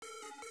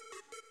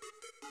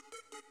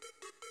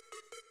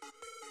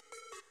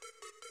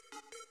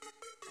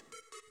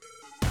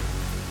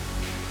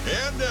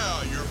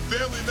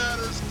Family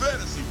Matters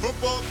Fantasy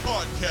Football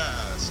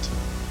Podcast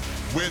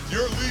with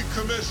your league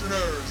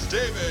commissioners,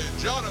 David,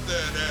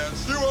 Jonathan, and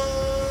Stuart.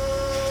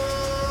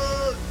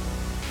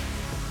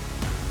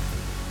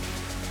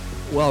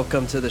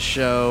 Welcome to the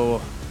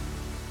show.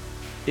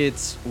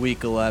 It's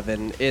week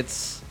 11.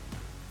 It's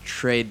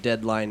trade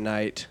deadline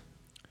night.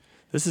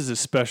 This is a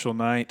special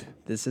night.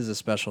 This is a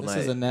special night.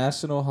 This is a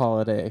national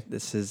holiday.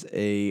 This is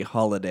a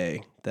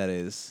holiday that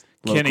is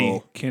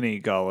local.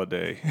 Kenny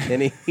Galladay.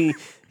 Kenny.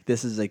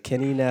 This is a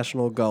Kenny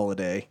National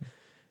Galladay.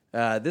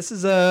 This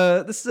is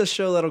a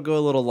show that'll go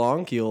a little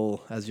long.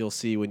 As you'll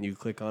see when you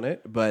click on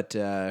it. But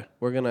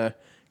we're gonna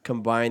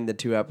combine the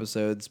two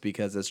episodes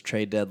because it's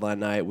trade deadline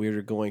night.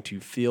 We're going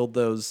to field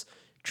those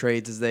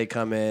trades as they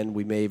come in.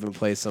 We may even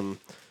play some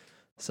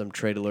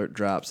trade alert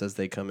drops as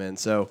they come in.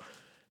 So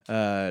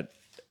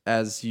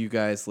as you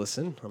guys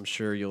listen, I'm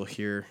sure you'll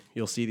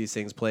see these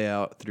things play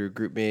out through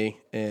GroupMe,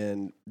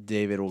 and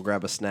David will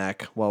grab a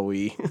snack while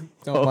we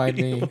Don't mind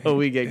me. while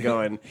we get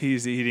going.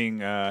 He's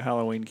eating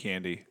Halloween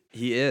candy.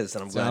 He is,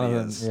 and I'm glad he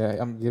is. Yeah,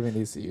 I'm giving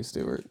these to you,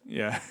 Stuart.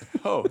 Yeah.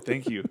 Oh,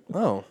 thank you.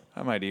 Oh,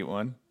 I might eat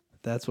one.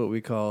 that's what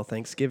we call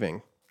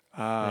Thanksgiving.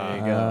 There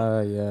you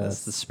go. Yes.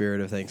 That's the spirit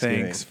of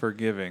Thanksgiving. Thanks for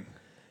giving.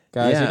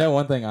 Guys, Yeah. you know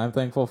one thing I'm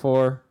thankful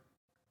for?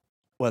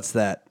 What's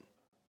that?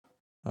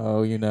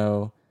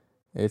 Oh,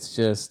 it's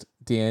just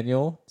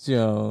Daniel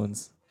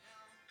Jones.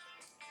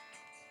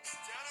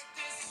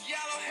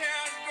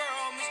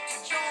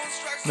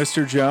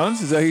 Mr.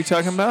 Jones, is that who you're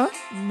talking about?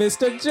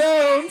 Mr.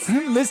 Jones!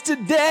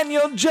 Mr.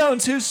 Daniel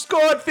Jones, who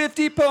scored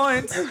 50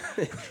 points.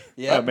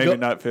 Yeah, Maybe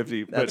not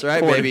 50. That's but right,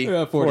 40,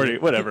 baby. 40,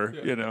 whatever,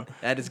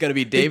 That is going to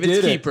be David's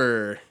did it.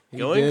 keeper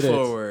going did it.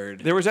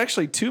 forward. There was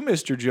actually two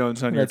Mr.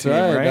 Jones on That's your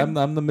team, right. right?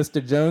 I'm the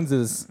Mr.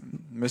 Joneses.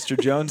 Mr.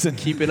 Jones and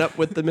Keeping up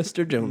with the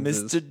Mr.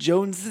 Joneses. Mr.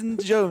 Jones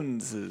and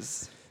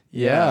Joneses.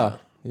 Yeah.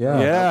 Yeah.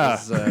 Yeah.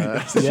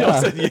 That was,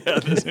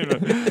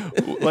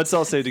 Yeah. Let's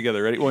all say it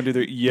together. Ready? 1, 2,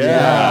 3. Yeah.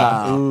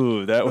 Yeah.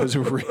 Ooh, that was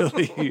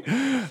really.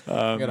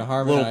 I'm going to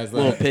harmonize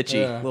little that. pitchy.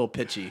 Yeah. Little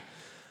pitchy.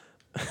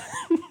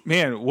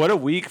 Man, what a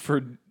week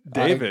for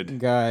David.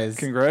 Guys,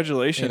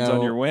 Congratulations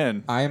on your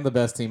win. I am the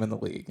best team in the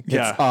league.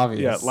 Yeah. It's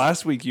obvious. Yeah,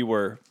 last week you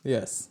were.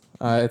 Yes.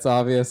 It's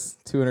obvious.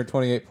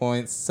 228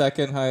 points.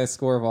 Second highest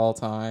score of all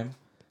time.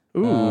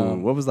 Ooh,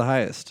 what was the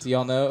highest? Do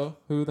y'all know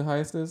who the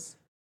highest is?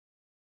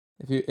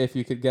 If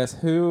you could guess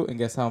who and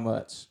guess how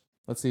much.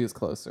 Let's see who's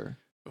closer.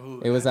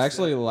 Ooh, It was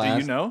actually last.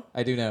 Do you know?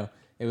 I do know.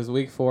 It was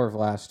week 4 of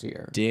last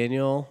year.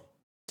 Daniel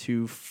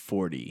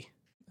 240.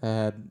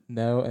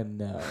 No and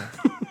no.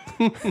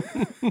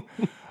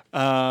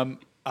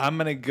 I'm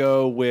going to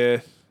go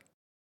with.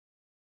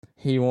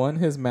 He won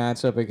his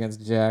matchup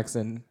against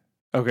Jackson.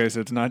 Okay, so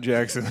it's not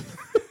Jackson.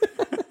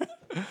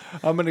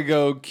 I'm going to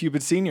go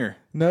Cupid Sr.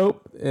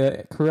 Nope.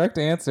 Correct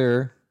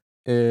answer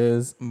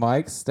is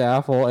Mike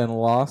Staffel and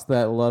lost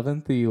that Love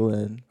and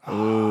Thielen.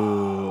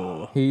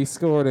 Ooh. He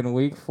scored in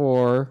week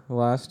 4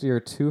 last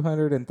year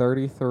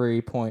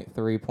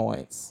 233.3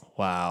 points.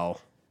 Wow.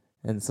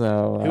 And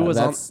so Who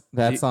was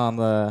that's on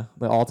the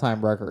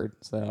all-time record.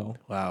 So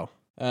Wow.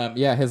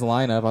 yeah, his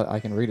lineup,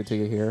 I can read it to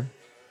you here.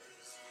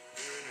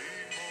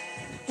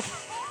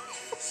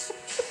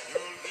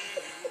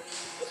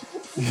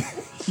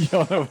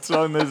 Y'all know what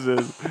song this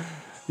is.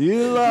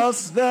 You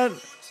lost that.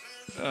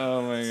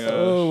 Oh, my gosh.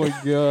 Oh my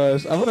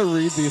gosh. I'm going to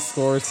read these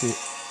scores to you.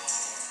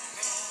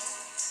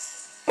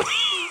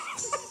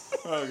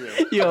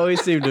 Okay. You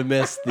always seem to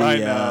miss the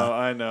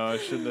I know. I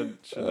shouldn't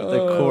have.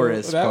 the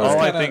chorus that part. was All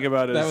I kinda- think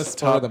about that is was for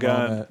Top the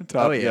Gun. moment.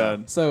 Top Oh, yeah.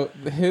 Gun. So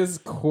his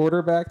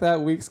quarterback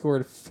that week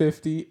scored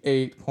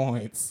 58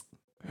 points.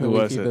 The Who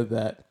week was he it? did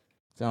that.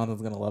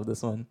 Jonathan's going to love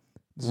this one.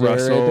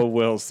 Russell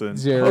Wilson.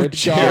 Jared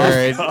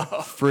Jared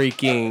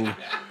freaking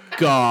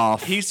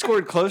Goff. He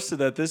scored close to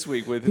that this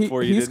week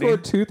before you he didn't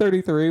scored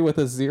 233 with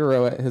a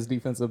 0 at his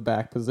defensive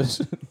back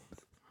position.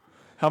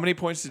 How many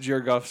points did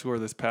Jared Goff score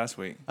this past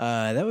week?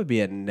 That would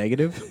be a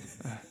negative.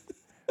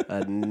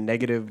 A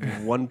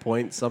negative 1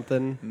 point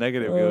something.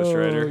 Negative, Ghost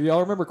Rider.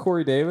 Y'all remember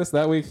Corey Davis?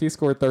 That week he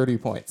scored 30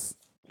 points.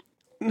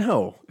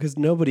 No, because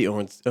nobody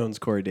owns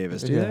Corey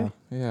Davis, do Yeah.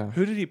 Yeah.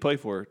 Who did he play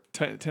for?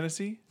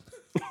 Tennessee?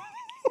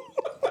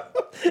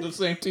 The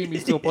same team he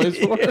still plays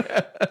for.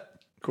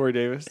 Corey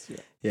Davis? Yeah.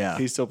 Yeah.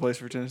 He still plays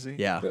for Tennessee?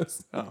 Yeah.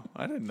 Oh,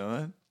 I didn't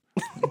know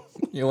that.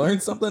 You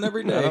learn something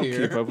every I day don't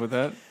here. keep up with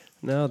that.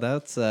 No,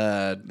 that's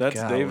That's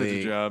golly.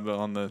 David's job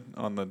on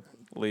the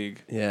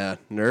league. Yeah,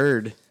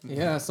 nerd.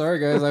 Yeah, sorry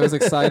guys. I was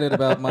excited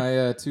about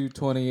my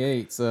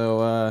 228.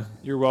 So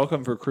You're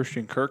welcome for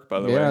Christian Kirk, by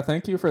the yeah, way.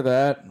 thank you for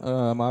that.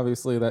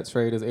 Obviously that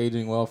trade is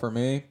aging well for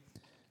me.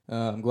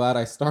 I'm glad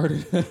I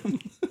started him.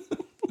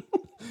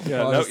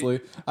 Yeah,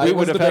 Honestly, we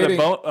would have had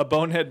debating- a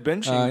bonehead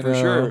benching I for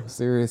know, sure.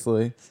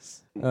 Seriously.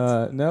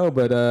 No,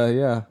 but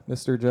yeah,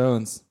 Mr.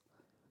 Jones.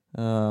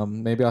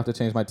 Maybe I'll have to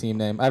change my team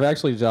name. I've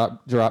actually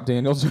dropped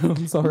Daniel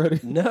Jones already.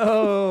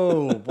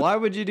 No, why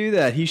would you do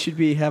that? He should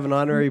have an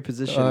honorary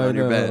position on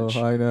your bench.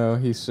 I know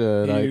he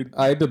should. You-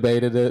 I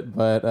debated it,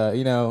 but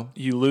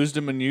You losed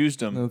him and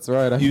used him. that's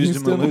right. I Used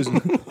him and lose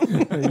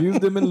him. I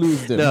used him and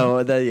losed him.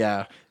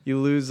 No, you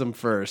lose them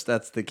first.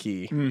 That's the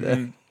key.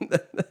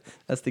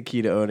 That's the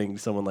key to owning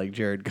someone like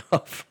Jared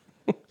Goff.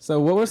 So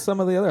what were some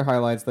of the other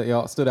highlights that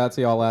y'all stood out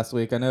to y'all last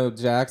week? I know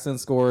Jackson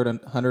scored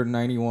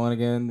 191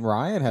 again.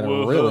 Ryan had a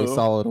really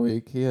solid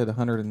week. He had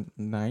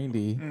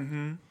 190.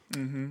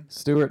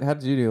 Stuart, how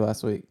did you do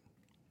last week?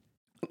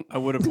 I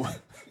would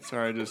have.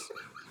 Sorry, I just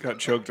got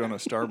choked on a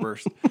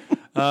Starburst.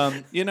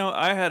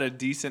 I had a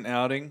decent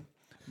outing,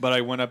 but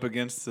I went up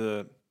against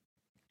the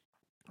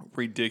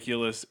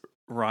ridiculous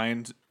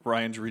Ryan's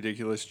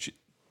ridiculous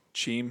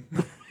Cheem.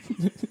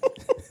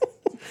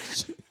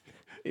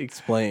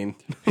 Explain.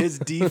 His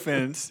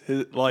defense,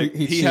 He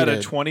he had a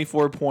cheated.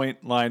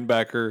 24-point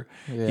linebacker.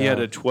 Yeah. He had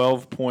a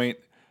 12-point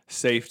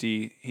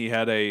safety. He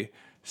had a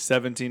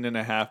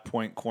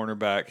 17.5-point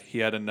cornerback. He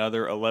had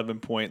another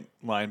 11-point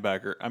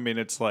linebacker. I mean,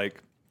 it's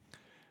like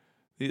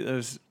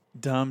those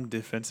dumb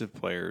defensive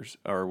players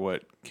are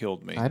what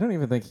killed me. I don't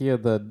even think he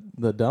had the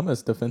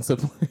dumbest defensive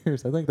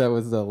players. I think that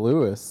was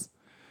Lewis.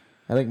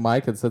 I think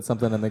Mike had said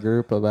something in the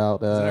group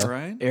about. Is that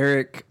right?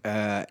 Eric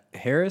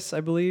Harris,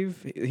 I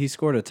believe, he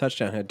scored a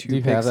touchdown. Had 2 Do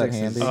you pick have that sixes.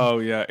 handy? Oh,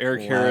 yeah.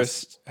 Eric Last-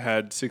 Harris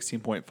had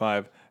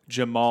 16.5.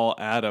 Jamal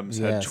Adams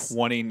had Yes.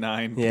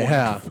 29.5.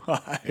 Yeah.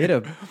 He had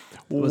a.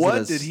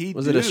 What did he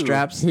Was do? it a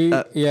straps? He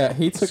took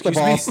the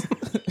ball.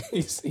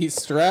 Excuse he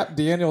strapped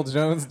Daniel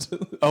Jones to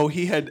Oh,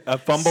 he had a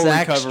fumble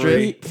Sack recovery,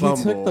 straight. he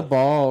Fumble. took the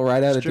ball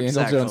right out of Strip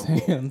Daniel sack Jones'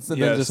 fumble. hands and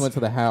then Yes. just went to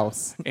the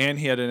house. and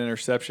he had an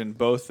interception.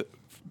 Both,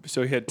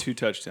 so he had 2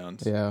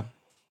 touchdowns, Yeah.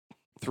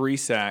 3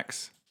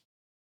 sacks,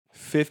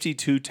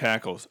 52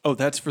 tackles. Oh,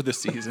 that's for the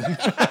season.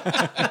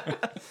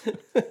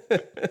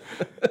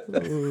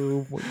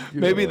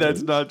 Maybe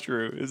that's not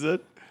true, is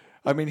it?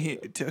 I mean, he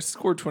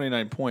scored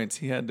 29 points.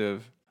 He had to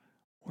have.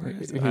 Where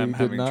is it? He I'm did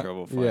having not-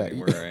 trouble yeah. finding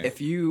where I am.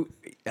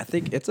 I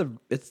think it's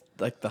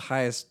like the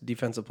highest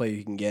defensive play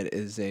you can get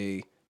is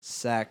a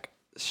sack,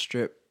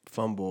 strip,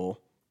 fumble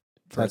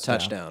for a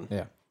touchdown.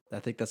 Yeah. I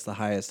think that's the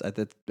highest.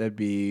 That'd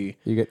be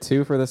You get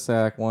 2 for the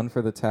sack, 1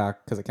 for the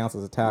tack because it counts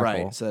as a tackle.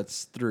 right. So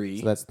that's 3.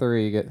 So that's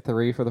 3. You get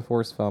 3 for the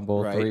forced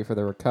fumble, Right. 3 for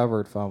the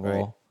recovered fumble,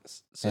 right.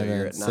 So and you're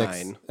then at 6,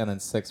 9. and then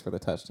 6 for the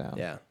touchdown.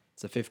 Yeah,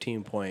 it's a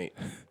 15 point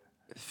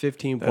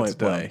That's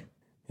play.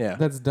 Yeah,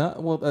 That's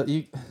done. Well,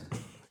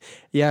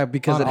 yeah,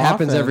 because On it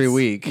happens every offense,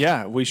 week.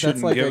 Yeah, we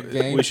shouldn't that's like give. a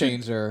game we should,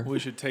 changer. We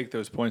should take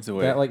those points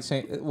away. That like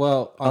change.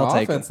 Well, on I'll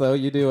take offense though,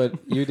 you do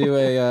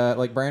a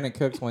like Brandon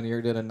Cooks one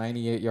year did a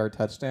 98-yard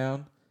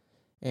touchdown,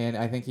 and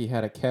I think he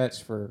had a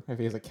catch for if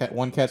he has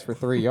one catch for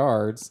 3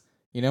 yards.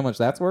 You know how much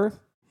that's worth?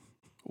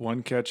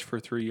 1 catch for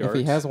 3 yards. If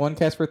he has 1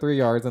 catch for 3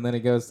 yards, and then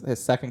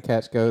his second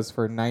catch goes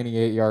for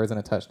 98 yards and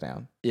a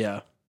touchdown.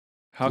 Yeah.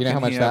 how you know can how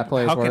much he that have,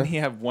 play is How can worth? he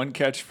have 1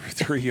 catch for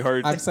 3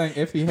 yards? I'm saying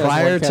if he has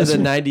Prior one to catch, the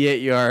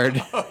 98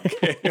 yard.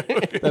 okay.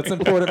 that's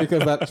important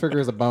because that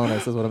triggers a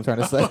bonus. Is what I'm trying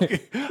to say.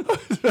 Okay. I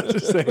was about to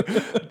say,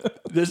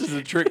 this is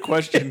a trick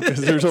question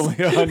because there's only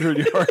 100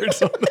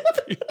 yards on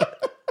the field.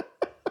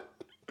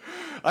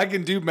 I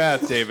can do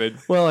math, David.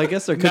 Well, I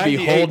guess there could be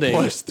 98 holding.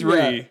 plus 3.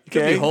 Yeah. Could be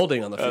Okay?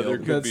 holding on the There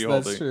field. could be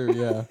That's holding. true.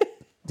 Yeah.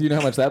 Do you know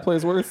how much that play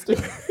is worth, Stu?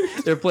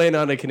 They're playing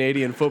on a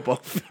Canadian football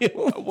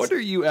field. What are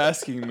you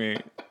asking me?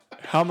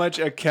 How much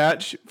a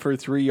catch for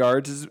 3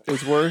 yards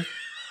is worth?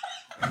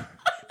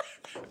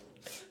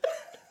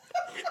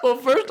 Well,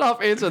 first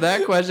off, answer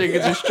that question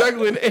because you're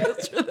struggling to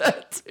answer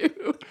that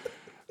too.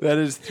 That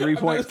is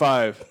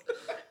 3.5.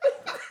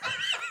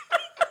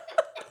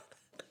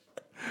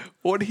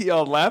 What are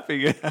y'all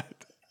laughing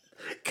at?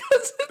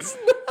 Because it's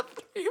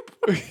not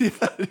 3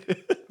 Yeah,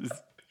 it is.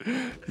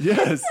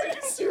 Yes.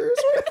 Serious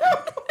right now?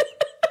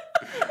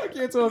 I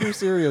can't tell if you're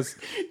serious.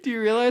 Do you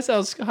realize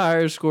how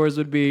higher scores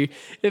would be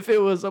if it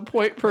was a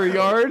point per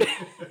yard?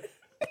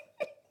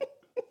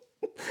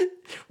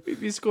 We'd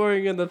be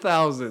scoring in the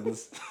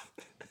thousands.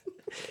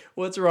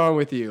 What's wrong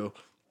with you?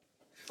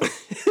 I'm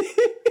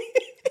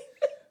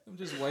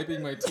just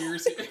wiping my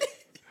tears here.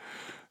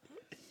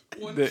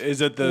 Is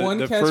it One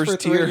the catch for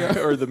first 3 tier yards.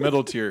 or the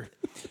middle tier?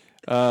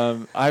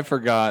 I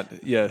forgot.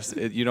 Yes,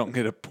 you don't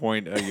get a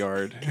point a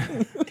yard.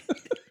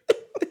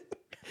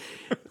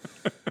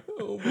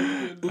 Oh my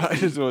goodness. I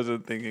just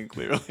wasn't thinking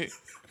clearly.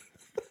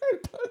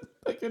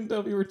 I couldn't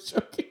tell if you were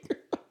joking.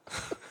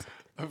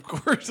 Of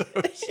course I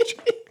was.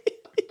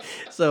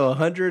 So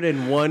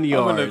 101 I'm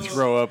yards. gonna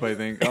throw up. I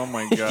think. Oh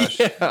my gosh,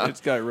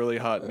 it's got really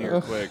hot in here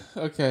quick.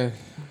 Okay.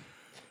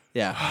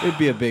 Yeah, it'd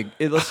be a big.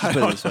 Let's just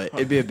put it this way: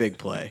 it'd be a big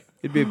play.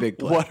 It'd be a big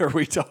play. What are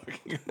we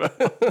talking about?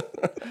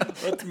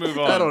 Let's move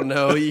on. I don't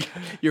know.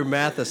 Your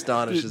math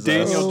astonishes us.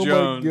 Daniel Oh my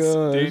Jones.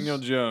 gosh. Daniel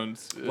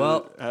Jones.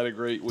 Well, had a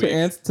great week.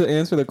 To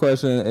answer the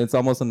question, it's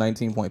almost a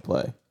 19-point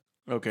play.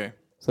 Okay.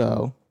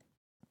 So,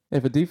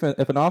 if an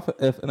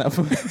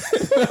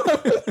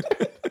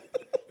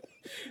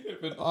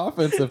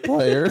offensive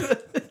player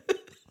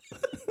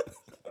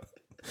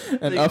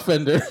An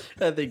offender.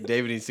 I think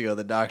David needs to go to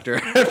the doctor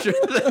after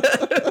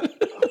that.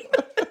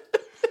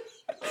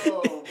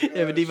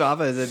 If a diva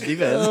is a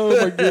defense.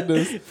 Oh my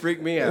goodness.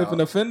 Freak me If out.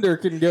 an offender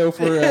can go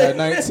for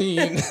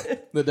 19,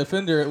 the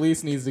defender at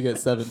least needs to get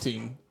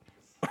 17.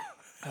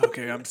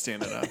 Okay, I'm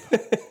standing up.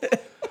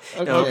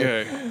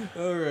 Okay.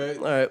 All right.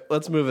 All right,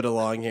 let's move it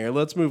along here.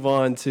 Let's move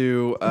on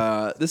to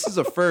this is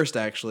a first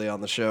actually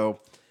on the show.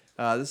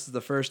 This is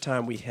the first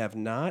time we have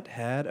not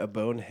had a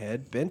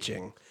bonehead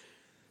benching.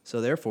 So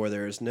therefore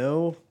there is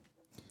no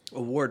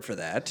award for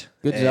that.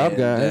 Good job,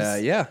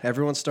 guys. Yeah,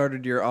 everyone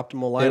started your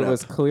optimal lineup. It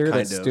was clear that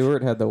kind of.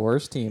 Stewart had the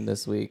worst team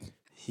this week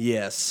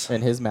Yes.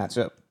 in his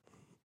matchup.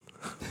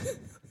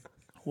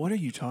 What are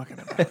you talking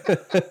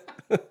about?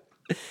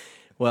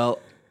 Well,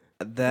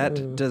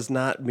 that does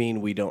not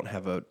mean we don't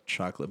have a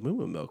chocolate moo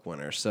moo milk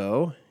winner.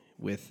 So,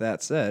 with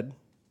that said,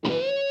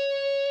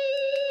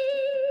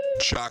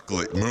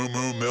 Chocolate Moo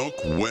Moo Milk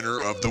winner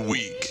of the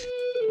week.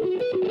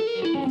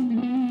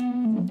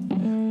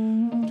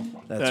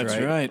 that's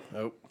right.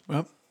 Oh,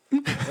 well,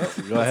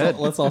 Go ahead.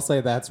 Let's all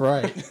say that's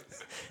right.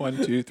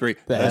 1, 2, 3.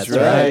 That's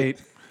right.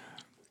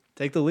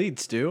 Take the lead,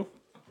 Stu.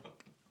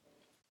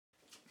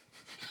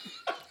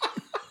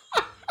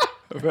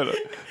 I've had a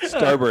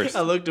Starburst.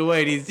 I looked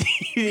away and he's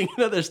eating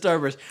another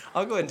Starburst.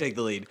 I'll go ahead and take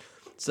the lead.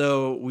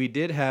 So we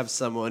did have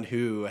someone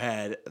who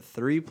had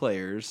 3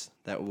 players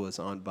that was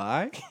on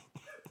bye.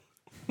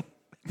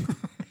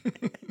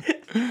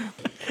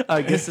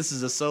 I guess this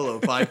is a solo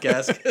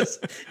podcast because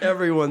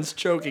everyone's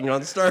choking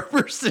on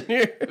Starburst in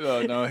here.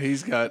 Oh no, he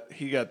got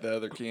the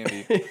other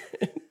candy.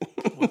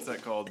 What's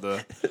that called?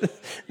 The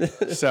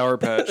Sour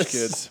Patch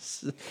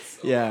Kids.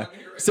 Yeah.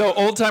 So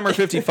Old Timer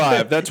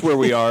 55. That's where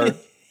we are.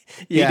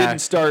 Yeah.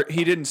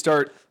 He didn't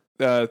start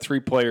 3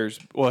 players.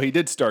 Well, he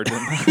did start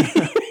them,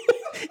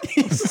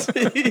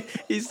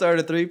 He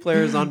started 3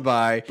 players on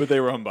bye. but they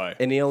were on bye.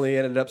 And he only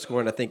ended up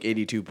scoring, I think,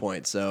 82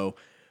 points. So,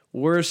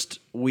 worst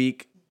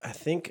week, I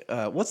think,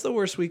 what's the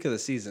worst week of the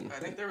season? I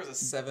think there was a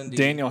 70.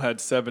 Daniel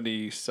had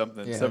 70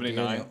 something, Yeah,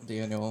 79.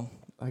 Daniel.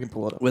 I can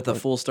pull it up. With a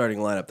full starting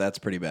lineup, that's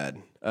pretty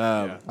bad.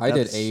 I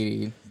did that's-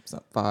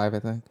 85, I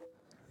think.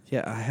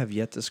 Yeah, I have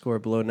yet to score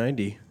below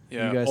 90.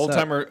 Yeah, You guys Old suck.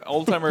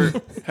 Timer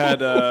had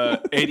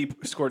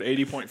scored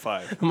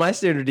 80.5. My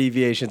standard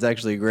deviation is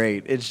actually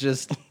great. It's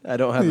just I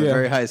don't have a Yeah.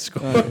 very high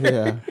score.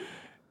 Yeah.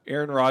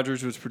 Aaron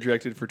Rodgers was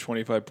projected for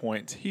 25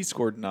 points. He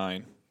scored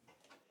 9.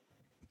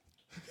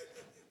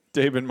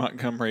 David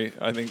Montgomery,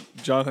 I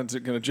think Jonathan's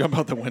going to jump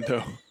out the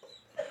window.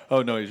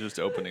 Oh no, he's just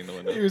opening the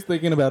window. He was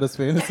thinking about his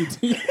fantasy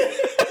team.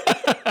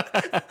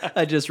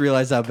 I just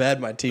realized how bad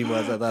my team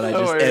was. I thought I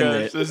just my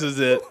ended gosh, it. this is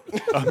it.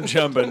 I'm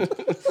jumping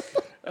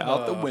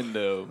out the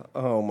window.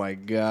 Oh my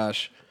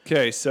gosh.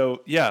 Okay,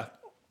 so yeah,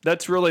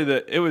 that's really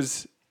it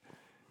was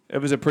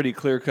a pretty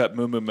clear cut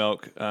Moo Moo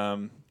Milk,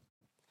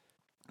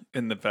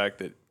 in the fact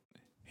that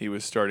he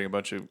was starting a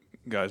bunch of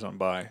guys on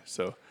bye,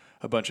 so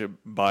a bunch of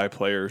bye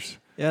players.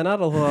 Yeah,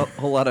 not a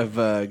whole lot of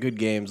good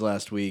games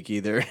last week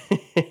either.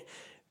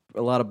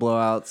 A lot of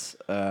blowouts.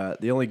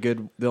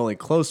 The only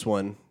close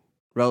one,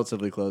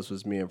 relatively close,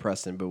 was me and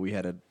Preston, but we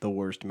had the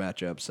worst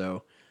matchup.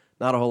 So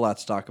not a whole lot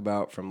to talk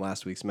about from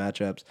last week's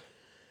matchups.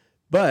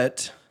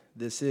 But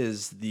this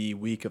is the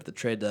week of the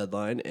trade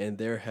deadline, and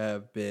there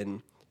have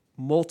been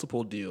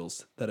multiple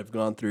deals that have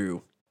gone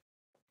through.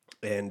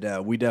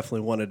 And we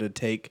definitely wanted to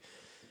take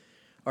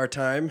our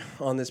time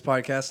on this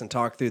podcast and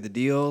talk through the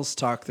deals,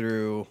 talk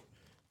through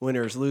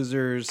winners,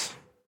 losers,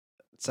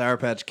 Sour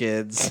Patch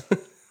Kids.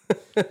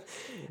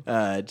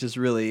 Just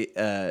really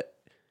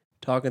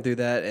talking through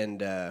that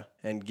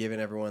and giving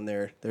everyone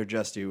their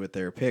just due with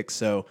their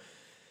picks. Or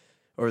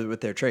with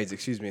their trades,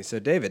 excuse me. So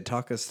David,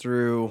 talk us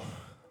through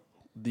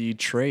the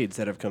trades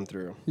that have come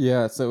through.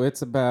 Yeah, so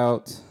it's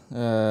about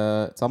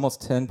it's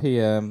almost 10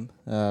 p.m.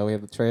 We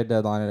have the trade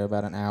deadline at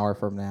about an hour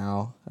from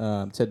now.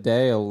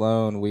 Today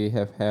alone, we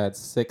have had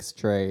 6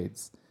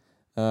 trades.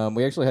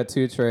 We actually had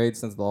 2 trades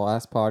since the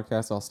last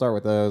podcast. I'll start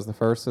with those. The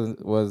first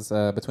was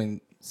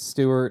between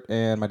Stewart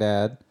and my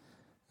dad.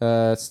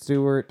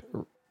 Stewart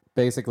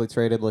basically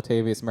traded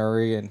Latavius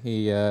Murray, and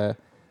he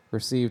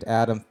received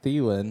Adam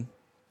Thielen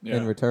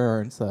in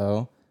return.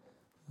 So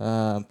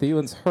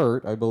Thielen's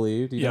hurt, I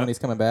believe. Do you know when he's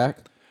coming back?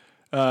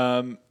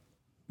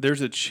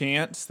 There's a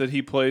chance that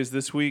he plays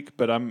this week,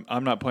 but I'm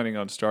not planning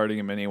on starting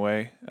him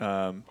anyway.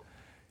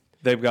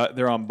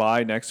 They're on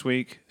bye next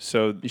week,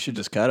 so You should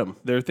just cut him.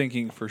 they're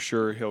thinking for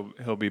sure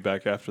he'll be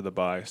back after the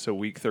bye. So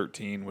week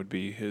 13 would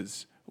be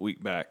his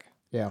week back.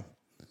 Yeah.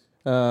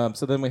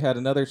 So then we had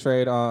another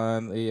trade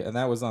and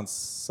that was on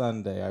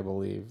Sunday, I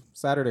believe.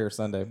 Saturday or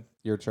Sunday,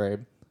 your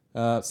trade.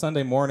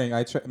 Sunday morning,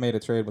 I made a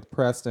trade with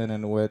Preston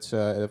in which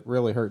it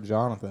really hurt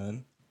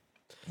Jonathan.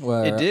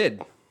 It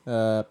did.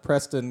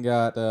 Preston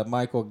got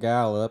Michael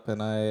Gallup,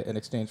 and in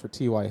exchange for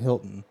T.Y.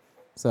 Hilton.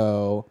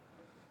 So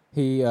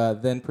he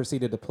then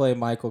proceeded to play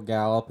Michael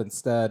Gallup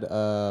instead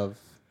of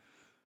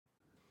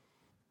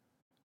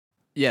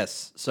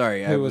Yes,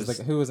 sorry. Who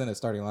was in his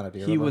starting lineup? Do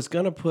you He remember? was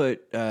going to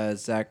put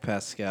Zach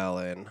Pascal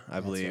in, I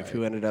believe, right.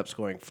 who ended up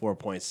scoring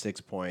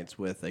 4.6 points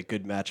with a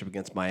good matchup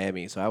against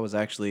Miami. So I was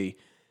actually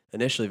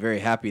initially very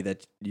happy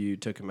that you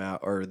took him out,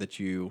 or that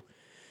you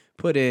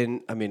put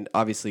in. I mean,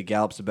 obviously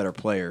Gallup's a better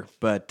player,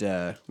 but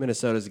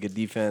Minnesota's a good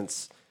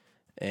defense.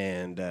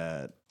 And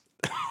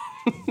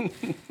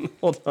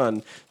hold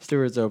on,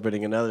 Stewart's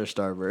opening another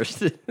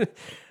Starburst.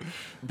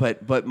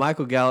 But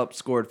Michael Gallup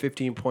scored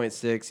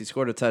 15.6. He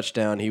scored a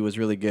touchdown. He was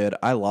really good.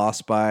 I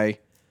lost by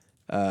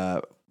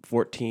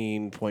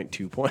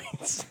 14.2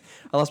 points.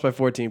 I lost by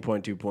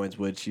 14.2 points,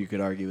 which you could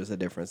argue is a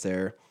difference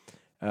there.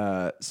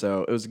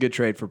 So it was a good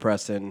trade for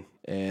Preston,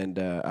 and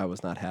I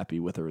was not happy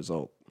with the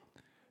result.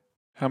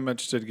 How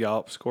much did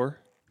Gallup score?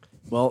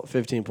 Well,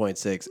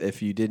 15.6.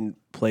 If you didn't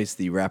place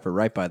the wrapper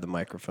right by the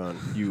microphone,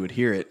 you would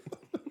hear it.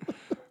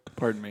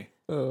 Pardon me.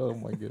 Oh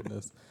my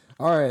goodness!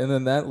 All right, and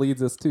then that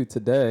leads us to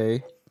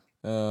today,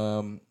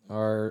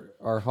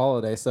 our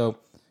holiday. So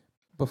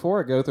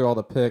before I go through all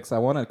the picks, I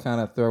want to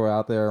kind of throw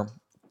out there.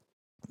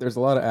 There's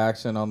a lot of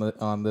action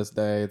on this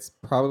day. It's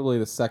probably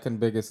the second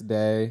biggest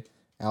day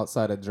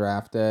outside of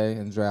draft day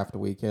and draft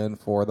weekend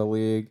for the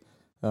league.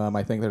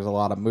 I think there's a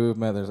lot of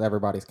movement.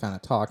 Everybody's kind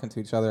of talking to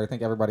each other. I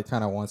think everybody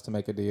kind of wants to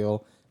make a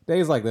deal.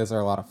 Days like this are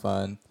a lot of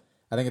fun.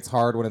 I think it's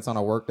hard when it's on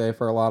a work day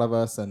for a lot of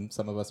us, and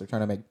some of us are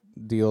trying to make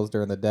deals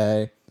during the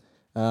day.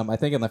 I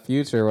think in the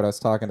future, what I was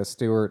talking to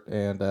Stuart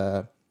and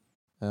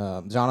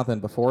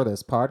Jonathan before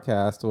this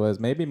podcast was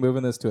maybe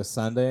moving this to a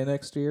Sunday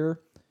next year,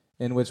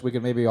 in which we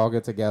could maybe all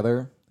get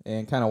together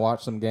and kind of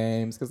watch some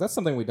games, because that's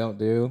something we don't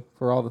do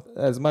for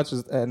as much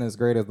as and as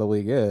great as the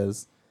league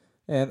is.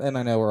 And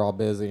I know we're all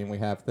busy and we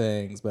have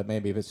things, but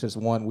maybe if it's just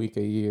 1 week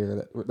a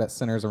year that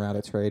centers around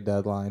a trade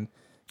dedeadline,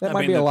 that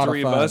might be a lot of fun.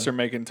 The three of us are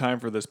making time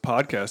for this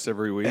podcast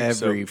every week.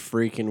 Every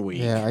freaking week.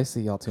 Yeah, I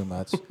see y'all too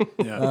much.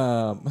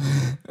 Yeah.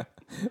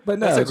 But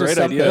no, That's a it's just great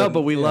idea. No,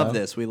 but we yeah. love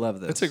this. We love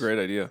this. That's a great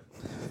idea.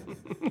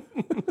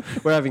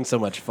 We're having so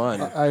much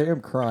fun. I am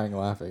crying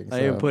laughing.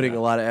 I am putting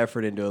a lot of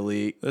effort into a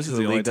league. This is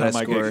the only time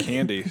I get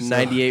candy. So.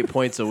 98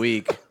 points a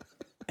week.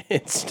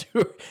 And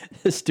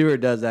Stuart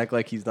does act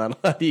like he's not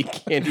allowed to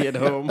eat candy at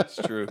home. That's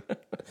true.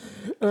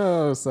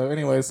 So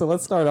anyway, so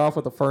let's start off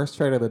with the first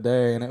trade of the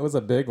day, and it was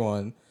a big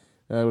one.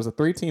 It was a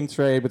 3-team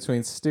trade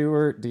between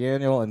Stuart,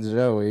 Daniel, and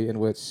Joey, in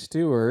which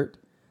Stuart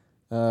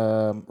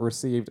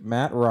received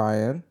Matt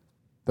Ryan,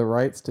 the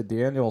rights to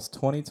Daniel's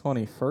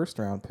 2020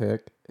 first-round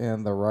pick,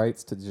 and the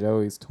rights to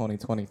Joey's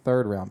 2020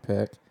 third-round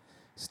pick.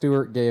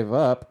 Stuart gave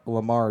up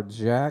Lamar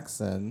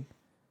Jackson,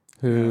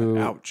 who...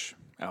 Ouch.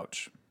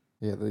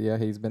 Yeah,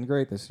 he's been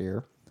great this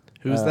year.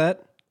 Who's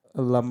that?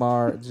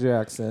 Lamar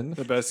Jackson.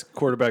 The best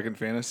quarterback in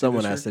fantasy.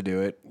 Someone this has year. to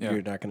do it. Yeah.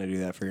 You're not going to do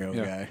that for your own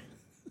guy.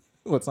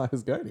 Well, it's not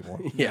his guy anymore.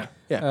 Yeah.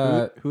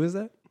 Yeah. Who is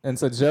that? And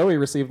so Joey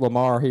received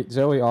Lamar.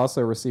 Joey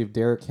also received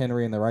Derrick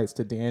Henry and the rights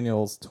to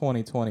Daniel's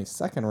 2020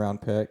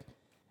 second-round pick.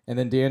 And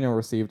then Daniel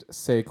received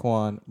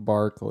Saquon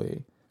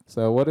Barkley.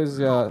 So what is,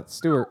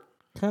 Stuart,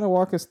 kind of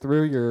walk us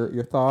through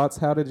your thoughts.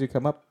 How did you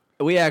come up?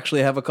 We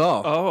actually have a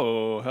call.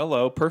 Oh,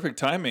 hello. Perfect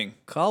timing.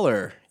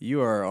 Caller, you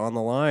are on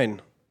the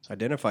line.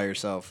 Identify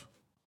yourself.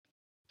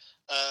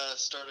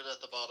 Started at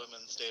the bottom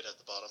and stayed at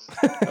the bottom.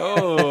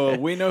 Oh,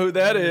 we know who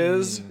that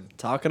is.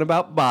 Talking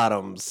about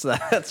bottoms.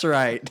 That's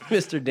right.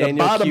 Mr.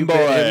 Daniel bottom Cuba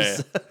boy.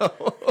 himself.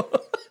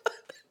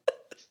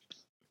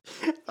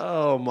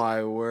 Oh,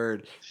 my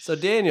word. So,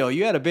 Daniel,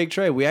 you had a big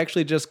trade. We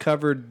actually just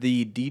covered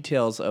the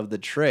details of the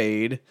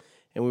trade,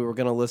 and we were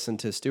going to listen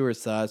to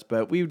Stuart's thoughts,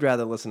 but we'd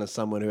rather listen to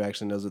someone who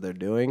actually knows what they're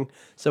doing.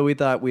 So we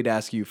thought we'd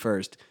ask you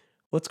first.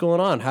 What's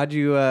going on? How'd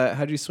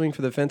you swing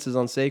for the fences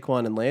on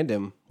Saquon and land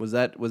him? Was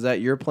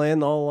that your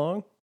plan all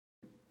along?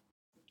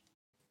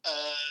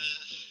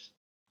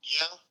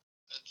 Yeah,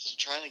 it's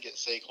trying to get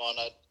Saquon.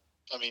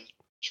 I mean,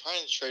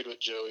 trying to trade with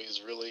Joey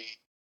is really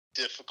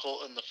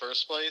difficult in the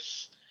first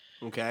place.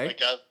 Okay.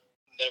 Like, I've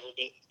never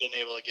been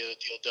able to get a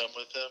deal done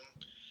with him.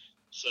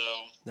 So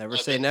Never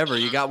say never.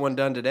 You got one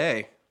done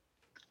today.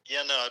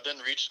 Yeah, no, I've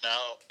been reaching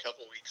out a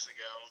couple weeks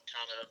ago,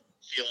 kind of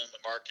feeling the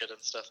market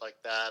and stuff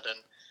like that,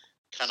 and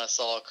kind of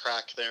saw a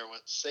crack there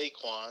with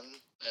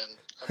Saquon. And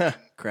I mean,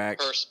 Crack.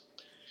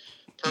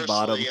 personally,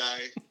 Bottom.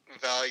 I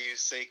value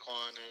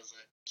Saquon as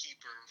a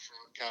keeper for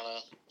kind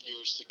of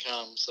years to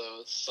come. So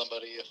it's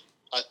somebody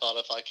I thought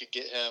if I could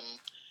get him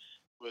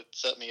would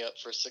set me up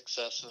for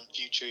success in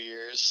future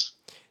years.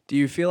 Do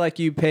you feel like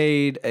you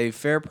paid a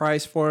fair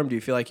price for him? Do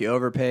you feel like you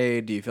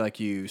overpaid? Do you feel like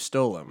you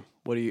stole him?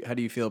 How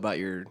do you feel about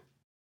your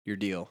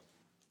deal?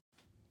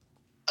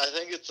 I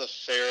think it's a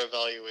fair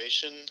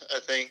evaluation. I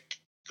think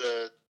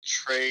the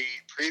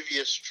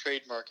previous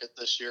trade market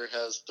this year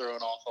has thrown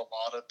off a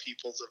lot of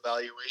people's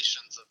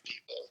evaluations of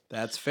people.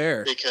 That's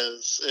fair.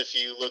 Because if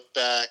you look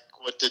back,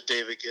 what did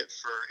David get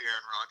for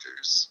Aaron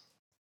Rodgers?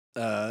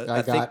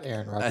 I got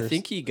Aaron Rodgers. I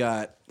think he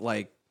got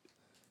there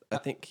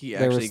there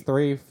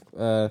actually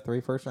was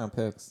three first-round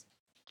picks.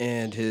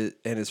 and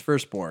his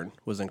firstborn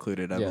was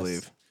included, I Yes.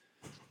 believe.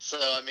 So,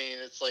 I mean,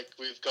 it's like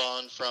we've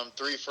gone from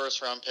 3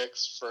 first-round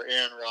picks for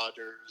Aaron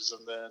Rodgers,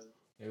 and then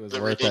It was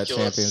the worth that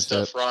ridiculous championship.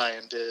 stuff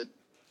Ryan did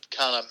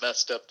kind of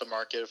messed up the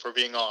market, if we're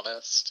being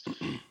honest,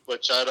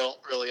 which I don't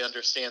really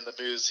understand the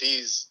moves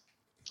he's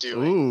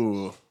doing.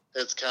 Ooh,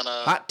 It's kind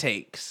of hot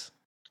takes.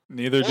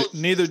 Neither do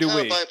we.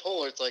 Kind of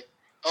bipolar. It's like,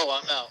 oh,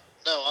 I'm out.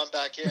 No, I'm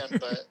back in.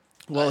 But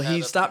Well, I he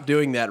had a- stopped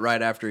doing that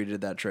right after he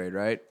did that trade,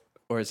 right?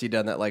 Or has he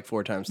done that like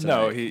 4 times tonight?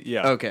 No,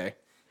 yeah. Okay,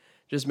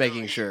 just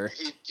making sure.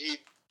 He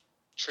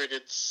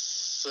traded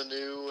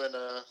Sanu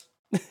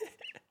and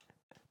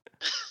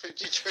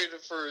he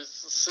traded for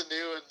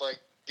Sanu and like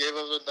gave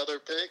him another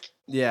pick.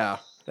 Yeah,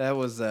 that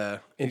was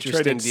a He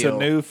interesting traded deal.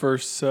 Sanu for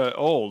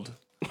old.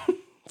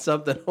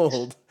 Something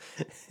old.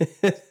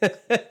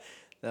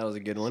 That was a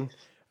good one.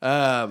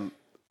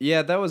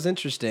 Yeah, that was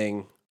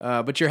interesting.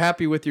 But you're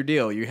happy with your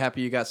deal. You're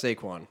happy you got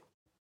Saquon.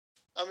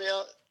 I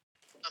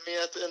mean,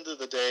 at the end of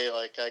the day,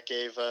 like I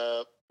gave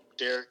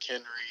Derrick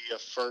Henry a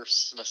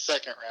first and a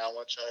second round,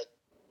 which I had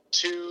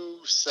 2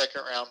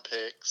 second-round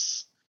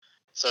picks.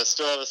 So I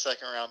still have a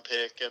second-round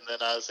pick, and then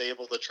I was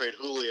able to trade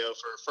Julio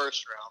for a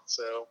first round.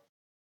 So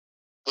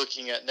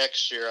looking at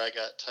next year, I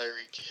got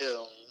Tyreek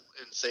Hill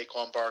and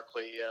Saquon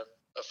Barkley and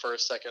a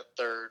first, second,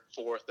 third,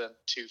 fourth, and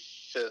 2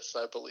 fifths,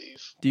 I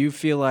believe. Do you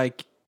feel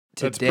like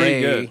That's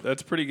pretty today? good.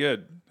 That's pretty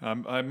good.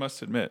 I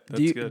must admit.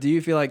 That's good. Do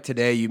you feel like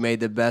today you made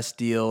the best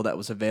deal that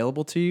was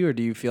available to you, or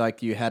do you feel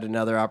like you had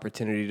another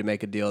opportunity to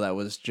make a deal that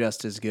was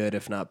just as good,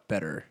 if not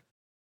better,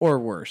 or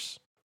worse?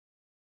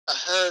 I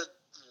had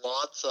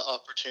lots of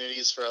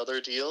opportunities for other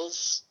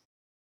deals.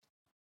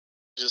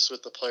 Just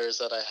with the players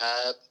that I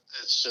had,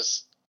 it's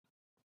just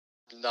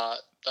not.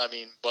 I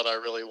mean, what I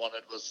really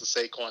wanted was the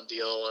Saquon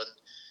deal, and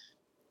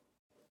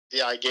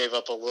yeah, I gave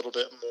up a little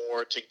bit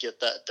more to get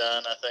that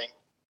done. I think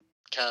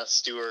kind of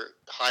Stuart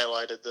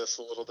highlighted this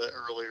a little bit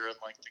earlier in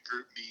like the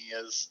group me,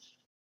 is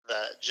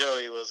that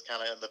Joey was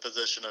kind of in the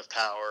position of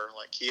power.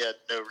 Like he had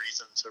no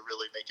reason to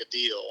really make a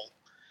deal,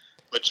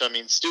 which I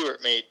mean,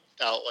 Stuart made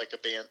out like a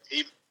band.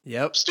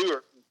 Yep.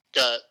 Stuart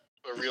got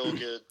a real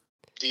good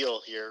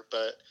deal here,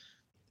 but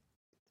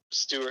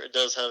Stuart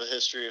does have a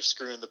history of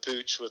screwing the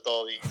pooch with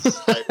all these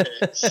high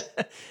picks.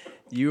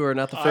 You are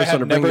not the first one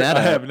to bring that I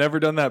up. have never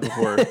done that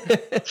before.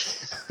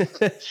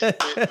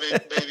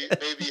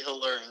 Maybe he'll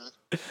learn.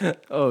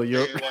 Oh, Maybe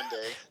one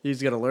day.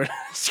 he's gonna learn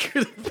how to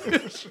screw the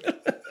pooch.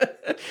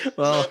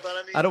 Well, No, but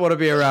I mean, I don't want to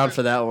be around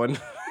for that one.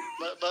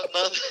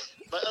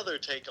 My other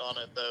take on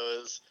it, though,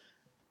 is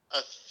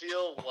I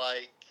feel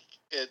like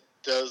it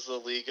does the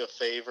league a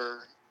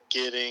favor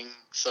getting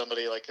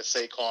somebody like a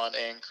Saquon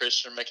and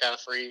Christian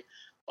McCaffrey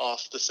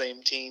off the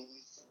same team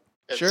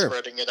and Sure.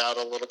 spreading it out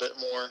a little bit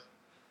more.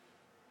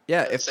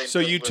 Yeah, And if same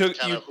So thing you with took-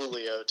 kind you- of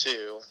Julio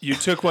too. You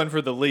took one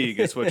for the league,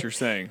 is what you're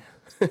saying.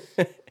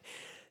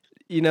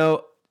 you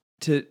know,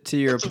 to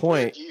your It's a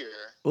point. weird year.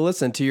 Well,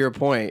 listen, to your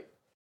point,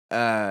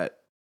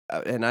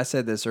 and I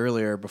said this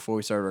earlier before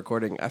we started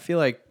recording. I feel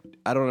like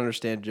I don't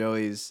understand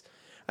Joey's.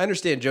 I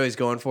understand Joey's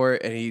going for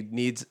it, and he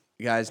needs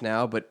guys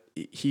now. But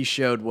he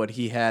showed what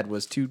he had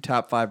was 2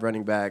 top 5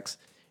 running backs,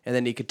 and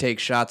then he could take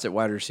shots at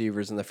wide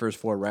receivers in the first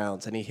 4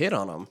 rounds, and he hit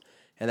on them,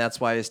 and that's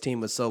why his team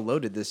was so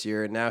loaded this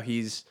year. And now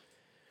he's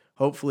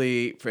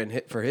hopefully,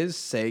 for his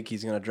sake,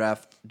 he's going to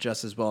draft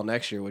just as well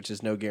next year, which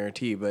is no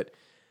guarantee. But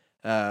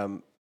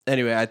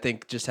anyway, I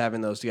think just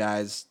having those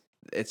guys,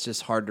 it's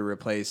just hard to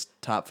replace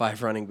top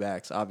 5 running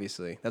backs,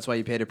 obviously. That's why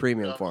you paid a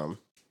premium for them.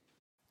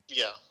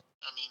 Yeah.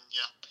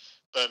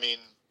 But I mean,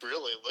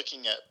 really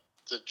looking at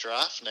the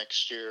draft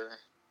next year,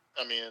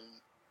 I mean,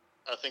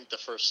 I think the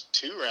first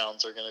 2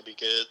 rounds are going to be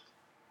good.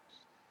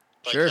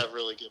 Like, Sure. have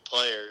really good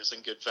players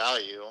and good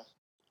value.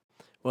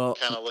 Well,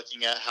 Kind of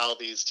looking at how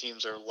these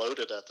teams are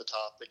loaded at the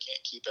top, they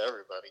can't keep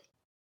everybody.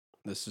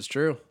 this is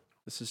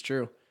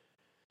true.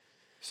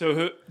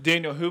 So,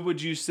 Daniel, who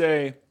would you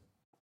say,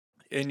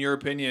 in your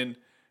opinion,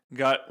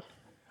 got?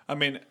 I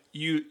mean,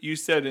 you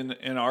said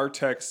in our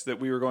text that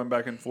we were going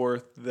back and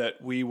forth that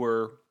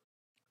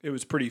it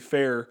was pretty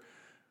fair.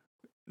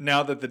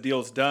 Now that the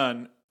deal's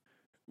done,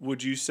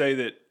 would you say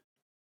that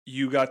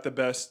you got the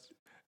best?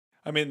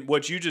 I mean,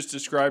 what you just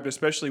described,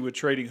 especially with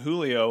trading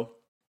Julio,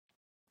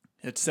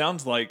 it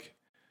sounds like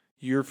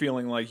you're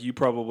feeling like you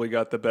probably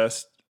got the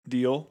best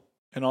deal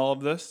in all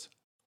of this.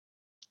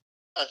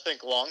 I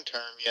think long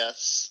term,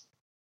 yes.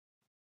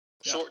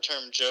 Yeah. Short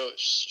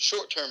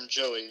term,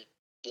 Joey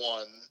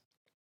won.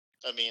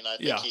 I mean, I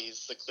think Yeah.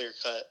 he's the clear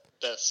cut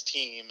best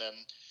team,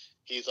 and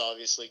he's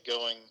obviously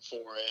going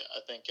for it.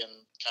 I think in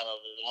kind of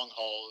the long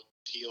haul,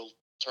 he'll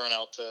turn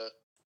out to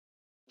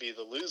be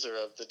the loser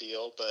of the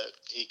deal, but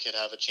he could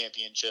have a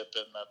championship,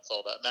 and that's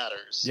all that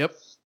matters. Yep.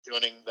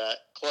 Joining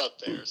that club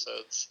there, so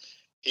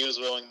he was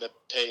willing to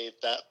pay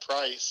that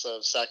price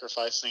of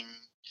sacrificing.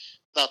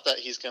 Not that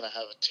he's going to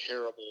have a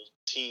terrible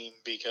team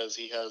because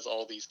he has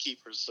all these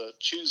keepers to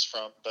choose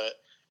from, but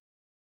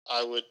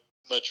I would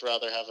much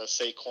rather have a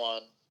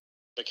Saquon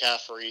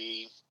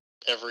McCaffrey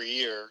every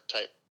year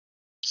type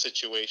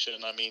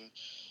situation. I mean,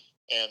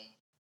 and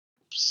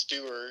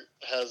Stewart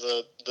has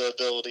the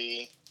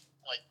ability,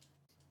 like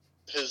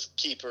his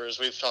keepers,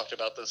 we've talked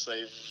about this,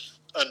 they've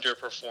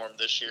underperformed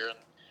this year, and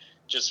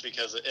just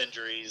because of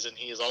injuries, and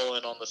he is all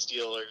in on the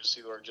Steelers,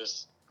 who are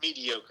just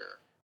mediocre.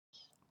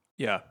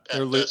 Yeah,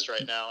 At best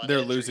right now. And they're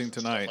injuries losing and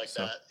stuff tonight. Like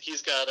so. that.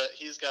 He's got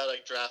a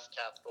draft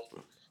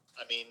capital.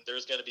 I mean,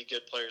 there's going to be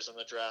good players in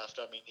the draft.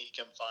 I mean, he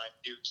can find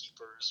new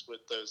keepers with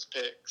those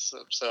picks.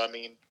 So I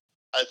mean,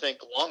 I think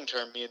long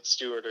term, me and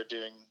Stewart are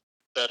doing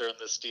better in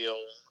this deal.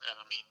 And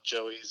I mean,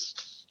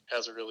 Joey's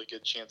has a really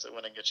good chance at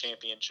winning a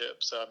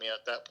championship. So I mean,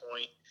 at that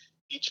point,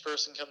 each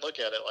person can look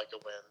at it like a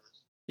win.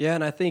 Yeah,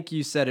 and I think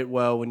you said it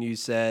well when you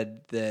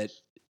said that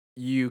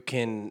you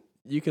can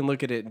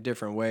look at it in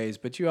different ways,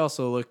 but you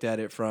also looked at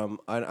it from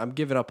I'm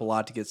giving up a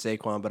lot to get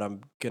Saquon, but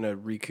I'm gonna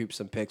recoup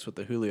some picks with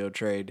the Julio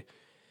trade.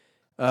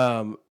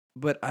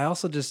 But I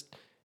also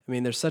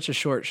there's such a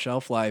short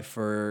shelf life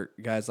for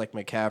guys like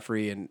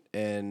McCaffrey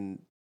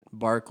and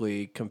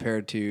Barkley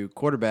compared to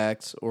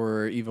quarterbacks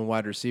or even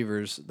wide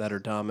receivers that are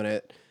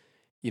dominant.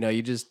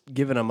 You just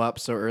giving them up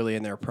so early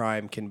in their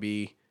prime can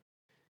be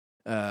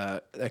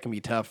that can be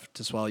tough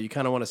to swallow. You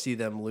kind of want to see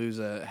them lose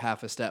a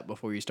half a step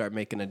before you start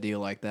making a deal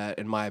like that,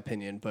 in my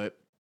opinion. But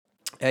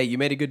hey, you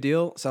made a good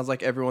deal. Sounds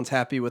like everyone's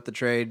happy with the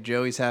trade.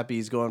 Joey's happy.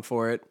 He's going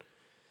for it.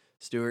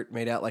 Stewart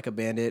made out like a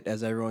bandit,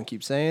 as everyone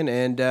keeps saying,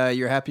 and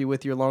you're happy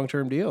with your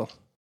long-term deal.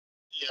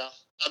 Yeah.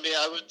 I mean,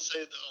 I would say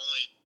the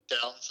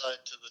only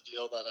downside to the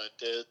deal that I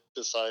did,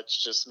 besides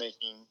just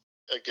making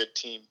a good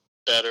team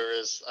better,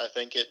 is I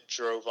think it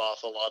drove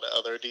off a lot of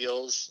other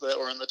deals that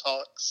were in the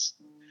talks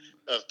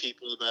of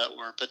people that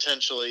were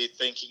potentially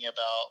thinking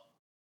about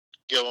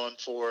going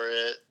for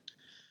it.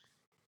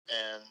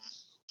 And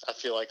I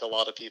feel like a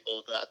lot of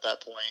people at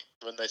that point,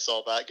 when they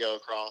saw that go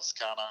across,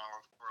 kind of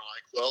were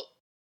like, well,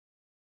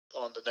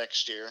 on to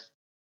next year.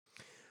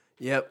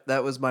 Yep,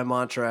 that was my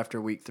mantra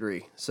after week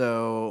 3.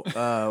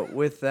 So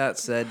with that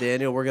said,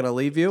 Daniel, we're going to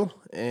leave you,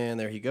 and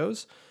there he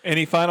goes.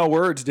 Any final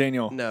words,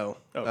 Daniel? No.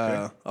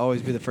 Okay.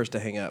 Always be the first to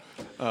hang up.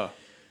 Oh.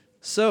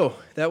 So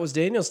that was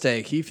Daniel's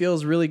take. He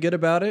feels really good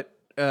about it.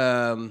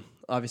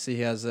 Obviously,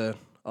 he has a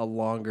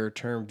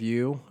longer-term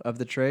view of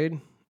the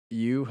trade.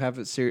 You have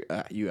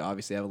you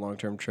obviously have a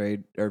long-term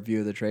trade or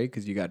view of the trade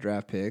because you got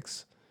draft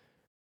picks.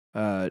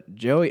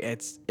 Joey,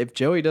 if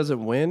Joey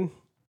doesn't win,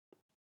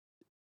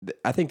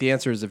 I think the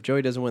answer is if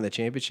Joey doesn't win the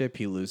championship,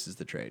 he loses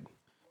the trade.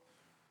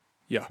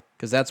 Yeah.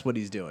 Because that's what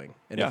he's doing.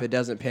 And if it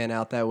doesn't pan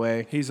out that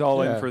way, he's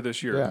all in for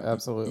this year. Yeah,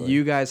 absolutely.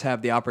 you guys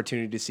have the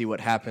opportunity to see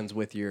what happens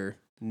with your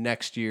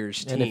next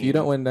year's team. And if you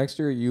don't win next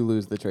year, you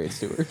lose the trade,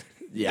 Stewart.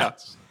 Yeah,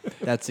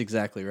 that's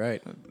exactly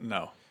right.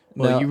 No.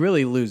 Well, No. you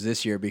really lose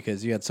this year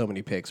because you had so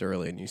many picks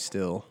early and you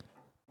still...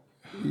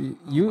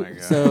 You my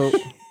God. so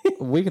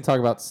we can talk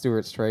about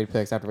Stewart's trade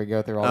picks after we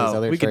go through all these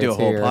other we could trades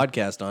do a whole here.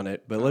 podcast on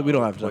it, but we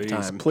don't have enough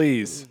time.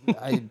 Please.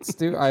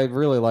 I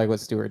really like what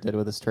Stewart did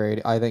with this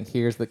trade. I think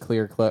here's the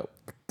clear.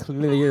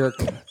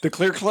 The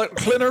clear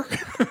cleaner.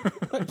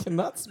 I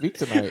cannot speak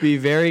tonight. Be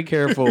very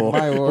careful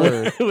My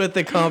word. with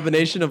the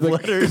combination of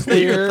letters that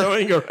you're clear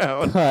throwing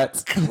around.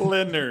 Cut.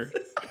 Cleaner.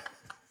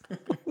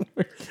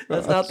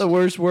 That's not the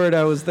worst word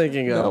I was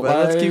thinking of, No,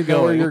 but let's keep I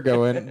know where going. you're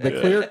going. The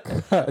clear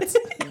cut.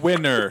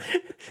 Winner.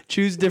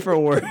 Choose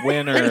different words.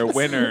 Winner.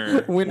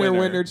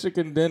 Winner,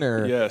 chicken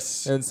dinner.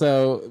 Yes. And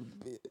so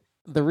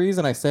the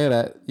reason I say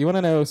that, you want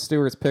to know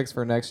Stewart's picks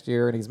for next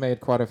year, and he's made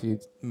quite a few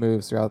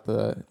moves throughout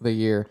the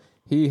year.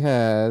 He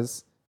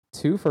has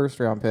 2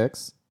 first-round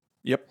picks.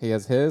 Yep. He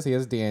has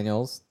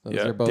Daniel's. Those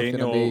Yeah. are both going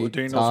to be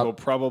Daniels top. will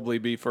probably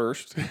be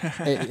first.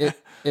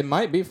 It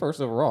might be first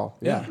overall.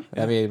 Yeah.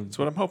 I mean, That's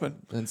what I'm hoping.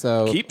 and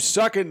so Keep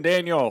sucking,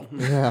 Daniel.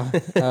 yeah.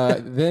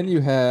 Then you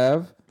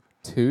have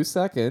 2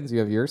 seconds. You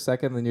have your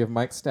second, then you have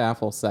Mike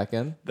Staffel's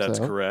second. That's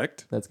So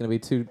correct. That's going to be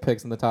 2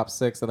 picks in the top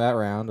 6 of that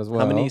round as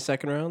well. How many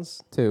second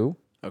rounds? 2.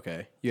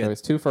 Okay. So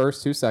it's 2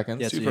 firsts, 2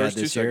 seconds. Yes, Two you had first,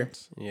 2 this year.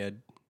 seconds. You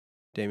had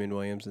Damian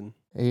Williams and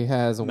He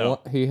has No.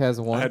 one. He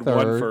has one I had third.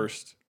 one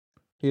first.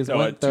 He has No, I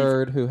one had two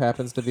third who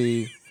happens to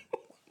be.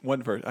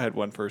 One first. I had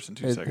one first and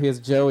 2 He seconds. has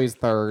Joey's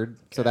third,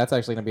 so that's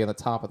actually going to be on the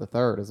top of the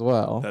third as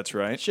well. That's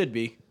right. should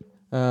be.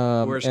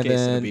 and Worst case, it'll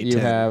then be you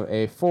 10. have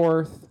a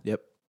 4th,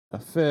 Yep. a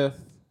 5th,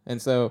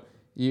 and so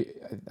you.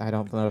 I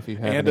don't know if you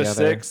have And any a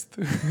other.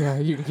 6th. Yeah,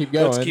 you can keep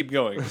going. Let's keep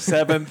going.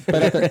 7th.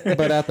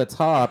 but at the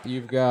top,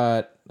 you've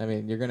got. I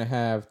mean, you're going to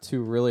have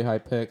 2 really high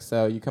picks.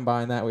 So you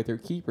combine that with your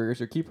keepers.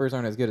 Your keepers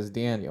aren't as good as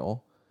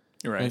Daniel.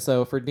 Right. And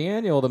so for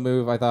Daniel, the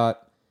move, I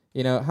thought,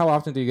 how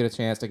often do you get a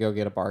chance to go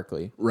get a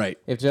Barkley? Right.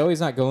 If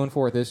Joey's not going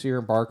for it this year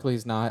and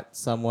Barkley's not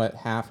somewhat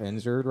half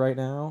injured right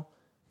now,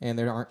 and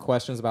there aren't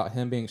questions about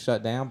him being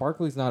shut down,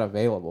 Barkley's not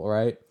available,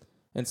 right?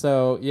 And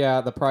so, yeah,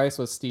 the price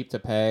was steep to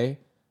pay,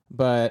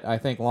 but I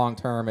think long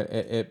term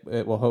it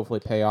will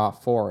hopefully pay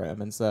off for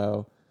him. And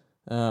so,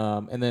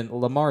 and then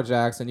Lamar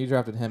Jackson, you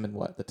drafted him in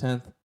what, the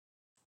 10th?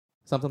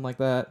 Something like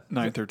that?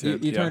 9th or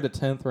 10th. You yeah. turned a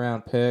 10th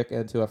round pick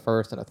into a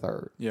first and a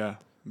third. Yeah.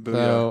 Booyah.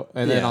 So,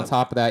 and then Yeah. on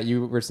top of that,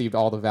 you received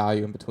all the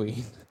value in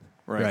between.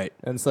 Right.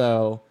 And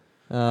so,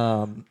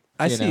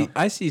 I see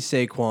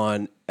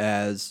Saquon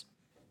as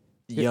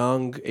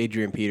young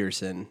Adrian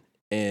Peterson,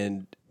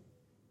 and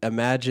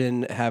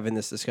imagine having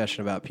this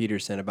discussion about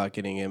Peterson about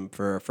getting him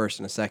for a first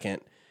and a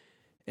second.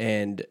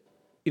 And,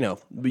 you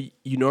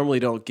normally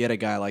don't get a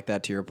guy like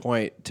that, to your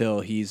point, till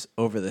he's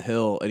over the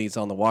hill and he's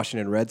on the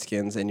Washington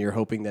Redskins and you're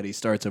hoping that he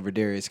starts over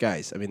Darius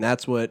Geis. I mean,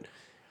 that's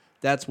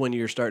when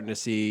you're starting to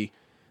see,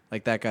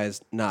 like, that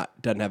guy's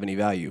doesn't have any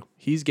value.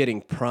 He's getting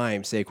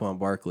prime Saquon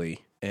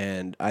Barkley,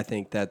 and I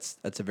think that's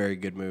a very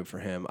good move for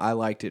him. I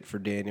liked it for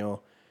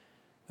Daniel.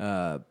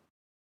 I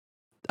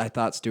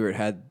thought Stewart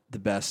had the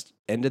best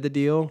end of the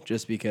deal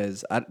just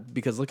because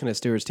looking at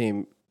Stewart's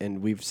team,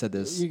 and we've said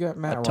this You got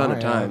Matt a ton Ryan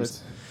of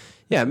times.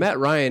 Yeah, Matt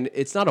Ryan,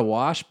 it's not a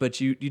wash,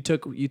 but you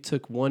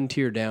took one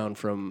tier down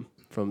from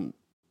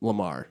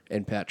Lamar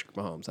and Patrick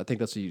Mahomes. I think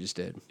that's what you just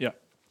did. Yeah.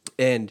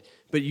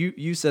 But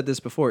you said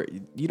this before.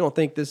 You don't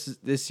think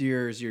this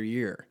year is your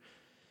year.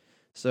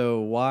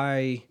 So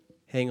why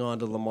hang on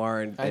to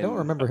Lamar? I don't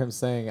remember him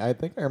saying. I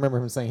think I remember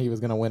him saying he was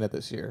going to win it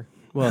this year.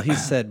 Well, he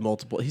said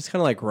multiple. He's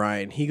kind of like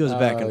Ryan. He goes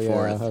back and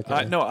forth. Okay.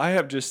 I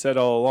have just said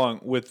all along,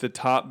 with the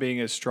top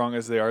being as strong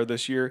as they are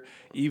this year,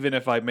 even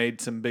if I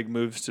made some big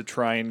moves to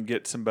try and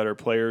get some better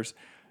players,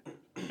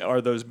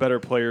 are those better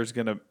players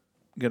gonna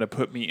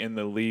put me in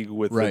the league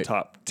with the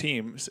top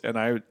teams? And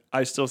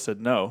I still said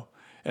no.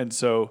 And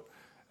so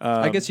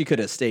I guess you could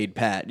have stayed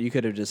pat. You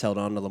could have just held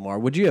on to Lamar.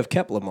 Would you have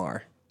kept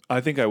Lamar? I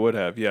think I would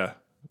have, yeah.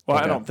 Well,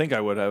 Okay. I don't think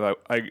I would have.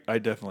 I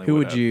definitely Who would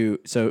would have. you?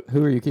 So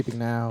Who are you keeping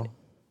now?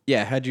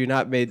 yeah, had you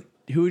not made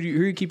who are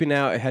you keeping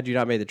now? Had you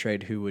not made the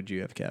trade, who would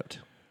you have kept?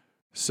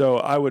 So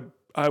I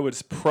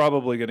was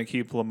probably going to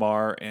keep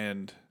Lamar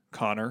and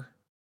Connor.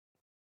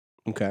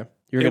 Okay,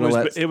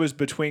 it was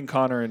between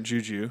Connor and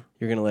Juju.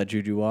 you're gonna let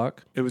Juju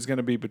walk. It was going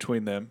to be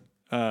between them.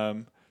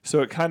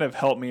 So it kind of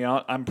helped me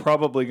out. I'm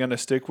probably going to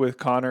stick with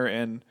Connor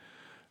and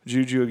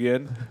Juju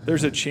again.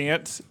 There's a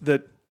chance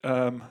that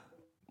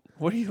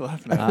what are you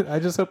laughing at? I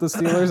just hope the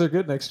Steelers are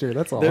good next year.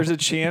 That's all. There's a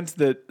chance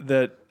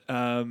that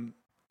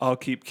I'll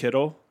keep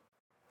Kittle.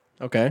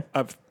 Okay,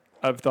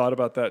 I've thought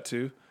about that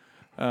too.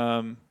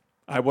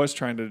 I was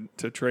trying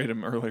to trade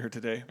him earlier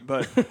today,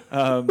 but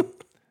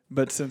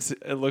since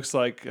it looks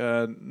like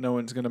no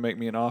one's going to make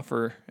me an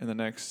offer in the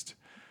next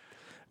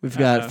we've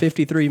got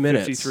 53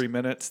 minutes. 53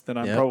 minutes, then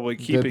I'm Yep. probably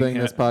good keeping thing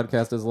this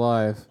podcast is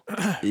live.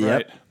 Yep.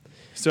 Right.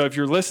 So if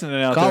you're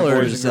listening out there, boys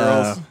Callers, and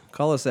girls,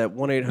 call us at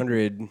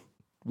 1-800.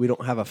 We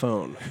don't have a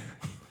phone.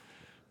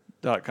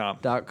 .com.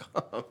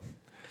 .com.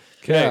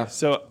 Okay, Yeah.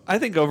 so I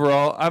think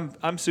overall,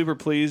 I'm super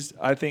pleased.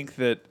 I think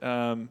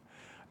that,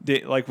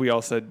 like we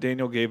all said,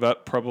 Daniel gave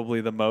up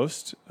probably the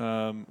most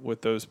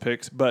with those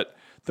picks, but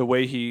the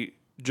way he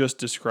just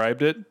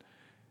described it,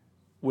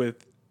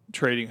 with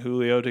trading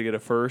Julio to get a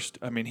first,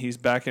 I mean, he's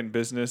back in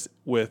business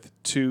with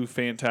two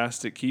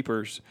fantastic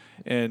keepers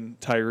in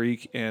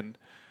Tyreek and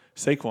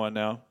Saquon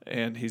now,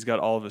 and he's got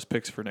all of his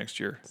picks for next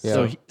year.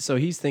 Yeah. So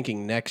he's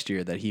thinking next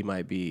year that he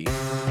might be.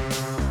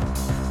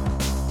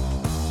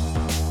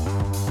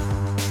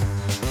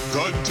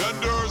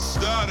 Contender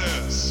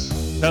status.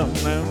 No.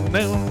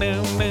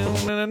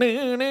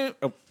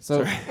 Oh,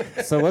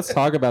 So let's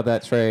talk about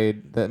that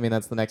trade.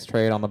 That's the next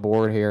trade on the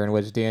board here, in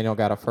which Daniel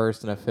got a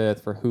first and a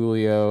fifth for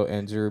Julio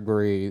and Drew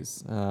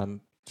Brees,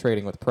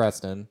 trading with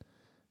Preston.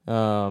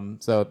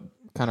 So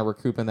kind of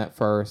recouping that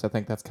first. I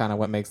think that's kind of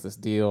what makes this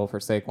deal for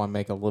Saquon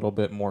make a little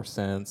bit more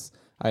sense.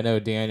 I know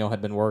Daniel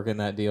had been working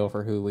that deal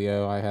for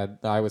Julio.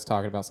 I was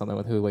talking about something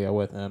with Julio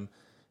with him.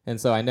 And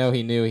so I know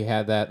he knew he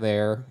had that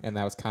there, and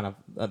that was kind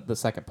of the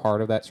second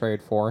part of that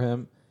trade for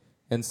him.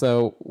 And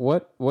so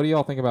what do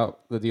y'all think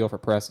about the deal for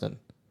Preston?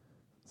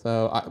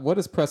 So what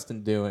is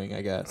Preston doing,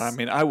 I guess? I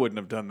mean, I wouldn't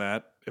have done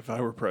that if I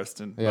were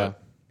Preston. Yeah.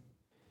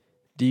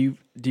 Do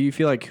you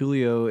feel like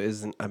Julio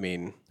isn't? I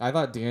mean, I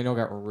thought Daniel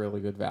got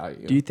really good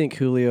value. do you think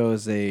Julio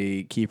is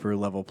a keeper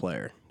level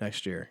player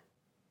next year?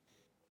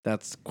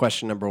 That's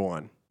question number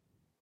one.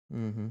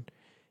 Mm-hmm.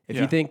 If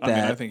Yeah, you think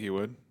that, I think he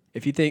would.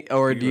 if you think,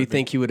 or think do he you would be.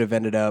 think he would have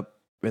ended up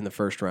in the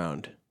first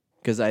round?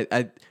 Because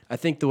I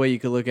think the way you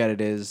could look at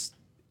it is,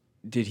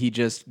 did he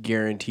just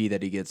guarantee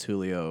that he gets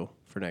Julio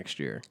for next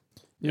year?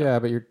 Yeah,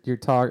 but you're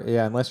talking.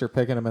 Yeah, unless you're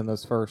picking him in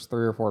those first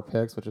 3 or 4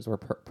 picks, which is where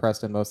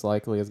Preston most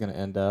likely is going to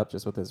end up,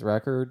 just with his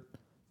record.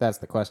 That's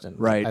the question,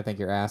 Right. I think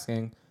you're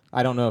asking.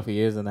 I don't know if he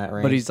is in that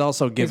range. But he's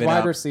also He's given wide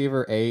up.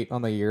 receiver 8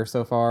 on the year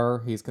so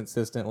far. He's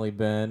consistently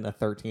been a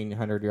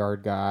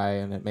 1,300-yard guy,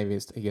 and maybe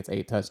he gets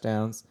 8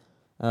 touchdowns.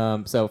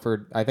 So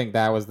I think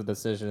that was the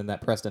decision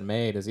that Preston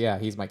made.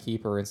 He's my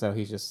keeper, and so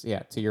he's just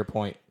to your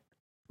point,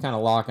 kind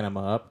of locking him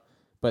up.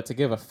 But to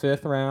give a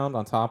 5th round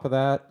on top of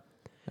that,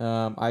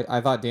 I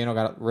thought Daniel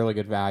got really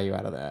good value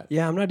out of that.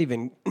 Yeah, I'm not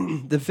even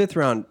the 5th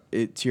round.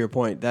 To your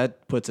point,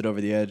 that puts it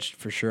over the edge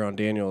for sure on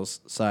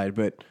Daniel's side.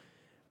 But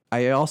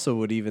I also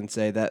would even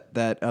say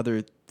that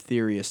other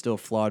theory is still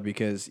flawed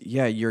because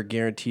you're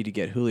guaranteed to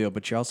get Julio,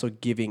 but you're also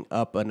giving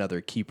up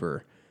another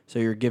keeper. So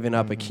you're giving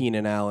up a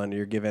Keenan Allen,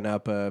 you're giving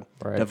up a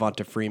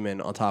Devonta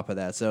Freeman on top of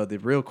that. So the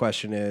real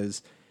question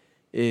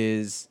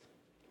is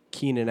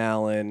Keenan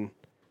Allen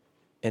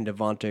and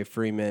Devonta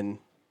Freeman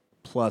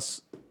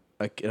plus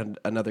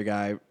another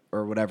guy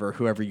or whatever,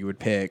 whoever you would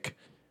pick,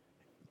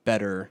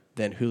 better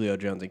than Julio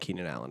Jones and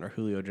Keenan Allen, or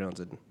Julio Jones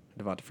and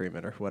Devonta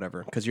Freeman or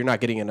whatever, because you're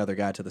not getting another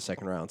guy to the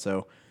second round.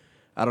 So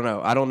I don't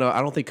know. I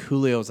don't think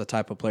Julio is the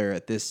type of player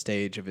at this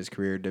stage of his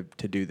career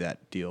to do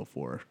that deal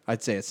for.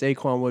 I'd say a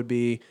Saquon would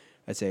be.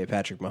 I'd say a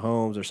Patrick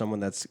Mahomes or someone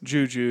that's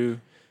Juju.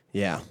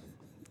 Yeah.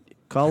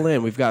 Call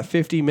in. We've got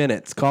 50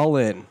 minutes. Call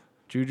in.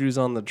 Juju's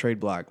on the trade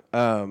block.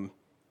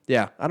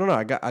 Yeah, I don't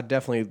know. I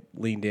definitely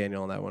lean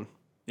Daniel on that one.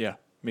 Yeah,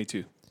 me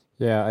too.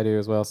 Yeah, I do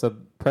as well. So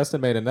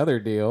Preston made another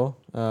deal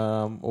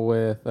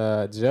with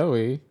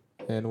Joey,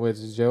 in which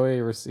Joey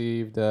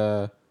received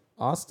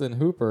Austin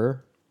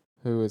Hooper,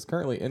 who is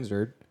currently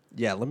injured.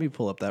 Yeah, let me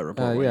pull up that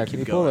report. while Yeah, you can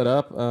keep you pull going. it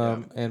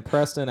up? And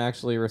Preston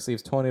actually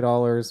receives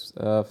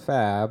 $20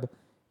 fab,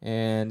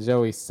 and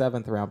Joey's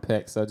 7th round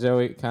pick. So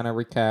Joey kind of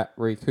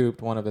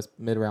recouped one of his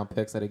mid-round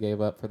picks that he gave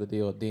up for the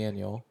deal with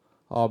Daniel,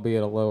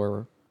 albeit a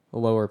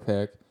lower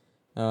pick.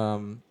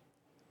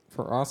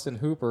 For Austin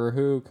Hooper,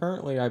 who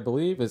currently, I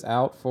believe, is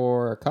out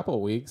for a couple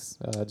of weeks.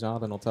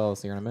 Jonathan will tell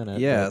us here in a minute.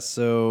 Yeah,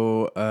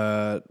 so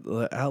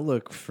the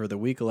outlook for the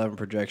Week 11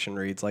 projection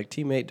reads, like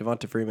teammate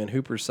Devonta Freeman,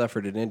 Hooper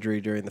suffered an injury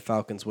during the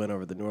Falcons' win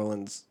over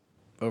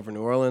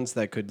New Orleans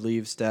that could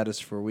leave status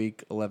for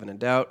Week 11 in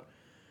doubt.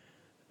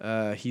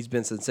 He's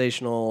been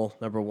sensational,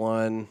 number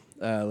one.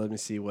 Let me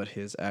see what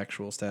his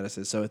actual status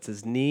is. So it's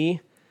his knee.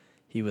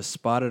 He was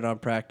spotted on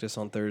practice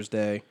on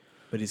Thursday,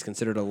 but he's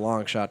considered a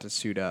long shot to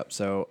suit up.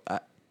 So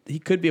he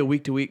could be a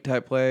week-to-week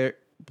type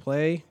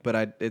play,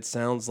 but it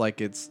sounds like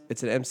it's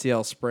an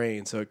MCL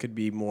sprain, so it could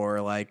be more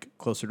like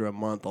closer to a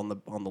month on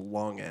the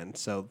long end.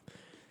 So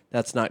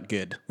that's not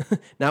good.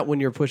 Not when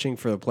you're pushing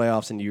for the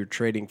playoffs and you're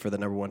trading for the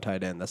number one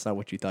tight end. That's not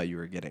what you thought you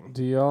were getting.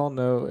 Do y'all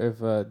know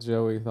if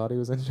Joey thought he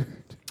was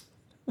injured?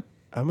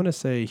 I'm gonna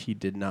say he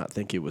did not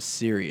think it was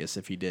serious.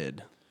 If he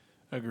did,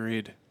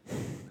 Agreed.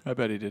 I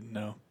bet he didn't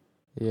know.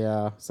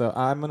 Yeah. So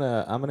I'm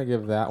gonna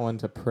give that one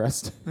to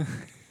Preston.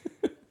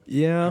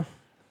 yeah.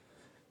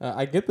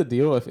 I get the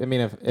deal. If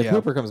Yeah.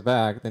 Hooper comes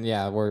back, then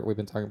yeah, we've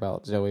been talking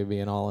about Joey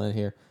being all in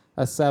here.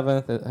 A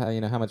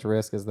 7th, how much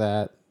risk is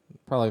that?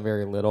 Probably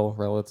very little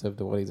relative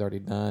to what he's already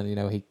done.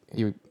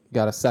 He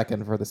got a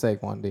 2nd for the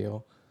Saquon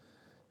deal.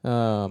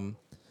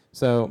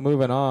 So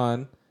moving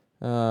on,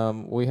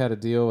 we had a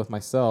deal with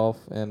myself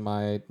and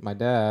my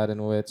dad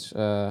in which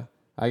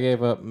I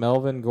gave up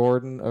Melvin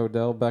Gordon,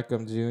 Odell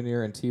Beckham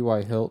Jr., and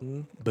T.Y.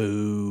 Hilton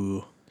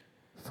Boo.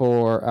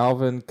 for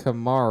Alvin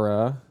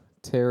Kamara,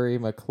 Terry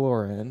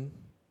McLaurin,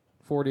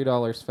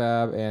 $40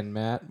 fab, and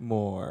Matt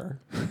Moore.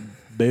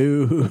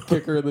 Boo.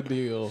 Kicker of the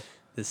deal.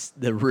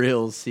 The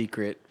real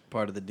secret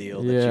part of the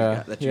deal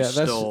that you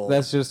stole.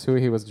 That's just who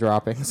he was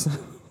dropping. So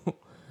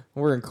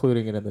we're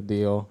including it in the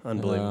deal.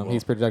 Unbelievable.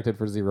 He's projected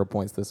for 0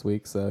 points this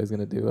week, so he's going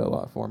to do a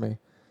lot for me.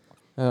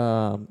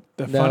 The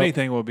funny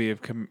thing will be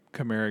if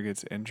Kamara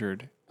gets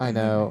injured. I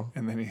know.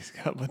 And then he's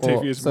got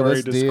Latavius so Murray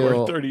this to deal,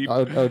 score 30.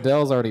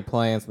 Odell's already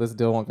playing, so this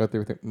deal won't go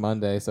through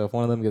Monday. So if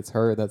one of them gets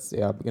hurt, that's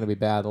going to be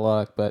bad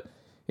luck. But,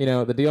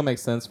 the deal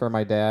makes sense for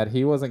my dad.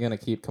 He wasn't going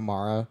to keep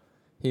Kamara.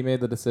 He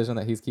made the decision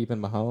that he's keeping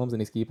Mahomes and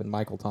he's keeping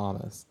Michael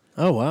Thomas.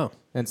 Oh, wow.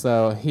 And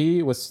so he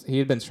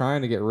had been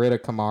trying to get rid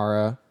of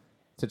Kamara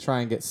to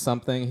try and get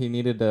something. He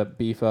needed to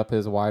beef up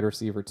his wide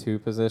receiver 2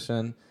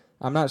 position.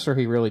 I'm not sure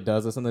he really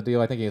does this in the deal.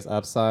 I think he has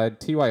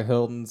upside. T.Y.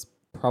 Hilton's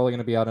probably going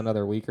to be out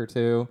another week or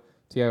two.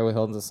 T.Y.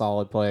 Hilton's a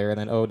solid player. And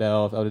then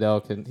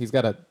Odell he's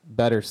got a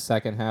better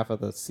second half of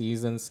the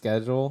season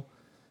schedule.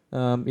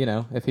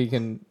 If he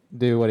can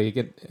do what he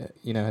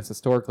has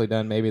historically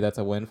done, maybe that's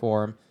a win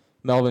for him.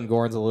 Melvin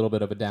Gordon's a little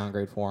bit of a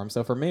downgrade for him.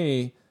 So for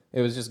me,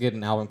 it was just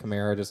getting Alvin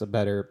Kamara, just a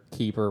better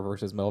keeper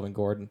versus Melvin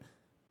Gordon.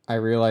 I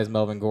realized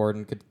Melvin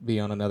Gordon could be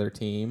on another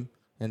team,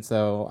 and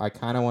so I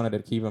kind of wanted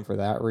to keep him for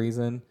that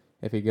reason.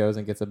 If he goes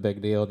and gets a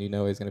big deal, and he's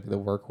going to be the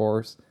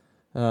workhorse.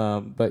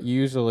 But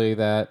usually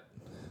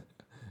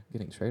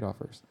getting trade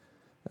offers.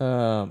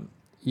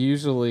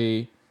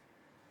 Usually,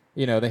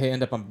 they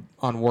end up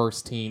on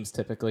worse teams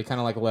typically, kind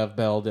of like Lev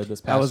Bell did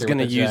this past year. I was going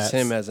to use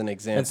him as an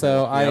example. And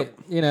so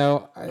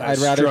Yep. I'd I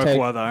rather struck take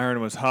while the iron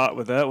was hot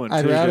with that one.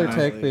 I'd too, rather didn't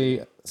I? take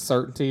the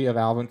certainty of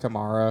Alvin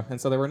Kamara.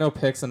 And so there were no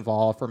picks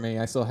involved for me.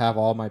 I still have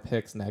all my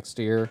picks next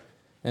year.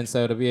 And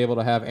so to be able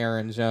to have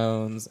Aaron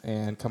Jones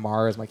and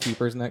Kamara as my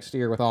keepers next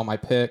year with all my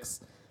picks,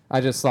 I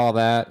just saw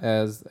that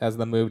as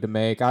the move to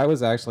make. I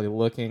was actually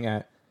looking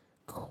at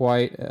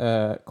quite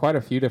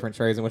a few different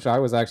trades in which I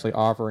was actually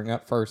offering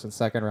up first and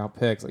second round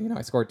picks.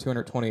 I scored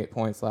 228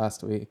 points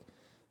last week.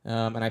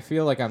 And I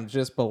feel like I'm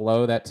just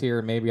below that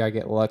tier. Maybe I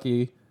get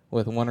lucky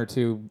with 1 or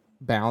 2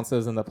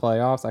 bounces in the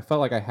playoffs. I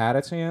felt like I had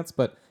a chance,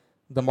 but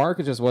the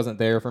market just wasn't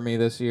there for me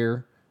this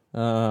year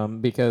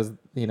because,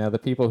 the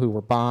people who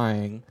were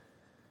buying,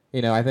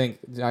 I think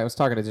I was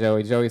talking to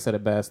Joey. Joey said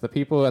it best. The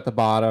people at the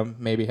bottom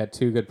maybe had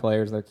 2 good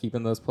players. They're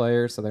keeping those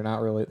players, so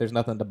there's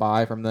nothing to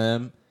buy from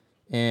them.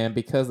 And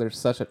because there's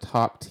such a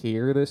top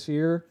tier this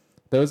year,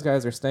 those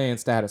guys are staying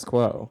status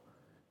quo.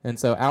 And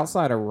so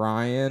outside of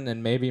Ryan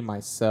and maybe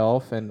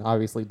myself and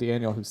obviously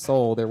Daniel who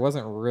sold, there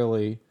wasn't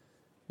really,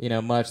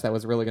 much that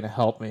was really going to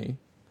help me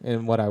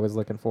in what I was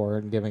looking for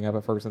and giving up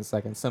a first and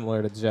second,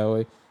 similar to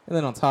Joey. And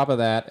then on top of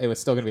that, it was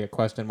still going to be a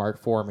question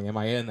mark for me. Am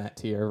I in that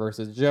tier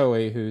versus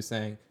Joey, who's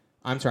saying,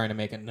 I'm trying to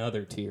make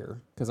another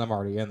tier because I'm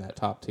already in that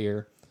top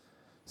tier.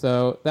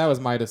 So that was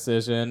my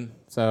decision.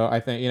 So I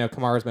think,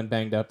 Kamara's been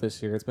banged up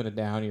this year. It's been a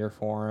down year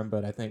for him,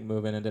 but I think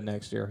moving into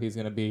next year, he's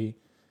going to be,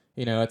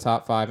 a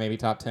top 5, maybe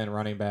top 10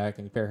 running back,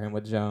 and you pair him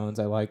with Jones.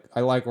 I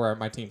like where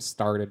my team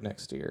started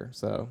next year.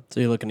 So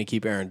you're looking to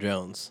keep Aaron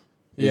Jones?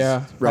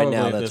 Yeah. Right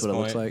now, at that's this what it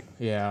looks point. like.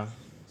 Yeah.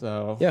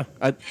 So Yeah.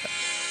 There's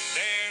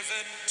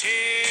a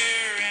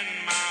tear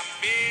in my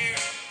beer.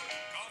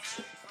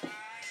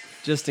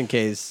 Just in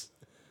case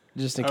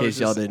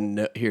y'all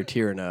didn't hear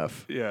tier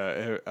enough.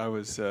 Yeah, I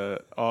was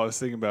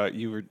thinking about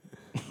you were.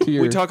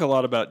 tier, We talk a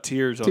lot about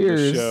tiers on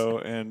Tiers. this show,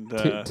 and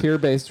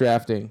tier-based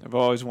drafting. I've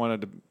always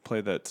wanted to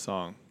play that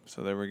song.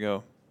 So there we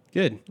go.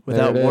 Good.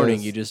 Without it warning,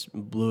 is. you just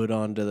blew it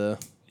onto the.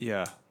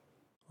 Yeah.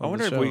 I On the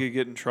wonder if show. we could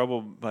get in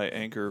trouble by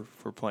Anchor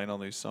for playing all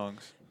these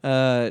songs.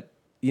 I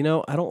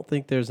don't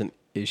think there's an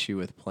issue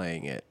with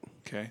playing it.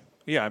 Okay.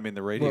 Yeah, I mean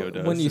the radio Well,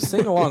 does. when you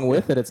sing along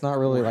with it, it's not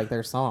really like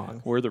their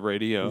song. We're the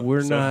radio.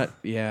 We're so- not.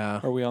 Yeah.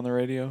 Are we on the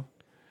radio?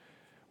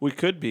 We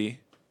could be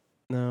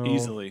No.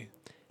 easily,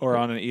 or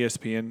on an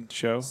ESPN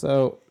show.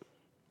 So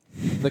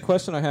the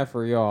question I have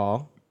for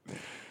y'all,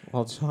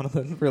 while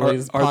Jonathan really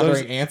is are those-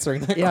 pondering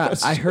answering that Yeah,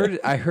 question.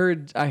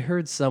 I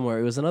heard somewhere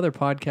it was another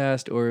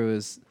podcast or it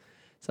was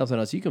something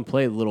else. You can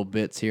play little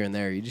bits here and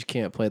there. You just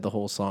can't play the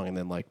whole song and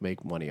then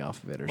make money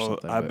off of it or Well,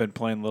 something. I've but been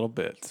playing little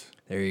bits.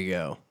 there you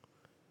go.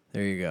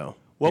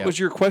 What Yeah. was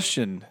your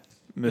question,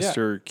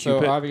 Mr. So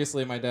Cupid?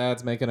 obviously my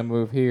dad's making a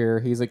move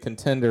here. He's a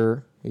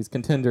contender. He's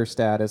contender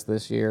status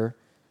this year.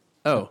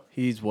 Oh,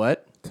 he's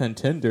what?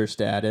 Contender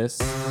status.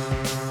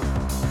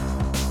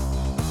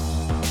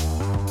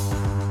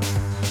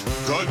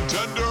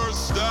 Contender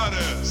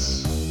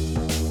status.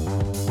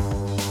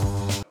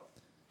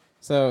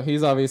 So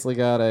he's obviously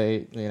got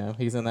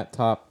he's in that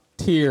top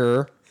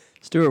tier.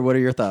 Stuart, what are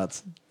your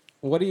thoughts?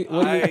 What do you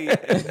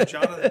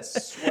Jonathan's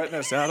sweating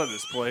us out of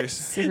this place.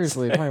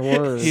 seriously, my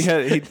word. He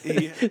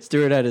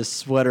Stuart had his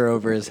sweater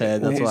over his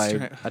head. That's He's why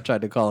trying- I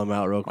tried to call him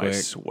out real my quick.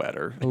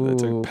 sweater.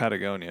 That's a Ooh.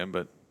 Patagonia,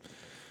 but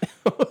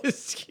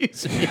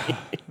Excuse me.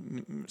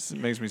 it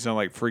makes me sound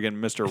like friggin'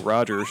 Mr.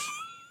 Rogers.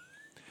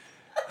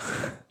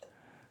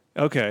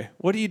 Okay,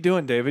 what are you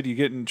doing, David? You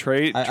getting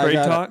trade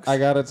talks? I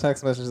got a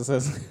text message that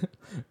says,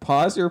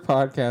 "Pause your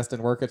podcast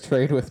and work a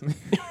trade with me."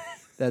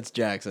 That's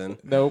Jackson.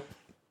 Nope.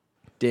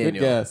 Daniel. Good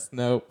guess.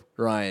 Nope.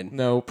 Ryan.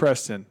 Nope.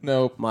 Preston.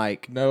 Nope.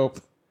 Mike.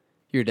 Nope.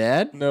 Your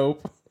dad?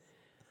 Nope.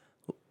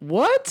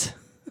 What?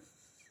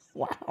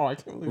 Wow, I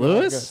can't believe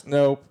Lewis? that.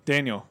 Nope.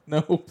 Daniel.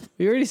 Nope.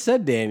 You already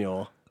said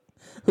Daniel.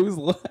 Who's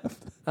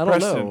left? I don't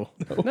Preston. know.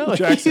 No,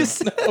 Jackson. you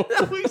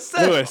said, we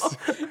said Lewis.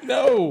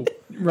 No.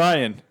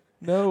 Ryan.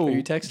 No. Are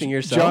you texting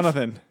yourself?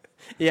 Jonathan.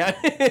 Yeah.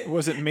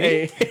 Was it me?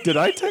 Hey. Did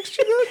I text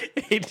you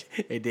that?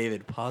 Hey,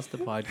 David, pause the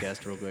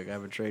podcast real quick. I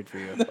have a trade for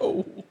you.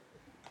 No.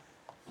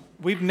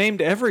 We've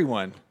named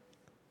everyone.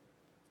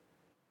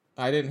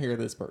 I didn't hear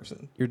this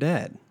person. Your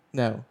dad.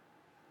 No.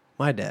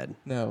 My dad.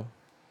 No.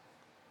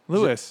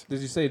 Lewis. Did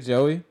you say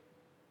Joey?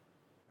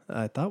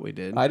 I thought we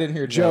did. I didn't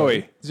hear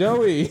Joey.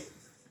 Joey.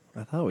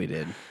 I thought we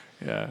did.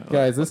 Yeah.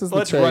 Guys, this is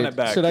Let's the trade. run it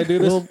back. Should I do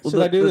this? Well,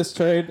 Should I do let- this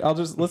trade?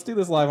 Let's do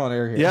this live on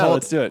air here. Yeah,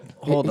 let's do it.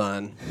 Hold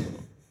on.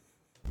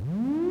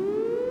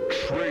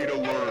 Trade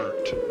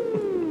alert.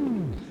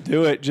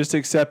 Do it. Just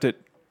accept it.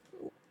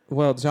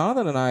 Well,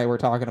 Jonathan and I were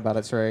talking about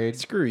a trade.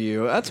 Screw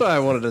you. That's what I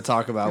wanted to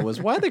talk about was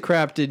why the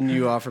crap didn't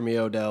you offer me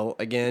Odell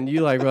again?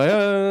 You were like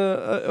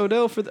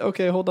Odell for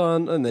okay, hold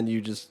on, and then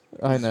you just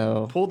I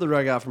know. pulled the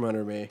rug out from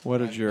under me.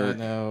 What a I jerk.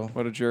 know.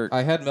 What a jerk.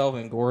 I had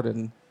Melvin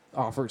Gordon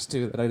offers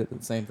too that I did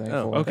the same thing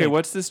Oh, for. Okay,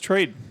 what's this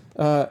trade?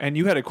 And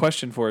you had a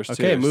question for us too.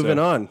 Okay, moving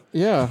so- on.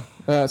 Yeah.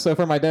 So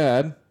for my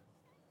dad,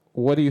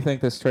 what do you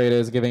think this trade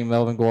is? Giving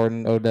Melvin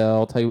Gordon,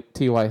 Odell,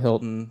 T.Y.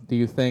 Hilton. Do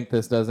you think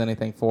this does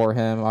anything for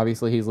him?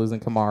 Obviously, he's losing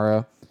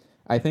Kamara.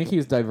 I think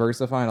he's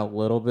diversifying a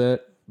little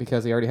bit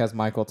because he already has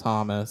Michael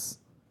Thomas.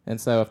 And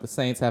so if the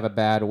Saints have a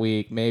bad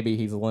week, maybe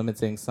he's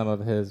limiting some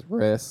of his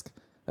risk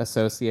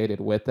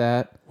associated with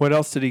that. What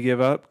else did he give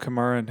up?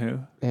 Kamara and who?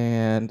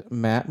 And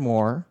Matt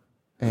Moore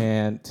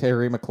and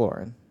Terry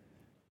McLaurin.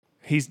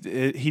 He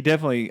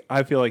definitely.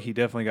 I feel like he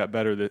definitely got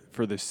better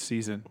for this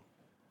season.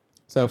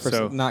 So for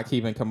So- not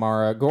keeping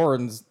Kamara,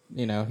 Gordon's,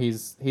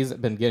 he's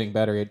been getting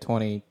better. He had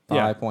 25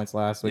 Yeah. points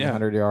last week, Yeah.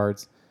 100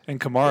 yards. And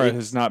Kamara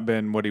has not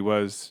been what he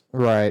was.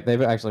 Right.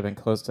 They've actually been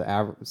close to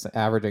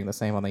averaging the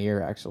same on the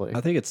year, actually.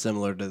 I think it's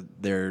similar to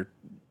their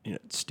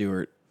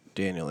Stuart,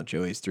 Daniel, and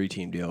Joey's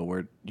 3-team deal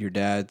where your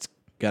dad's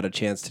got a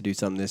chance to do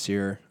something this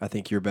year. I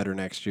think you're better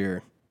next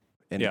year.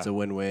 And it's Yeah. a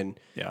win-win.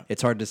 Yeah.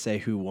 It's hard to say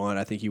who won.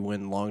 I think you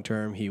win long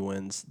term. He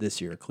wins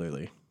this year,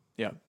 clearly.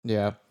 Yeah.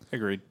 Yeah.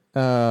 Agreed.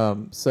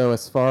 So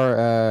as far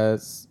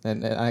as,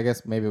 and I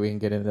guess maybe we can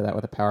get into that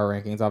with the power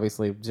rankings.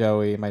 Obviously,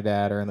 Joey and my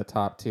dad are in the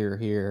top tier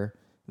here.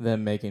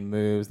 Them making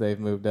moves. They've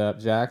moved up.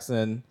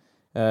 Jackson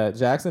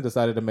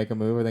decided to make a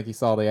move. I think he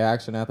saw the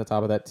action at the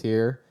top of that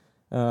tier.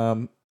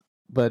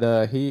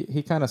 But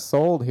he kind of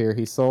sold here.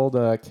 He sold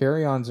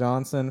Kerryon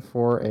Johnson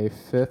for a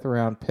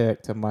 5th-round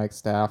pick to Mike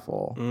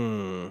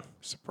Staffel.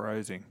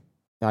 Surprising.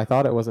 I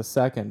thought it was a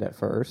 2nd at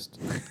first,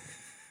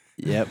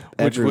 Yep.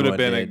 Which would have everyone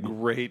been a did.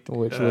 great.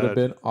 which would have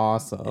been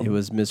awesome. It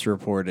was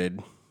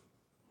misreported.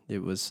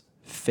 It was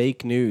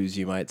fake news,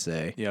 you might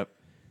say. Yep.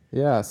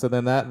 Yeah, so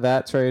then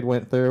that trade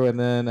went through, and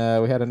then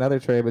we had another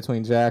trade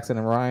between Jackson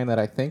and Ryan that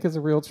I think is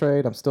a real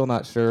trade. I'm still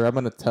not sure. I'm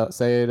going to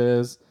say it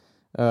is,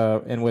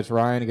 in which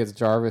Ryan gets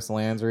Jarvis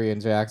Landry and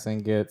Jackson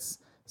gets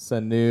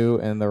Sanu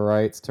and the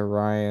rights to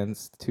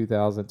Ryan's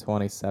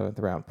 2020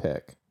 7th-round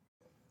pick.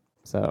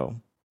 So,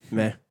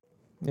 Meh.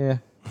 yeah.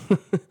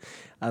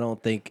 I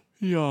don't think.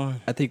 Yeah.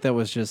 I think that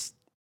was just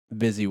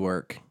busy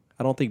work.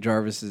 I don't think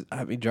Jarvis is.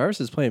 I mean, Jarvis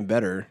is playing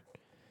better,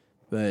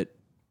 but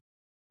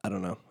I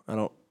don't know.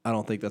 I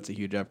don't think that's a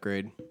huge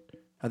upgrade.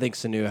 I think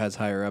Sanu has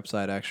higher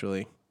upside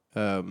actually,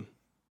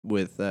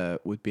 with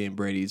being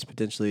Brady's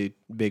potentially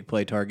big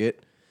play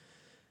target,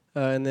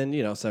 and then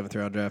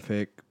 7th-round draft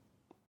pick.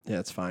 Yeah,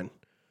 it's fine.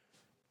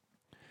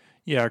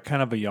 Yeah,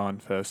 kind of a yawn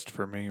fest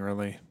for me,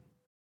 really.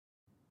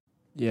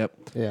 Yep.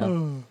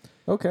 Yeah.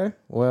 Okay.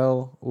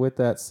 Well, with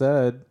that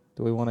said,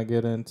 do we want to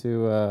get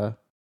into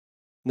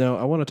No,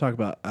 I want to talk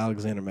about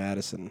Alexander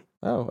Madison.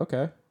 Oh,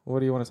 okay. What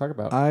do you want to talk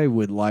about? I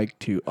would like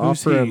to Who's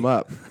offer he? him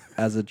up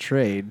as a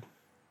trade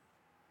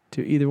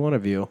to either one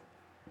of you.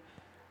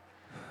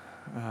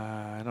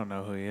 I don't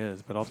know who he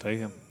is, but I'll take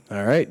him.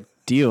 All right,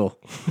 deal.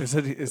 Is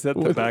that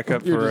the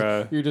backup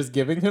for? You're just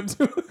giving him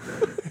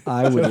to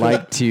I would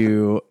like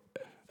to.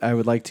 I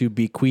would like to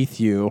bequeath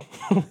you.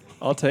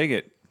 I'll take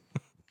it.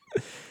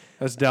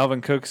 That's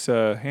Dalvin Cook's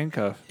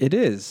handcuff. It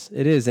is,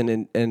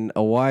 and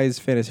a wise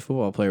fantasy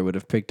football player would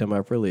have picked him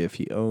up early if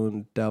he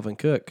owned Dalvin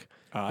Cook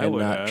I and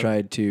would not have.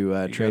 tried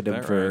to trade got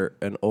him that for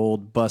an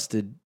old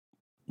busted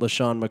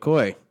LaShawn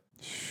McCoy,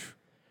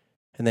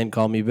 and then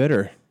call me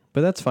bitter. But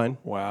that's fine.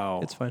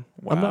 Wow, It's fine.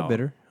 Wow. I'm not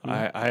bitter.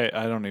 I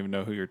don't even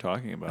know who you're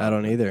talking about. I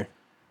don't either.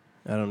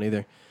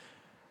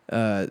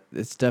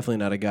 It's definitely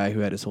not a guy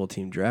who had his whole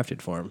team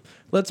drafted for him.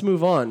 Let's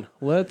move on.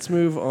 Let's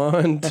move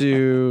on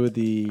to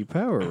the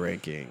power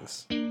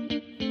rankings.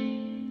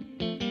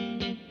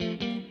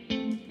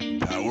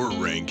 Power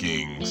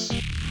rankings.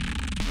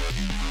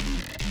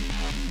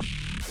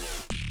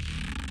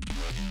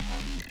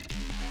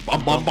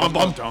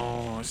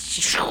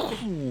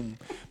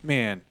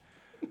 Man,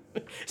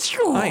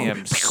 I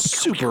am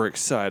super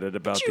excited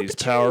about these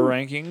power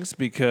rankings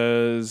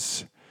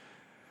because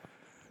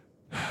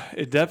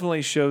it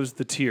definitely shows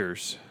the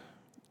tears.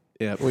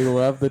 Yep. We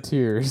love the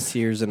tears.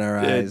 Tears in our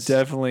It eyes.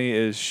 definitely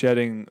is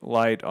shedding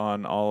light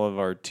on all of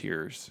our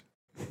tears.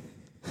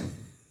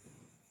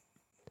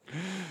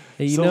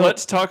 Hey, So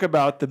let's talk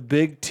about the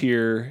big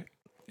tear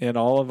in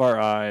all of our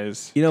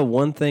eyes.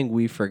 one thing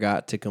we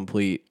forgot to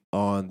complete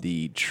on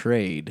the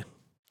trade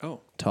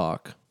Oh,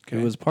 talk. Okay.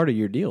 It was part of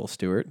your deal,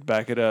 Stuart.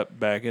 back it up.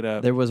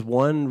 There was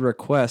one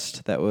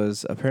request that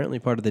was apparently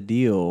part of the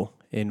deal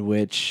in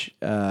which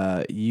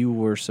you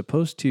were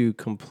supposed to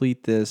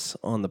complete this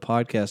on the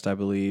podcast, I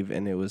believe,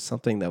 and it was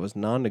something that was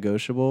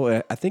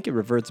non-negotiable. I think it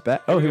reverts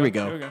back. Oh, here we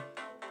go.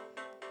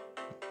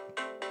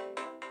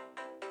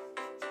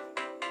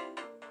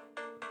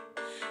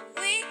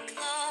 We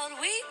clawed,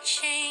 we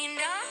chained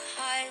our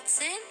hearts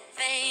in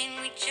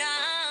vain. We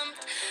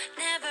jumped,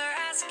 never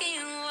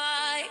asking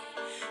why.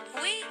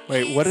 We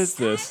Wait, what is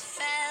this?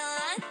 fell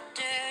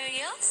under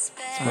your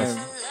spell must-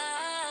 of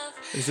love.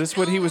 Is this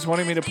what he was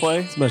wanting me to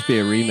play? This must be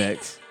a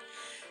remix.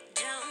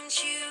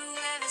 Don't you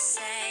ever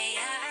say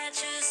I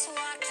just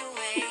walked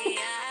away.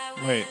 I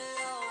Wait.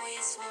 will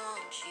always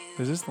want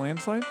you. Is this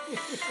Landslide?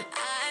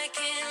 I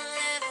can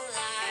live a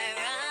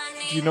lie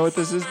running Do you know what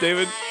this is,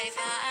 David? life.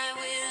 I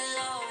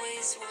will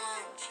always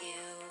want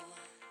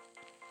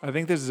you. I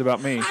think this is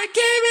about me.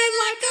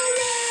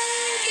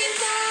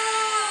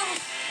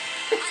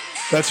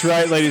 That's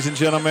right, ladies and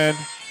gentlemen.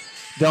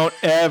 Don't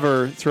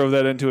ever throw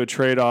that into a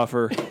trade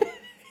offer.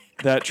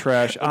 That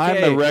trash. I'm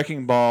Okay. the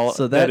wrecking ball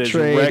So that that is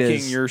trade wrecking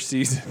is- your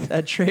season.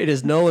 That trade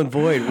is null and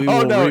void. We Oh,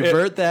 will no,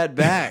 revert that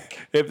back.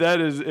 If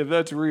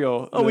that's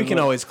real. Oh, we then can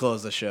let- always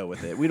close the show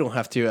with it. We don't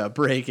have to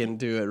break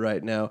into it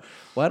right now.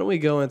 Why don't we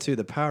go into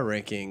the power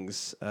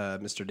rankings,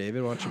 Mr.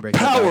 David? Why don't you break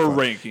that power down for us?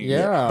 ranking.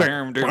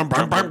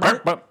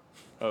 Yeah.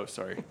 Oh,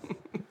 sorry.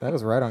 That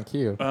was right on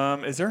cue.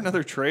 Is there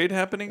another trade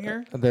happening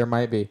here? There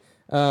might be.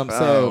 So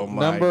Oh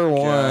my number gosh.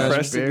 one,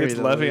 Preston bury gets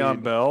the Le'Veon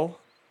lead. Bell.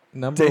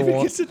 number David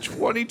one. gets a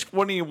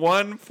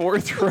 2021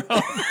 fourth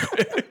round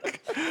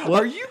pick.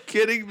 Are you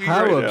kidding me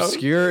How right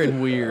obscure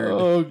and weird.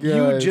 Oh, now?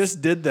 You guys.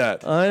 just did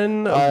that.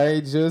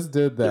 I just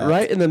did that.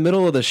 right in the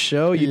middle of the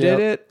show, you Yep,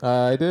 did it?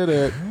 I did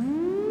it.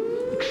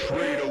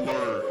 Trade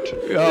alert.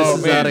 This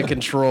is out of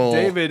control.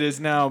 David is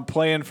now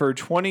playing for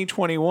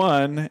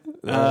 2021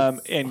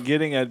 and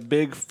getting a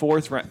big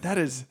fourth round. That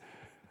is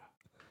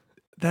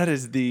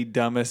the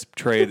dumbest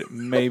trade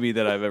maybe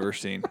that I've ever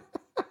seen.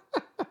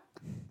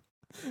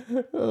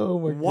 Oh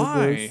my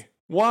goodness.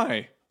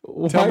 Why?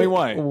 Why? Tell me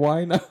why.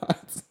 Why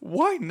not?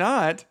 Why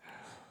not?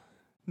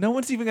 No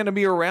one's even going to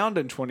be around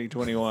in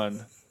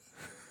 2021.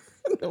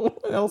 No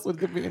one else would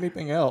give me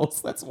anything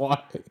else. That's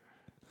why.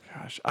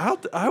 Gosh, I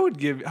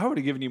would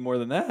have given you more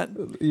than that.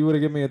 You would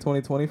have given me a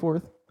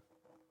 2024th?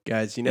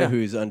 Guys, you know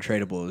who's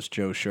untradeable is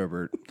Joe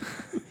Sherbert.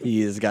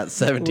 He has got What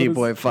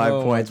 17.5 is-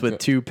 points oh, with God.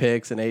 2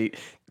 picks and 8.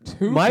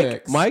 Two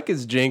picks. Mike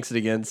is jinxed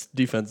against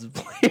defensive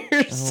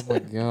players. Oh my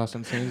gosh,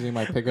 I'm changing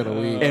my pick of the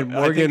week. And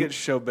I think it's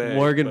Chauvet,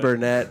 Morgan but-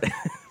 Burnett.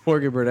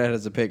 Morgan Burnett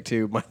has a pick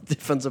too. My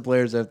defensive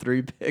players have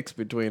 3 picks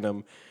between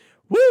them.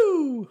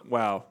 Woo!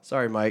 Wow.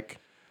 Sorry, Mike.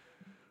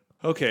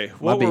 Okay,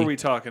 what Bobby. were we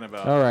talking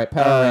about? All right,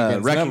 power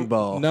rankings. Wrecking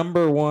Ball.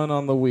 Number 1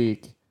 on the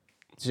week,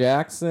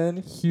 Jackson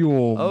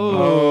Hume.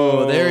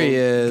 Oh, there he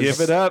is. Give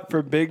it up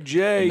for Big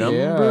J. Number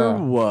Yeah.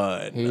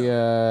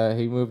 1.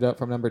 He moved up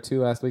from number 2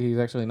 last week. He's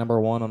actually number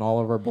 1 on all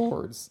of our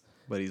boards.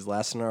 But he's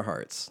last in our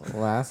hearts.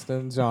 Last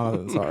in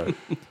Jonathan's heart.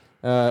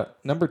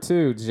 Number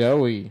 2,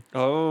 Joey.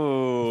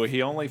 Oh,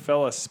 he only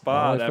fell a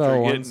spot Only fell after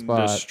one getting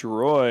spot.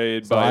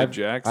 destroyed So by I've,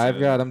 Jackson. I've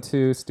got him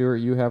 2. Stuart,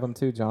 you have him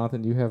 2.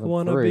 Jonathan, you have him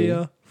Wanna 3. be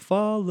a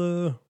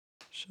follower.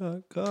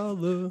 Shot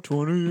caller.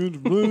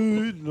 20-inch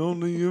blade on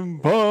the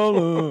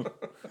Impala.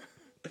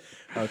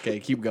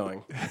 Okay, keep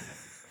going.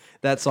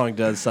 That song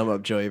does sum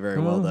up Joey very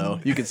well, though.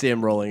 You can see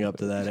him rolling up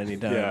to that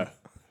anytime. Yeah.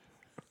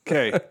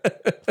 Okay.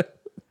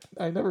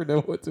 I never know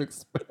what to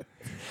expect.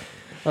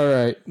 All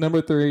right,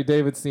 number 3,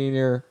 David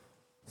Sr.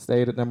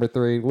 stayed at number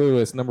 3.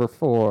 Lewis, number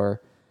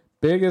 4.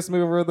 Biggest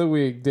mover of the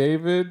week,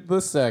 David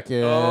the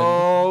second.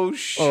 Oh,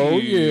 shoot. Oh,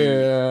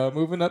 yeah.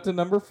 Moving up to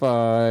number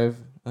 5.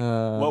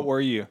 What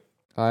were you?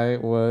 I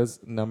was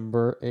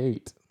number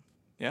 8.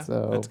 Yeah,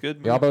 So that's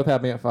good. Y'all both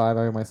have me at 5.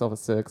 I have myself at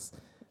 6.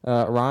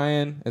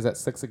 Ryan is at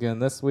 6 again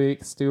this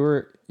week.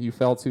 Stuart, you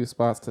fell 2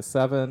 spots to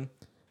 7.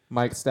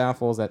 Mike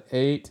Staffel's at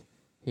 8.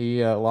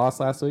 He lost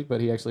last week, but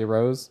he actually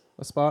rose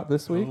a spot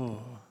this week.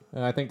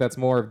 I think that's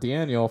more of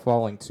Daniel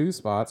falling 2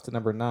 spots to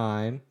number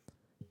 9,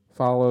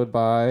 followed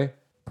by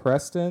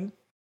Preston,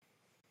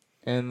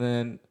 and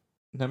then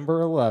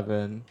number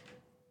 11.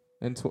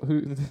 And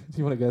who do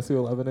you want to guess who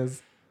 11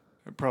 is?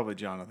 Probably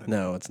Jonathan.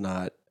 No, it's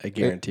not. I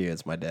guarantee you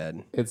it's my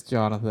dad. It's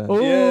Jonathan. Oh,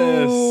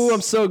 Yes.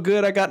 I'm so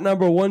good. I got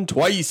number 1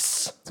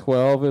 twice.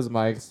 12 is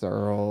Mike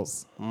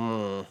Searles.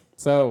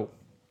 So,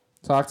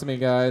 talk to me,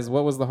 guys.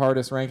 What was the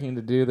hardest ranking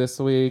to do this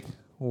week?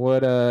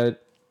 What,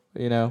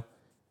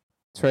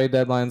 trade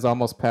deadline's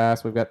almost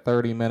passed. We've got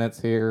 30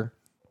 minutes here.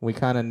 We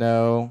kind of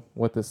know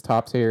what this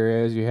top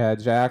tier is. You had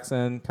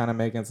Jackson kind of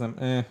making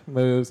some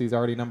moves. He's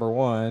already number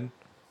 1.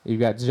 You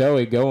got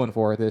Joey going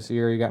for it this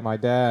year. You got my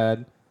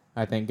dad,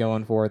 I think,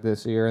 going for it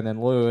this year. And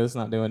then Lewis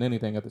not doing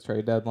anything at the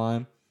trade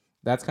deadline.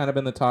 That's kind of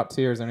been the top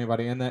tiers.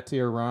 Anybody in that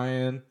tier?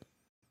 Ryan?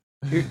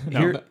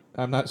 Here,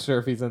 I'm not sure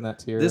if he's in that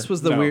tier. this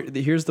was the No. weird.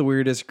 Here's the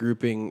weirdest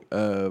grouping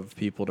of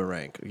people to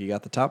rank. You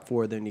got the top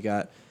 4, then you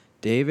got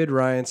David,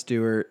 Ryan,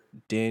 Stewart,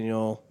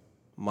 Daniel,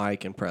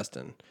 Mike, and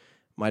Preston.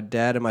 My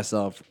dad and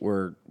myself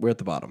we're at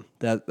the bottom.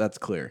 That's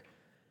clear.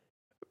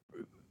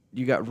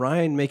 You got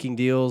Ryan making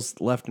deals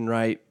left and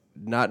right,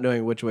 not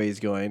knowing which way he's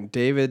going.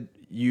 David,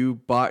 you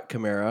bought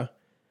Kamara.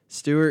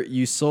 Stewart,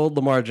 you sold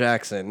Lamar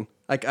Jackson.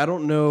 Like, I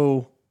don't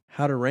know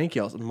how to rank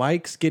y'all.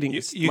 Mike's getting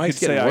You Mike's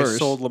could say getting worse. I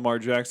sold Lamar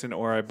Jackson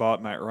or I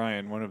bought Matt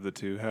Ryan, one of the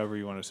two, however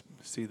you want to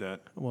see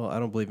that. Well, I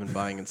don't believe in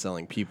buying and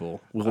selling people.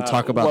 We'll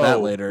talk about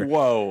that later.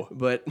 Whoa.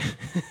 But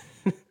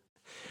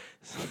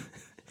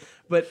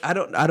but I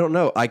don't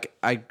know.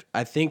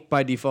 I think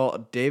by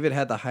default David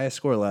had the highest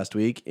score last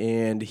week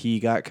and he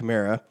got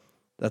Kamara.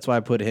 That's why I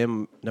put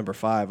him number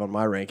 5 on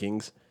my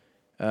rankings.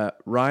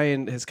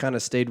 Ryan has kind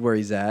of stayed where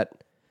he's at.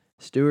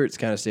 Stewart's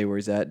kind of stayed where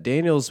he's at.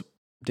 Daniel's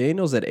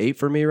at 8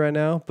 for me right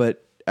now,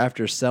 but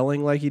after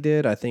selling like he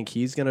did, I think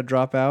he's going to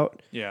drop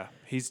out. Yeah,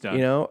 he's done.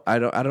 You know,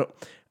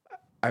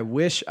 I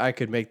wish I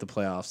could make the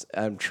playoffs.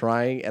 I'm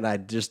trying, and I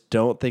just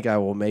don't think I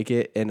will make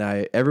it. And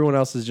everyone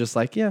else is just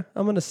like, yeah,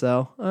 I'm gonna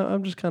sell.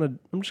 I'm just kind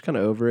of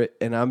over it,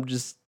 and I'm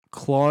just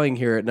clawing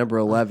here at number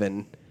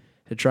 11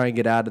 to try and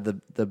get out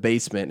of the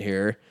basement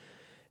here,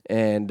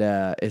 and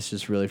it's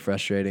just really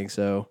frustrating.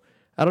 So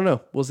I don't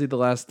know. We'll see the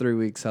last 3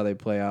 weeks how they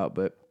play out,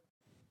 but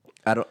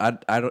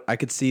I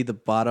could see the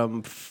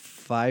bottom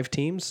 5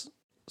 teams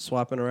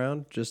swapping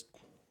around just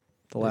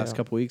the last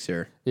couple weeks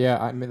here. Yeah,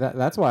 I mean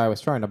that's why I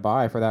was trying to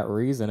buy for that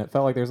reason. It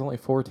felt like there's only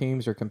 4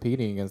 teams you're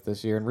competing against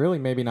this year, and really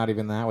maybe not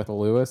even that with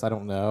Lewis. I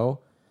don't know.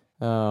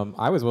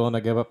 I was willing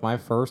to give up my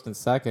first and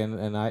second,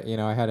 and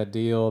I had a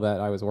deal that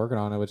I was working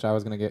on, in which I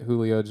was going to get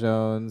Julio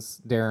Jones,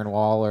 Darren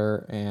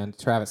Waller, and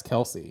Travis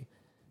Kelce,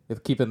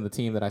 with keeping the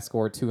team that I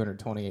scored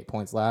 228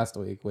 points last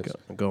week. Which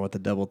Going with the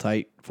double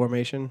tight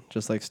formation,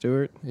 just like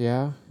Stewart.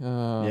 yeah,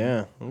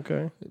 Yeah.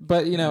 Okay.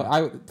 But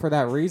I for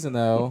that reason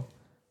though,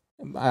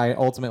 I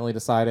ultimately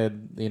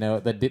decided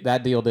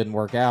that deal didn't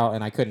work out,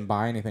 and I couldn't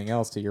buy anything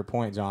else. To your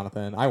point,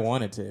 Jonathan, I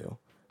wanted to.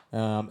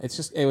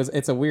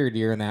 It's a weird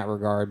year in that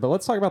regard. But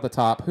let's talk about the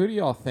top. Who do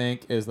y'all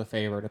think is the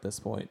favorite at this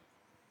point?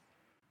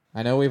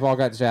 I know we've all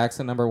got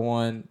Jackson number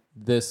 1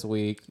 this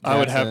week. I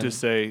would have to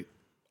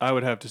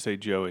Jackson- say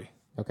Joey.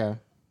 Okay.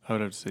 I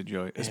would have to say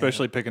Joey,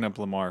 especially picking up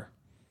Lamar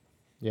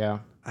Yeah.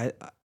 I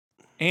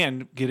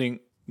and getting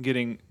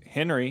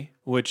Henry,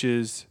 which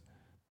is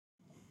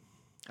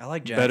I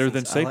like better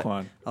than Jackson's-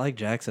 Saquon. I like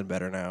Jackson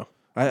better now.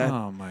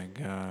 Oh my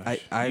gosh!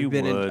 I've You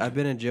been would. I've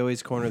been in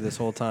Joey's corner this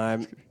whole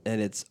time,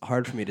 and it's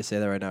hard for me to say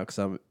that right now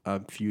because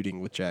I'm feuding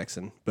with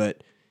Jackson.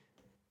 But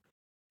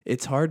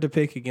it's hard to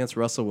pick against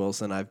Russell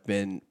Wilson. I've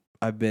been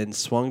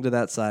swung to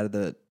that side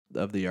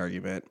of the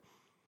argument.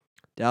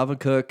 Dalvin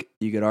Cook,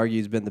 you could argue,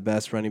 has been the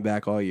best running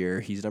back all year.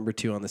 He's number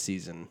 2 on the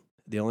season.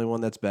 The only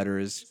one that's better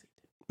is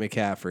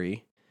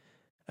McCaffrey.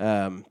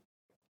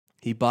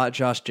 He bought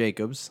Josh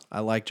Jacobs.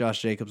 I like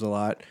Josh Jacobs a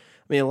lot.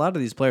 I mean, a lot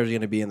of these players are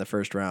going to be in the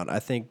first round. I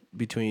think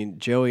between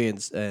Joey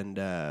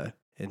and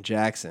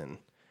Jackson,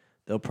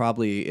 they'll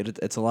probably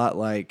it's a lot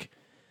like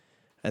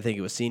I think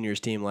it was Senior's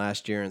team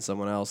last year and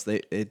someone else. I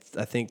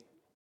think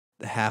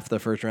half the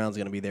first round is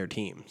going to be their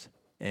teams,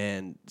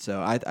 and so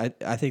I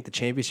think the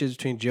championships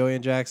between Joey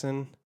and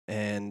Jackson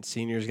and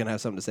Senior's going to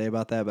have something to say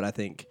about that. But I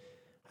think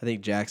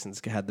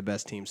Jackson's had the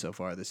best team so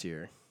far this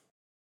year.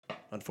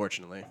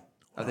 Unfortunately,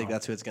 I think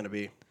that's who it's going to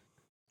be.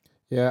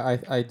 Yeah,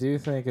 I do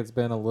think it's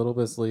been a little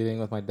misleading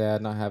with my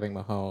dad not having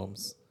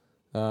Mahomes.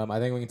 I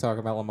think we can talk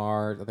about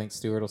Lamar. I think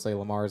Stewart will say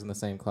Lamar's in the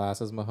same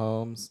class as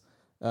Mahomes.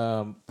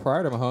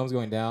 Prior to Mahomes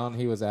going down,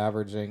 he was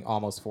averaging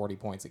almost 40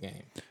 points a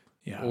game.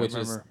 Yeah, which I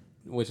remember.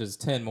 which is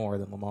 10 more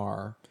than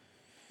Lamar.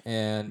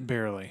 And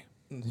Barely.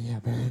 yeah,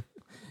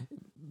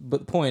 but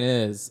the point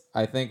is,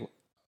 I think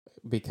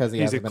because he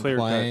He's a hasn't been clear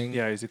playing, cut.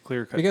 Yeah, he's a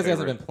clear cut. because he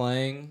hasn't been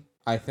playing,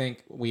 I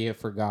think we have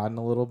forgotten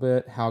a little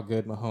bit how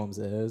good Mahomes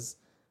is.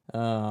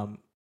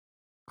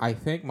 I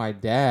think my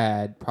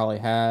dad probably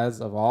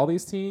has, of all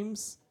these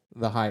teams,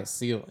 the highest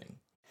ceiling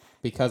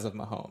because of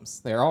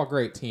Mahomes. They're all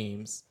great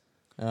teams.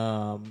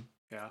 Yeah.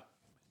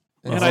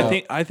 And And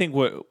so- I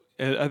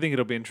think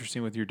it'll be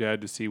interesting with your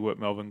dad to see what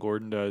Melvin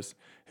Gordon does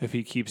if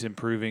he keeps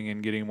improving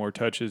and getting more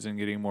touches and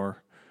getting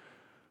more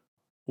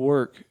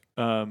work.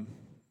 I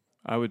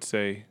would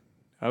say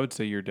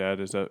your dad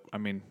is a. I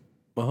mean,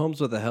 Mahomes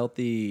with a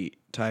healthy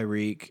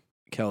Tyreek,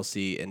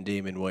 Kelsey, and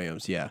Damon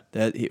Williams. Yeah,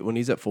 when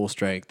he's at full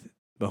strength,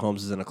 Mahomes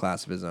is in a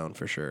class of his own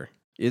for sure.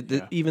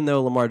 Yeah. Even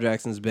though Lamar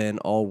Jackson's been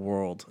all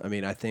world, I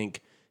mean, I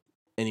think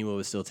anyone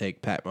would still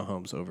take Pat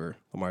Mahomes over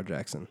Lamar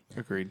Jackson.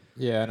 agreed.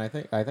 Yeah, and I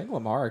think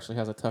Lamar actually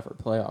has a tougher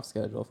playoff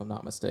schedule, if I'm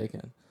not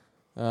mistaken.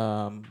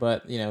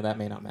 But that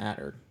may not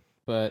matter.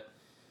 But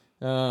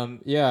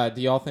yeah,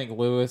 do y'all think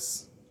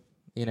Lewis?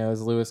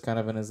 Is Lewis kind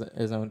of in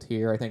his own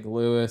tier? I think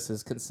Lewis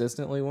is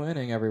consistently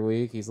winning every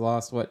week. He's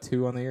lost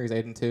 2 on the year. He's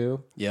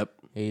 8-2. Yep.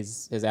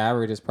 His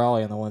average is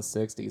probably in the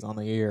 160s on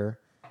the year.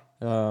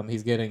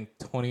 He's getting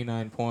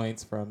 29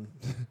 points from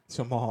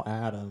Jamal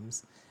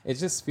Adams. It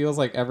just feels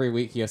like every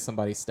week he has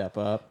somebody step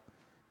up.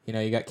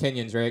 You got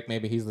Kenyon Drake.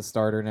 Maybe he's the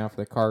starter now for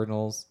the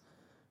Cardinals.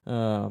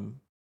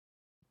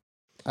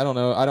 I don't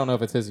know. I don't know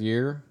if it's his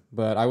year,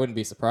 but I wouldn't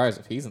be surprised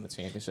if he's in the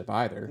championship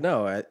either.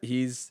 No,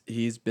 he's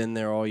been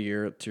there all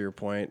year. To your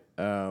point,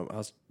 I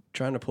was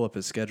trying to pull up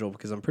his schedule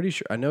because I'm pretty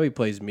sure I know he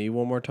plays me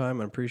one more time.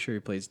 I'm pretty sure he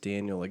plays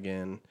Daniel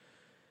again,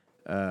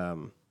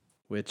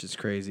 which is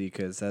crazy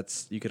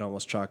because you could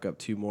almost chalk up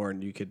 2 more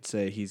and you could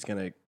say he's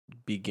gonna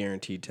be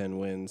guaranteed 10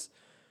 wins.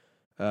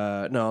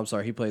 No, I'm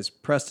sorry. He plays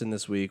Preston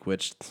this week,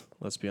 which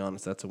let's be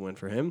honest, that's a win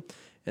for him.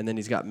 And then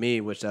he's got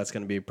me, which that's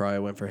going to be probably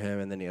a win for him.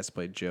 And then he has to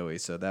play Joey.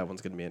 So that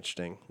one's going to be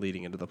interesting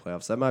leading into the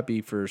playoffs. That might be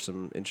for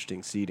some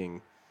interesting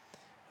seeding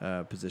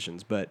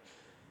positions. But,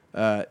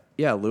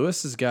 yeah,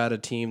 Lewis has got a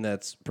team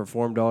that's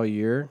performed all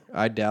year.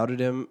 I doubted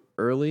him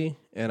early,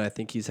 and I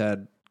think he's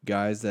had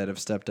guys that have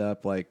stepped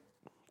up, like,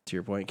 to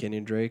your point,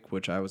 Kenyon Drake,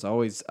 which I was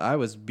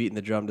beating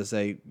the drum to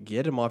say,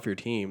 get him off your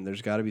team.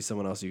 There's got to be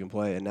someone else you can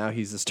play. And now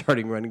he's the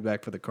starting running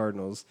back for the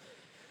Cardinals.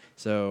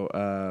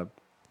 So,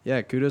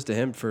 yeah, kudos to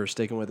him for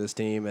sticking with his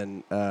team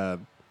and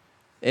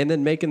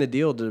then making the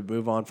deal to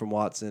move on from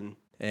Watson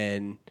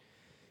and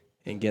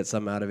get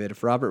some out of it.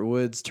 If Robert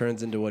Woods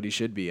turns into what he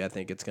should be, I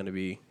think it's going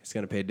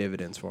to pay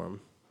dividends for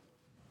him.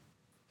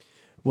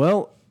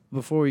 Well,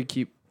 before we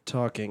keep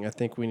talking, I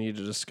think we need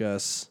to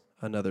discuss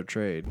another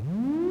trade.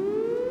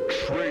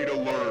 Trade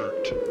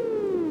alert.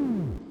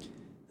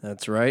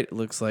 That's right. It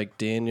looks like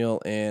Daniel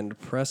and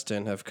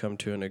Preston have come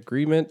to an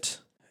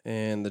agreement,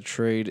 and the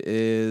trade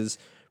is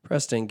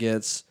Preston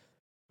gets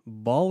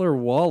Baller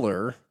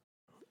Waller.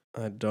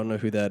 I don't know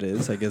who that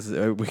is. I guess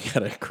we got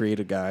to create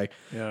a guy.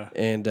 Yeah.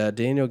 And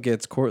Daniel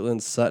gets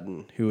Cortland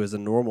Sutton, who is a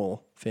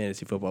normal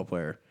fantasy football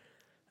player.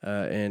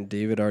 And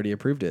David already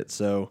approved it.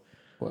 So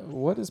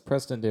What is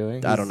Preston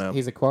doing? I don't know.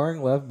 He's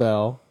acquiring Lev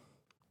Bell.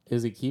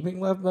 Is he keeping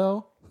Lev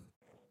Bell?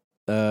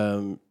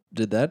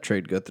 did that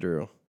trade go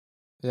through?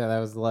 Yeah, that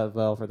was Lev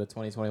Bell for the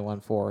 2021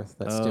 fourth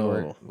that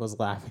Stewart Oh. was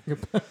laughing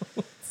about.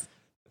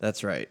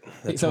 That's right.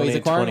 So he's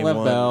acquiring Lev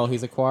 2021. Bell.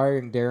 He's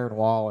acquiring Darren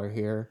Waller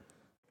here.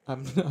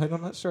 I'm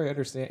not sure I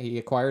understand. He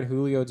acquired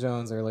Julio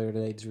Jones earlier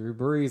today. Drew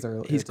Brees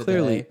earlier He's today.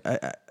 clearly.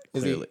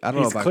 Is he- Clearly, I don't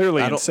know He's about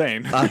clearly I don't-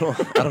 insane. I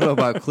don't know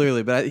about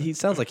clearly, but he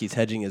sounds like he's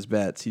hedging his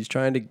bets. He's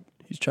trying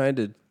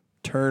to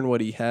turn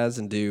what he has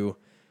into.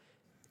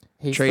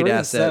 He's trade 3-7.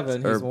 assets.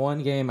 He's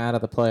one game out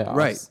of the playoffs.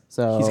 Right.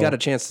 So He's got a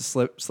chance to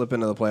slip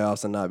into the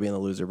playoffs and not be in the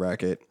loser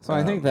bracket. So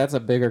I think that's a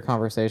bigger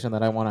conversation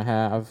that I want to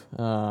have.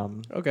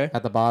 Okay.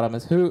 At the bottom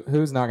is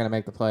who's not going to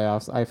make the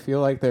playoffs. I feel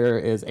like there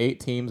is 8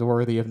 teams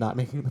worthy of not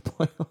making the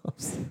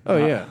playoffs. Oh,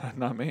 yeah.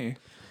 Not me.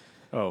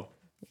 Oh,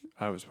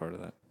 I was part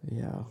of that.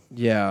 Yeah.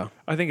 Yeah.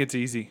 I think it's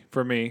easy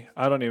for me.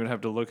 I don't even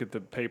have to look at the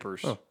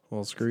papers. Oh,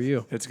 well, screw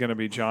you. It's going to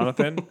be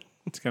Jonathan.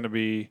 It's going to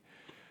be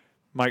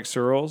Mike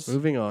Searles.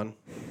 Moving on.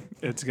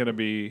 It's going to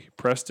be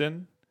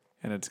Preston.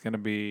 And it's going to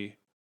be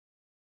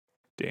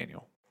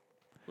Daniel.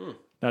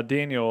 Now,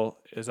 Daniel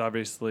is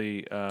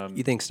obviously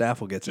You think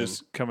Staffel gets in?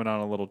 just coming on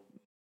a little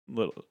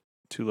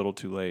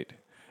too late.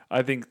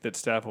 I think that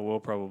Staffel will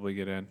probably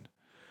get in.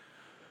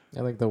 I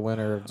think the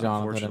winner of Jonathan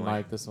and Unfortunately.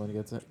 Mike, this one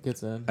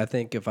gets in. I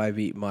think if I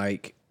beat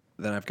Mike,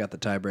 then I've got the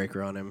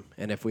tiebreaker on him.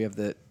 And if we have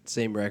the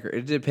same record,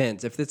 it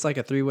depends. If it's like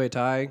a 3-way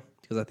tie,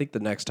 because I think the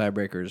next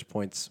tiebreaker is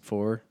points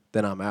 4,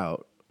 then I'm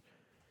out.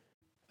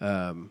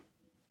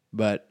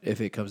 But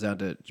if it comes down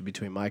to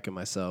between Mike and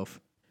myself,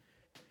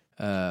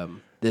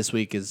 this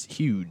week is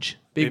huge.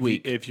 Big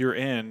week. If you're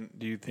in,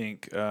 do you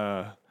think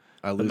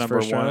I the lose number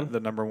first one round. the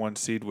number 1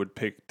 seed would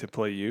pick to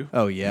play you?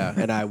 Oh yeah,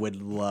 and I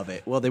would love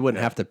it. Well, they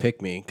wouldn't have to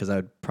pick me because I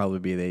would probably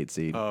be the 8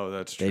 seed. Oh,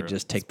 that's true. They'd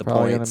just take the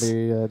Probably going points.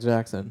 to be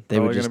Jackson. They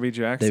would Probably just gonna be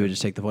Jackson. They would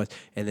just take the points,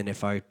 and then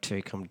if I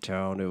take him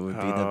down, it would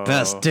be the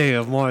best day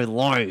of my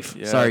life.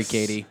 Sorry, Yes.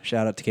 Katie.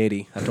 Shout out to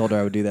Katie. I told her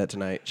I would do that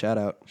tonight. Shout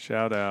out.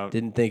 Shout out.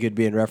 Didn't think it'd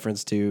be in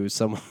reference to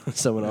someone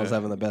else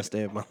having the best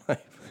day of my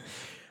life.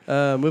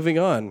 Moving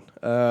on.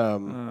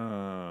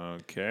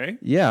 Okay.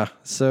 Yeah.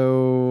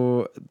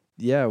 So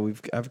yeah,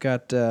 I've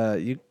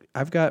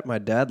got my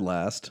dad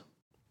last.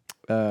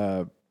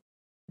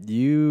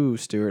 You,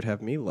 Stuart,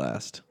 have me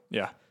last.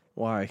 Yeah.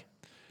 Why?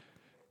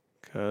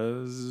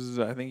 Because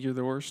I think you're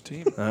the worst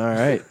team. All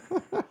right.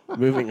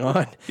 Moving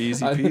on.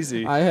 Easy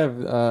peasy. I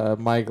have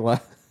Mike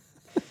last.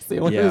 The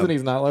only Yeah. reason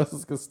he's not last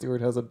is because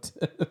Stuart has him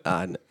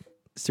 10.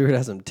 Stuart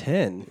has him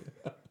 10.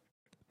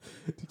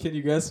 Can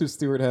you guess who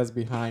Stuart has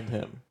behind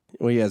him?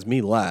 Well, he has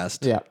me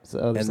last. Yeah.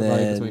 So there's And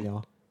somebody then- between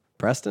y'all.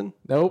 Preston?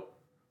 Nope.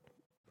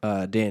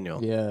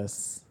 Daniel.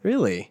 Yes.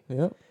 Really?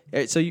 Yep.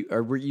 So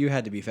you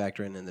had to be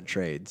factoring in the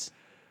trades.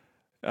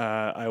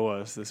 I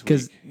was this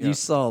Because week. you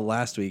saw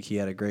last week he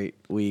had a great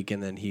week,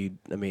 and then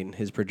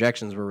his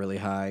projections were really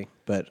high,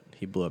 but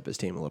he blew up his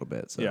team a little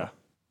bit. So. Yeah.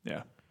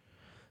 Yeah.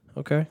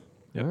 Okay.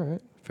 Yep. All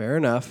right. Fair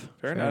enough.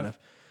 Fair enough.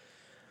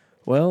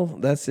 Well,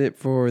 that's it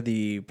for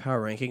the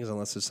power rankings,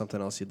 unless there's something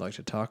else you'd like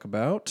to talk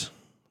about.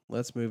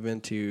 Let's move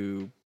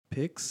into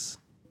picks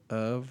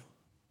of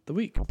the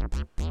week.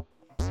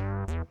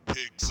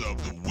 Picks of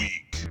the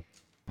week.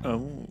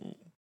 Oh,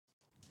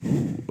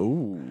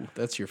 Ooh,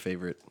 that's your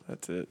favorite.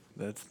 that's it.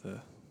 That's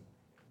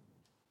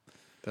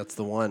That's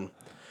the one.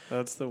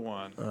 the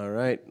one. All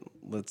right,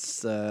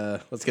 let's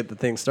get the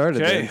thing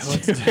started. Okay.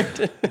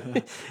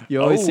 Then.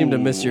 You always seem to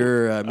miss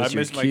your I miss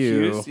your missed my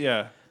cue. cues.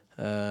 Yeah.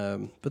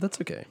 But that's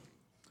okay.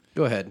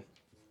 Go ahead.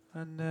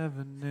 I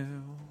never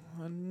knew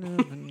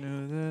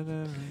that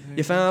everything.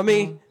 You found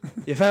me.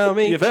 You found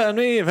me. You found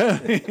me. You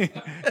found me.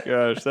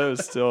 Gosh, that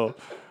was still.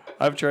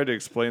 I've tried to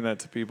explain that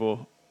to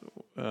people.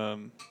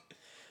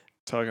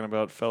 Talking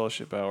about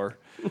fellowship hour.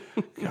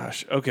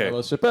 Gosh. Okay.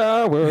 Fellowship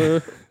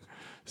hour.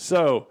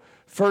 So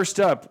first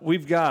up,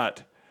 we've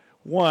got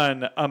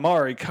one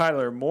Amari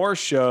Kyler Moore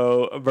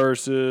show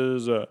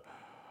versus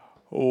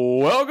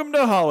Welcome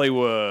to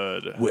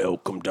Hollywood.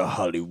 Welcome to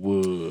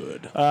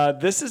Hollywood.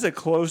 This is a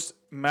close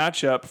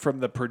matchup from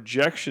the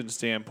projection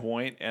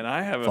standpoint, and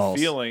I have False.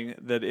 a feeling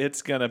that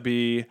it's going to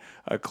be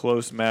a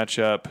close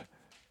matchup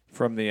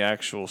from the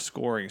actual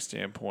scoring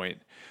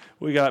standpoint.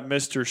 We got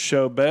Mr.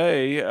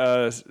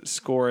 Chobay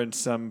scoring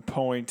some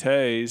points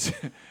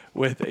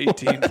with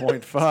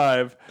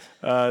 18.5.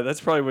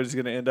 That's probably what he's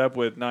going to end up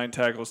with, 9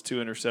 tackles, 2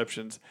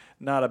 interceptions.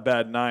 Not a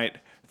bad night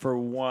for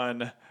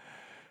one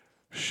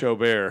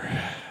Chobert.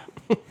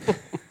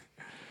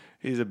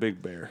 He's a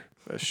big bear,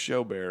 a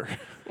show bear.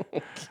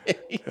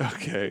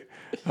 Okay.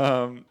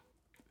 And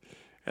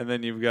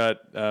then you've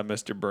got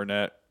Mr.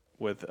 Burnett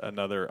with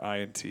another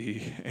INT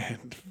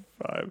and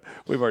 5.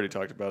 We've already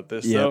talked about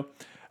this. Yep.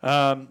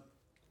 So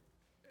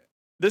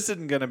this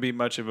isn't going to be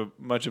much of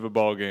a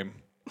ball game.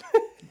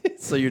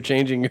 So you're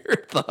changing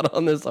your thought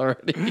on this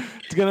already?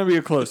 It's going to be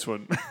a close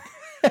one.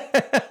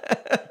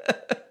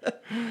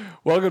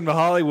 Welcome to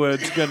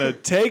Hollywood's going to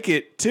take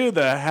it to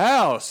the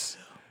house.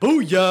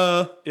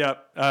 Booyah!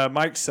 Yep.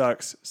 Mike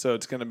sucks, so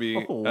it's going to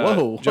be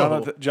whoa.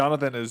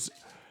 Jonathan is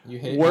You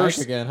hate Worse.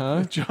 Mike again,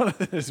 huh?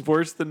 Jonathan is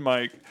worse than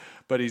Mike,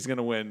 but he's going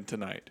to win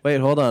tonight. Wait,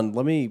 hold on.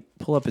 Let me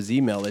pull up his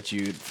email that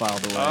you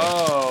filed away.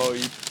 Oh,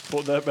 you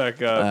pulled that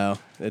back up.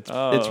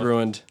 Oh, it's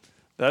ruined.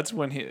 That's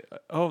when he.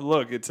 Oh,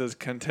 look, it says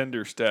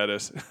contender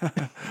status.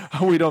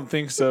 We don't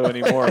think so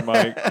anymore,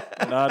 Mike.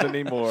 Not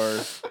anymore.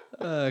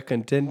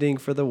 Contending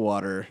for the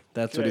water.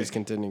 That's what Okay. he's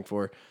contending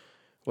for.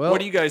 Well, What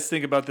do you guys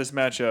think about this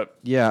matchup?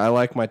 yeah, I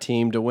like my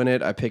team to win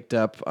it.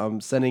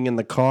 I'm sending in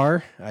the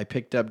car. I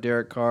picked up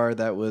Derek Carr.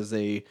 That was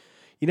a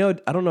You know,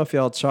 I don't know if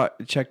y'all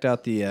checked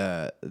out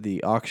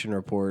the auction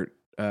report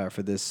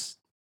for this.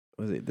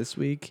 Was it this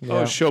week? Yeah.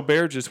 Oh,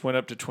 Chaubert just went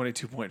up to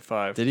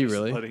 22.5. Did he Just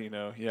really? Letting you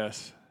know.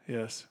 Yes.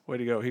 Way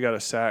to go. He got a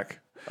sack.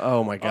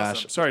 Oh my gosh!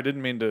 Awesome. Sorry, I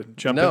didn't mean to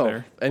jump in No,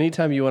 there.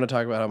 anytime you want to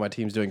talk about how my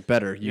team's doing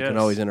better, you can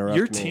Yes. always interrupt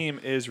Your me. team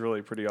is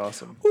really pretty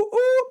awesome.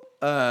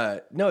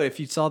 No, if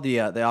you saw the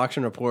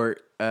auction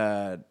report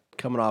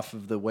coming off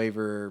of the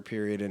waiver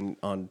period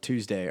on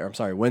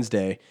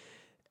Wednesday,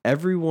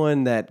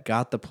 everyone that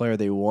got the player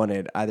they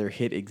wanted either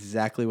hit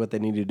exactly what they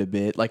needed to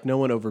bid. Like no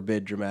one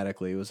overbid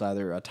dramatically. It was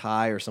either a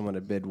tie or someone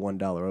had bid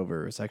 $1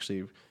 over. It's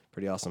actually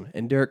pretty awesome.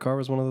 And Derek Carr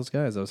was one of those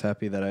guys. I was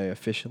happy that I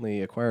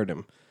efficiently acquired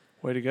him.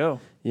 Way to go.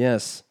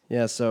 Yes.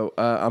 Yeah. So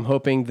I'm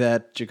hoping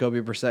that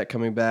Jacoby Brissett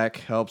coming back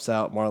helps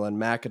out Marlon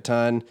Mack a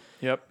ton.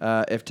 Yep.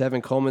 If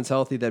Tevin Coleman's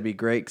healthy, that'd be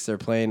great because they're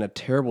playing a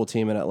terrible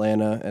team in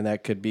Atlanta, and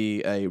that could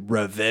be a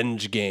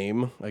revenge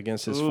game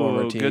against his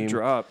former team. Good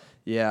drop.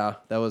 Yeah,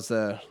 that'll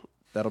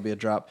be a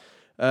drop.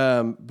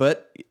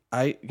 But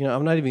I'm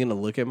not even going to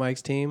look at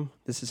Mike's team.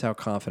 This is how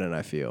confident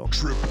I feel.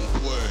 Triple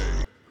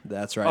play.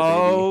 That's right, baby.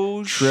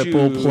 Oh,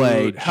 Triple shoot.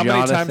 play. How many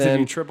times have you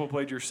Jonathan. triple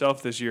played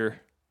yourself this year?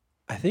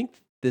 I think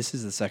this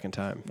is the second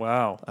time.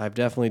 Wow. I've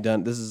definitely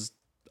done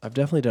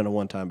it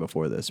one time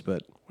before this,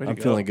 but Way to I'm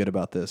go. feeling good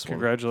about this one.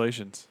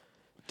 Congratulations.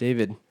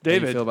 David, how do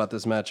you feel about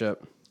this matchup?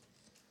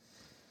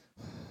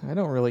 I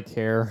don't really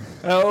care.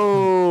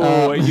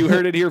 Oh, you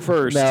heard it here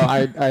first. No,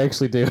 I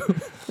actually do.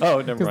 Oh,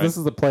 never Because mind. this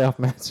is a playoff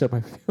matchup,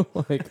 I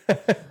feel like.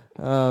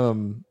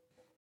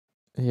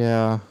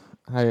 Yeah,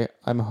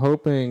 I'm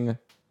hoping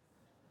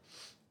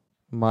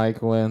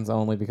Mike wins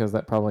only because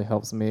that probably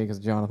helps me because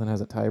Jonathan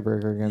has a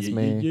tiebreaker against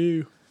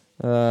me.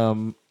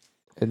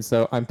 And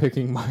so I'm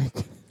picking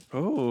Mike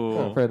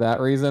Oh. for that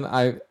reason.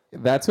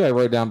 That's who I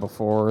wrote down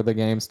before the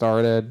game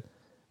started.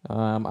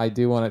 I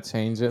do want to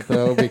change it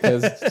though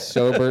because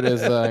Schobert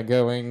is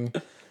going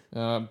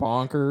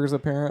bonkers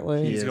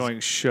apparently. He's going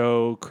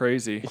show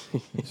crazy.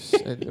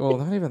 Well,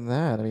 not even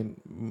that. I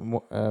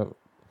mean,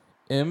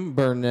 M.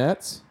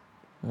 Burnett.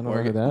 I don't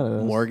know who that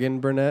is. Morgan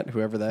Burnett,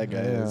 whoever that guy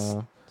is.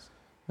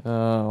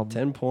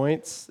 10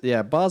 points.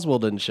 Yeah, Boswell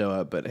didn't show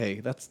up, but hey,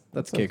 that's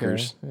okay.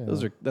 kickers. Yeah.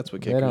 That's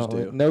what They kickers don't-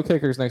 do. No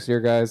kickers next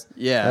year, guys.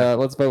 Yeah.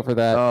 Let's vote for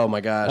that. Oh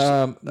my gosh.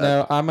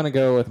 No, I'm gonna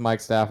go with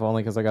Mike Staff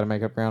only because I got to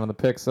make up ground on the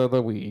picks of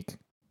the week.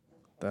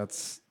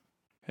 That's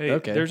Hey,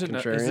 Okay, is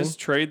contrarian. this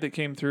trade that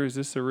came through? Is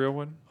this the real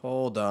one?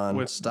 hold on.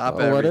 With- Stop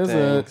what is everything.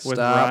 it? With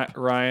Stop.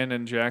 Ryan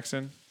and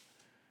Jackson?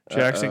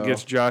 Jackson Uh-oh.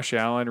 gets Josh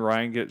Allen.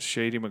 Ryan gets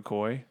Shady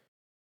McCoy.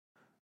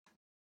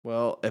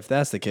 Well, if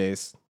that's the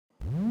case,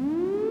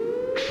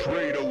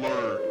 Trade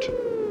alert.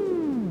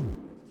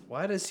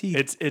 why does he?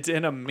 It's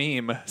in a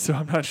meme, so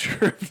I'm not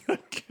sure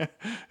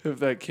if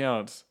that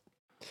counts.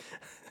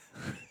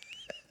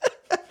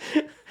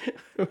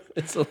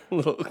 It's a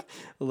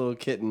little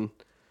kitten.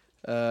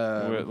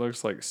 It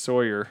looks like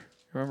Sawyer.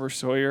 Remember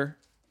Sawyer?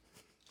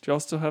 Do y'all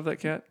still have that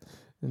cat?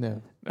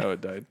 No. No,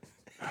 it died.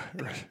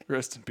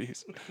 Rest in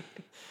peace.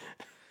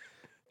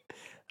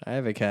 I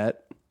have a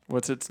cat,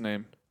 What's its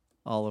name?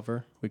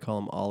 Oliver. We call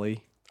him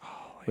Ollie.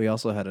 We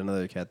also had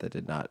another cat that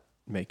did not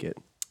make it.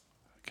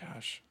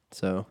 Gosh.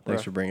 So thanks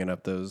Rough. for bringing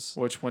up those.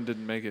 Which one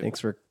didn't make it? Thanks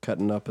for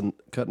cutting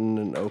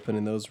and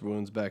opening those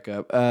wounds back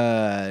up.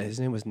 His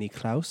name was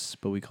Niklaus,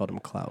 but we called him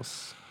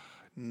Klaus.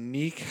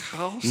 Neek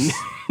House?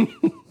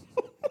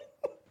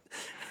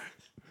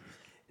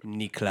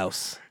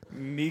 Niklaus.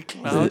 Neek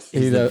House? He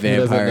He's the doesn't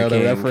vampire know the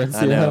king. reference,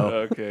 I yeah. know.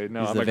 Okay,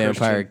 no, He's I'm the a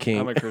vampire Christian. king.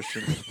 I'm a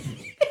Christian.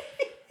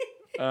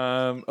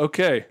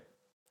 Okay.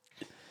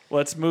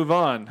 Let's move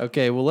on.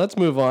 Okay, well, let's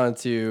move on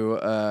to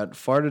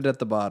farted at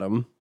the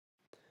bottom.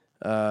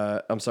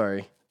 I'm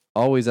sorry.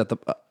 Always at the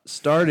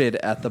started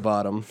at the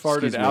bottom.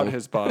 Farted excuse out me,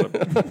 his bottom.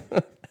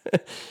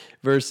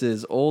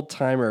 versus old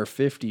timer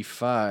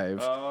 55.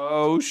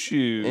 Oh,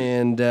 shoot.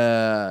 And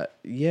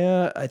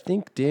yeah, I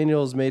think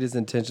Daniel's made his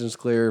intentions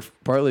clear,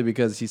 partly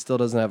because he still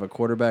doesn't have a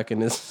quarterback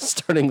in his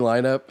starting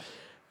lineup.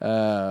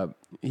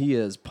 He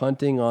is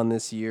punting on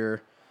this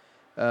year.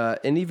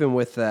 And even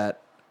with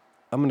that,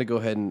 I'm going to go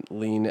ahead and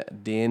lean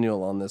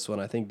Daniel on this one.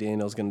 I think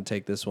Daniel's going to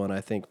take this one.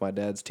 I think my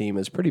dad's team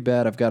is pretty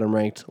bad. I've got him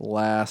ranked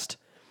last.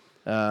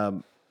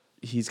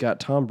 He's got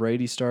Tom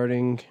Brady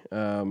starting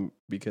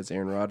because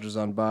Aaron Rodgers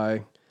on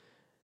bye.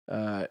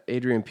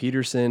 Adrian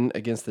Peterson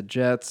against the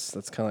Jets.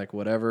 That's kind of like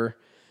whatever.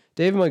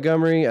 David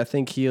Montgomery, I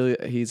think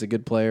he's a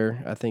good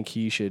player. I think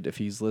he should, if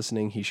he's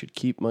listening, he should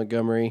keep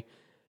Montgomery.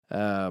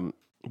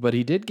 But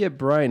he did get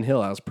Brian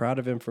Hill. I was proud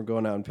of him for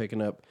going out and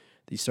picking up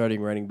the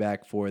starting running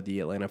back for the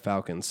Atlanta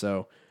Falcons.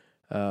 So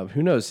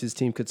who knows? His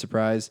team could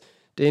surprise.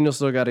 Daniel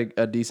still got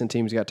a decent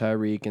team. He's got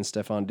Tyreek and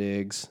Stephon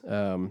Diggs.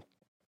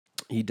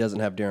 He doesn't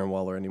have Darren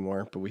Waller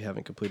anymore, but we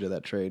haven't completed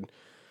that trade.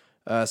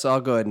 So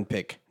I'll go ahead and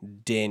pick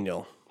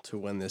Daniel to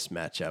win this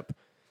matchup.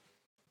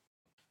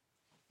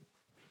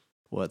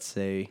 What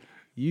say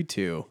you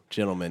two,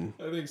 gentlemen?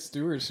 I think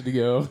Stewart should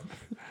go.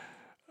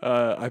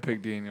 I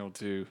picked Daniel,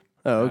 too.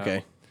 Oh,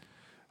 okay.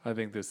 I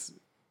think this.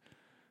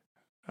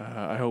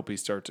 I hope he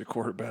starts a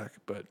quarterback,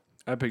 but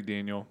I picked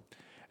Daniel.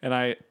 And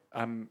I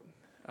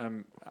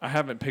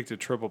haven't picked a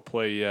triple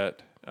play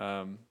yet,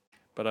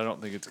 but I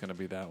don't think it's going to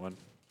be that one.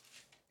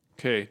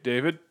 Okay,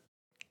 David.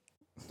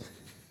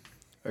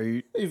 Are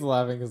you? He's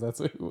laughing because that's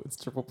what his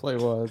triple play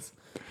was.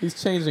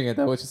 He's changing it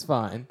though, which is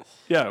fine.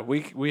 Yeah,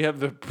 we have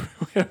the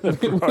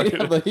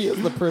prerogative. He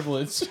has the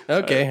privilege.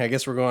 Okay, I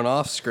guess we're going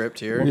off script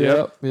here.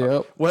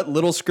 Yep. What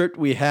little script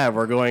we have,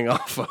 we're going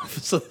off of.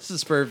 So this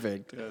is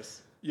perfect.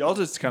 Yes. Y'all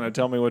just kind of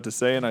tell me what to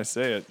say, and I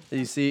say it.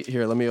 You see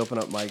here, let me open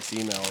up Mike's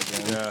email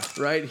again. Yeah.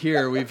 Right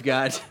here, we've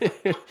got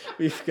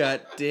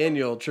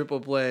Daniel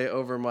triple play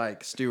over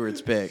Mike Stewart's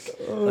pick.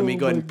 Let me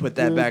go ahead and put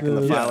that back in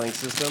the filing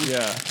system.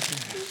 Yeah.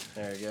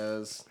 There it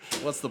goes.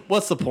 What's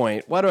the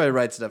point? Why do I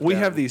write stuff We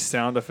down? have these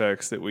sound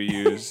effects that we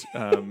use,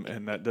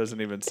 and that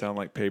doesn't even sound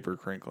like paper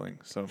crinkling.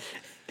 So,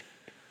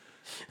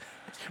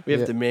 We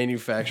have to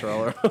manufacture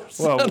all our own well,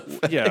 sound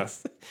yeah.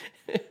 effects.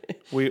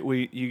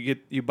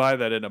 You buy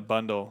that in a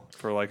bundle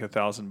for like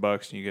 $1,000,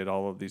 and you get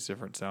all of these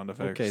different sound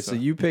effects. Okay, so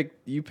you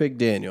pick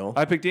Daniel,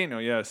 I picked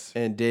Daniel. Yes,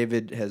 and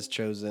David has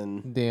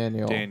chosen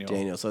Daniel.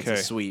 Daniel. So it's a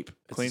sweep.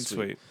 It's a clean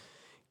sweep.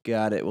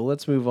 Got it. Well,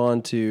 let's move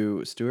on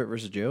to Stewart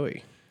versus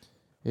Joey.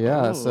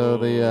 Yeah, so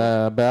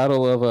the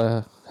battle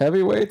of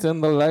heavyweight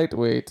and the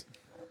lightweight.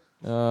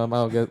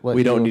 I'll get.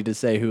 We don't need to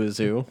say who is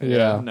who.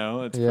 Yeah.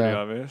 No, it's Yeah. pretty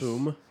obvious.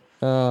 Whom?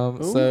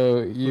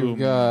 So you've Whom?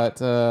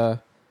 got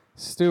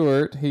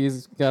Stewart.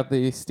 He's got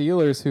the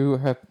Steelers who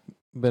have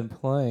been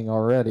playing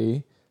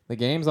already. The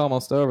game's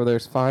almost over.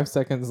 There's 5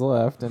 seconds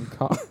left, and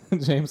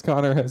James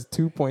Conner has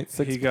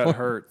 2.6. He got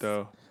hurt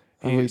though.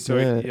 Oh, he did.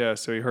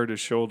 So he hurt his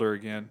shoulder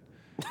again.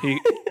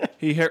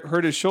 He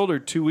hurt his shoulder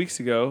 2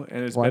 weeks ago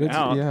and has been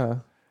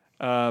out.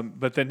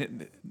 But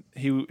then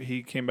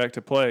he came back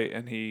to play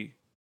and he.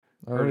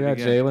 Oh hurt it yeah,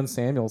 again. Jalen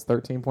Samuels,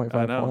 13.5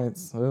 I know.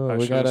 points. Oh, I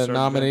we got should've a started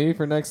nominee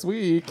for next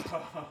week.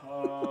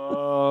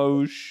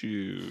 Oh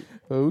shoot!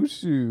 Oh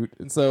shoot!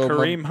 And so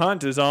Kareem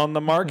Hunt is on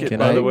the market, Can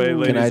by I- the way, can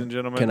ladies I- and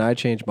gentlemen. Can I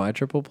change my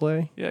triple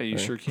play? Yeah, you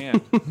sure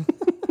can.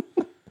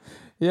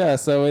 yeah,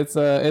 so it's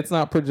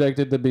not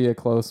projected to be a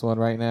close one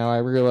right now. I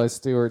realize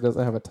Stewart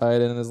doesn't have a tight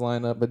end in his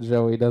lineup, but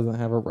Joey doesn't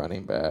have a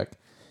running back,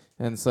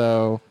 and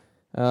so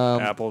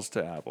Apples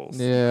to apples.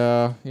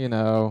 yeah,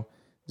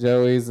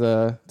 Joey's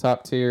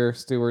top tier.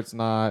 Stewart's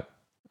not.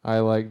 I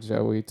like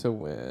Joey to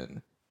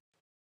win.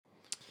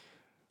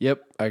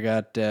 Yep, I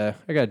got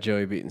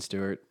Joey beating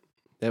Stewart.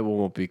 That one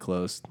won't be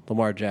close.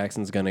 Lamar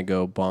Jackson's gonna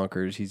go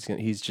bonkers.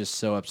 He's just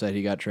so upset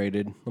he got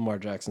traded. Lamar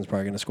Jackson's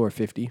probably gonna score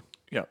 50.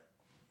 Yeah,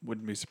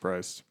 wouldn't be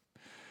surprised.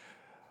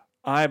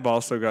 I've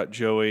also got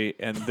Joey,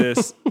 and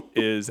this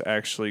is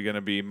actually going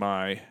to be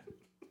my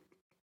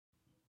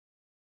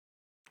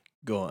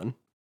Go on.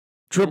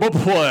 triple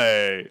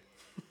play.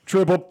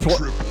 Triple play.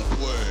 Triple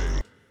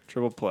play.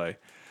 Triple play.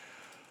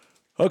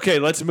 Okay,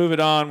 let's move it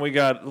on. We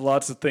got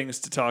lots of things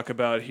to talk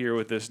about here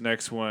with this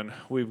next one.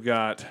 We've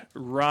got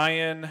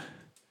Ryan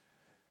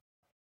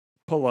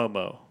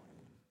Palomo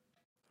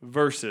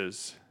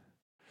versus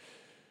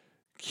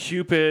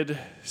Cupid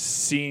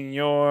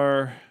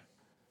Senior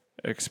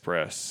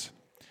Express.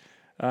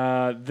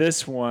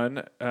 This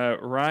one,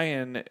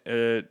 Ryan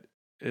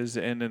is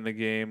ending the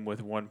game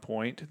with 1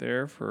 point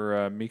there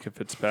for Mika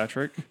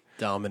Fitzpatrick.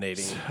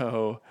 Dominating.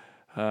 So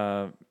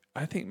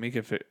I think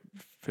Mika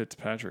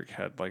Fitzpatrick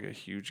had like a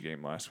huge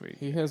game last week.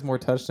 He has more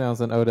touchdowns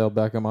than Odell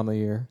Beckham on the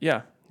year.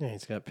 Yeah, Yeah,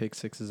 he's got pick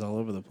sixes all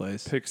over the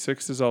place. pick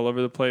sixes all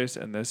over the place,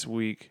 and this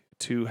week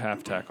 2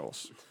 half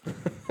tackles.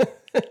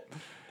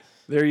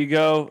 There you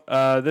go.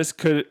 This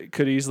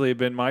could easily have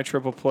been my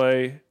triple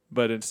play,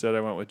 but instead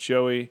I went with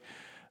Joey.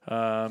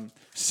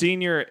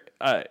 Senior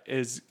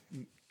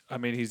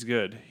he's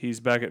good. He's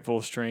back at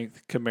full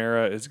strength.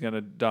 Kamara is going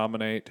to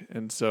dominate,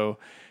 and so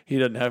he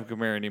doesn't have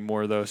Kamara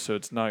anymore, though, so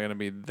it's not going to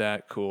be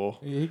that cool.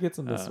 He gets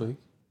him this week.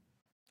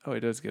 Oh, he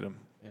does get him.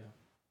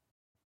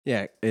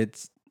 Yeah,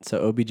 so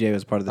OBJ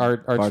was part of the Our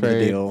part of the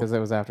trade, deal. because it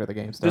was after the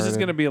game started. This is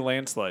going to be a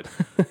landslide.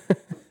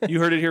 You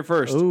heard it here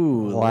first.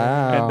 Ooh,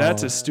 Wow. And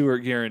that's a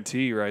Stewart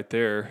guarantee right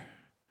there.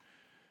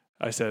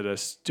 I said a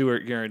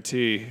Stewart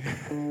guarantee.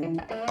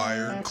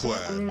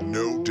 Ironclad,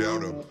 no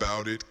doubt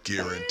about it.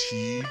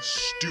 Guarantee,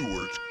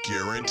 Stewart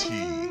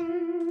guarantee.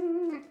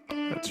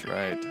 That's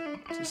right.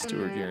 It's a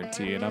Stewart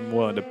guarantee, and I'm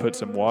willing to put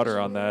some water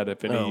on that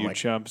if any Oh of you my-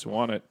 chumps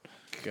want it.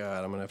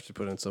 God, I'm gonna have to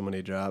put in so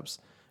many drops.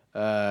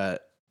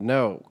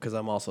 No, because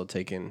I'm also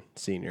taking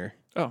senior.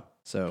 Oh,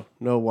 So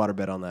no water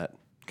bet on that.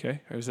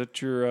 okay. Is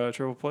that your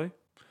triple play?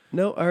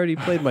 No, I already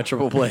played my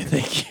triple play.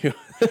 Thank you.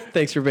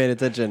 Thanks for paying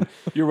attention.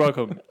 You're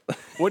welcome.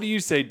 What do you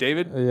say,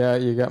 David? Yeah,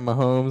 you got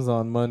Mahomes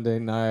on Monday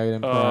night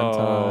in prime Oh,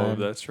 time.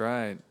 that's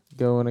right.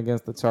 Going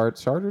against the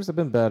Chargers have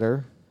been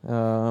better.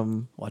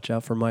 Watch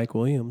out for Mike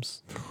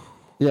Williams.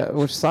 Yeah,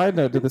 which side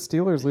note, did the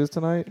Steelers lose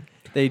tonight?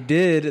 They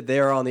did. They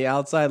are on the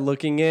outside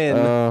looking in.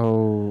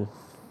 Oh.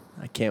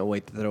 I can't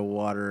wait to throw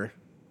water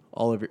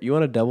all over. You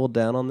want to double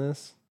down on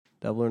this?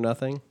 Double or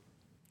nothing?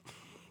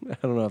 I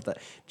don't know if that.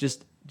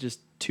 Just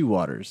 2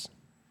 waters.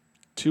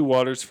 2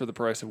 waters for the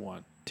price of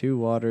 1. 2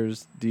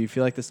 waters. Do you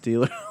feel like the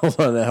Steelers? Hold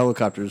on, the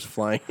helicopter is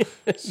flying.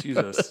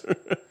 Jesus.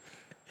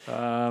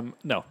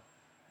 No.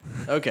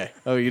 Okay.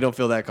 Oh, you don't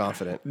feel that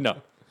confident. No.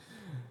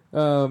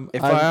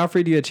 If I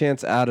offered you a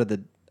chance out of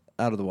the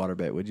water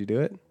bet, would you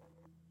do it?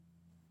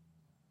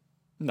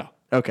 No.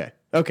 Okay.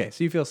 Okay.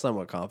 So you feel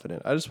somewhat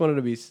confident. I just wanted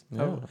to be.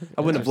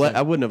 I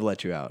wouldn't have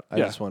let you out. I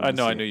Yeah. just wanted. I to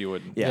know. I see. knew you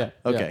wouldn't. Yeah. Yeah,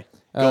 Okay.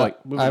 yeah. Go on.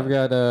 Moving I've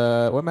on.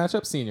 got what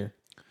matchup? Senior.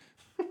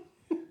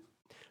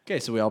 Okay,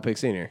 so we all pick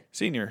senior.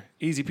 Senior.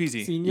 Easy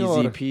peasy. Senior.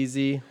 Easy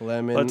peasy,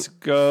 lemon. Let's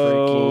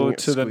go freaking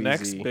to the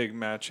next squeezy. big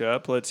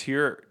matchup. Let's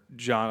hear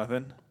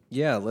Jonathan.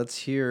 Yeah, let's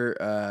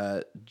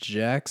hear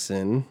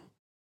Jackson,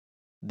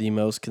 the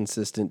most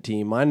consistent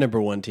team, my number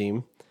one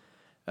team.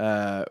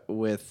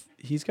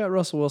 He's got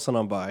Russell Wilson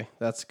on bye.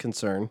 That's a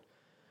concern.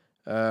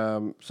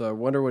 So I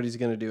wonder what he's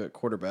going to do at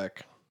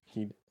quarterback.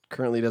 He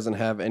currently doesn't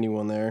have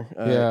anyone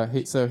there.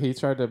 He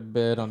tried to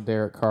bid on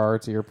Derek Carr,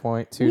 to your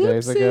point, 2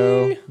 days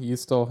ago. You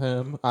stole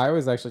him. I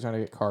was actually trying to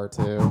get Carr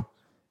too.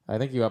 I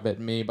think you outbid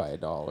me by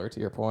 $1, to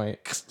your point.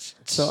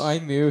 So I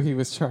knew he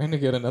was trying to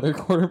get another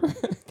quarterback.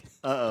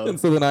 Uh-oh. And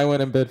so then I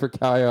went and bid for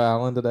Kyle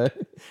Allen today.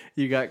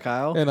 You got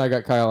Kyle? And I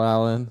got Kyle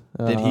Allen.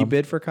 Did he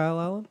bid for Kyle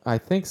Allen? I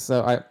think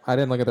so. I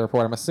didn't look at the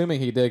report. I'm assuming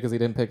he did because he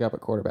didn't pick up a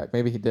quarterback.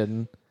 Maybe he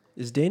didn't.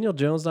 Is Daniel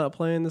Jones not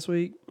playing this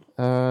week?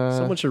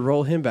 Someone should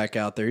roll him back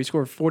out there. He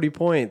scored 40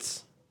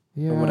 points.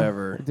 Yeah,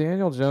 whatever.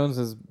 Daniel Jones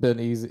has been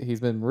easy. He's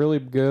been really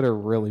good or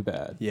really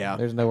bad. Yeah.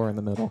 There's nowhere in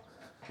the middle.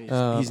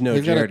 He's no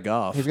got Jared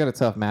Goff. He's got a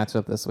tough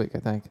matchup this week, I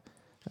think.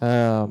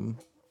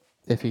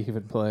 If he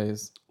even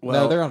plays.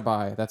 Well- No, they're on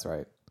bye. That's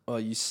right. Well,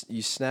 you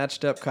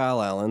snatched up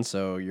Kyle Allen,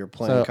 so you're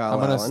playing So Kyle I'm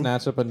gonna Allen.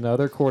 snatch up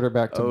another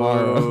quarterback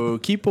tomorrow. Oh,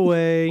 keep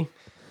away.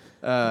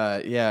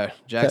 Yeah,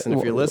 Jackson,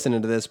 if you're Well-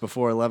 listening to this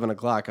before 11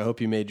 o'clock, I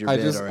hope you made your I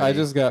bid just already. I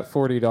just got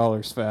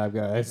 $40 fab,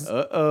 guys.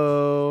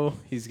 Uh-oh.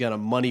 He's going to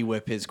money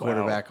whip his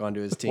quarterback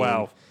onto his team.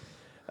 Wow.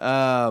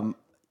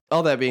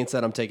 All that being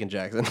said, I'm taking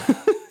Jackson.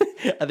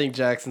 I think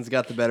Jackson's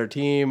got the better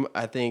team.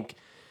 I think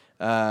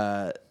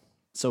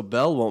so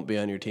Bell won't be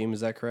on your team,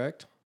 is that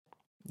correct?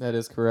 That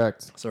is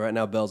correct. So right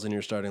now Bell's in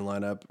your starting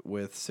lineup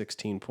with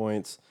 16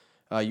 points.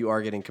 You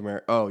are getting Kamara.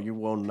 Oh, you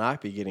will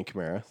not be getting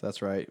Kamara.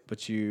 That's right.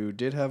 But you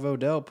did have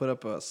Odell put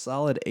up a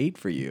solid 8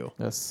 for you.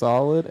 A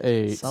solid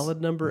 8.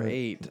 Solid number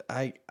 8.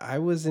 I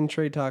was in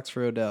trade talks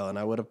for Odell, and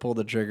I would have pulled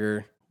the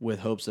trigger with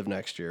hopes of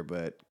next year.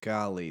 But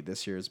golly,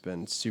 this year has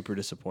been super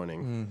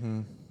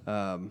disappointing.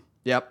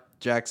 Yep,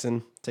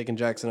 Jackson. Taking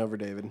Jackson over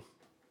David.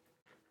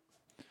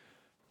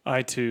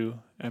 I, too,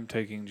 am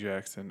taking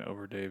Jackson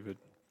over David.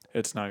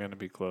 It's not going to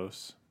be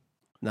close.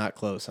 Not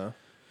close, huh?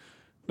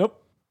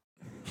 Nope.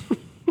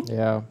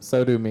 Yeah,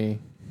 so do me.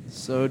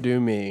 So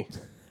do me.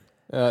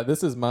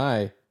 This is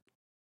my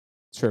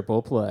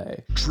triple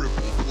play.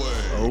 Triple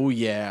play. Oh,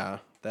 yeah.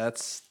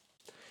 That's...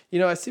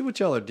 I see what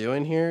y'all are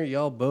doing here.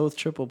 Y'all both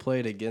triple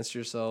played against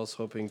yourselves,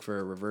 hoping for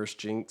a reverse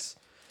jinx.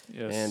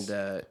 Yes.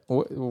 And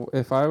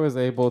If I was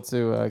able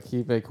to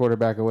keep a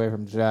quarterback away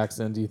from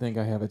Jackson, do you think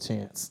I have a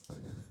chance?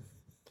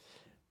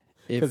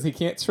 Because he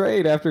can't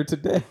trade after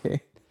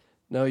today.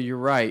 No, you're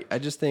right. I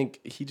just think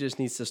he just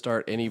needs to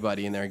start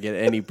anybody in there and get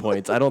any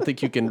points. I don't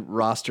think you can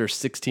roster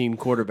 16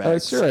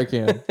 quarterbacks. Sure I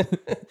can.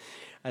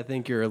 I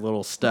think you're a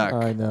little stuck.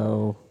 I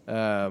know.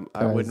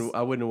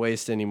 I wouldn't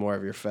waste any more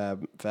of your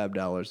fab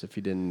dollars if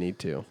you didn't need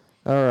to.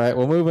 All right.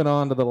 Well, moving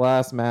on to the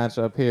last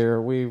matchup here,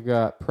 we've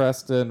got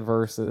Preston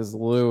versus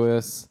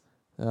Lewis.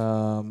 We've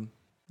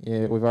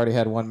already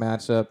had one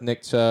matchup.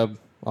 Nick Chubb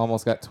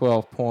almost got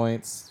 12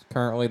 points.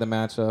 Currently, the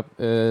matchup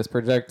is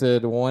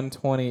projected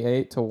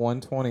 128 to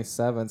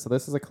 127. So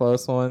this is a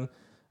close one.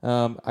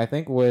 I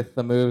think with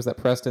the moves that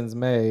Preston's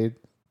made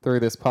through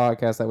this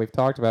podcast that we've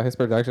talked about, his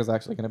projection is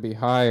actually going to be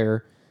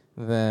higher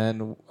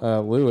than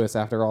Lewis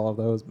after all of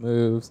those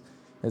moves.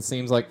 It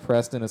seems like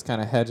Preston is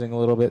kind of hedging a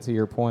little bit to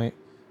your point,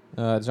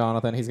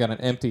 Jonathan. He's got an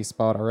empty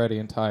spot already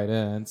in tight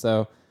end.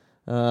 So,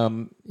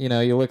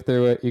 you look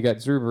through it. You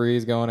got Drew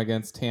Brees going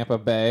against Tampa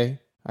Bay.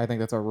 I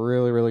think that's a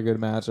really, really good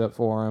matchup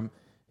for him.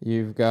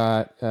 You've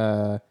got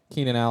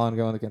Keenan Allen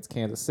going against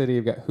Kansas City.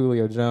 You've got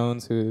Julio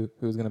Jones, who's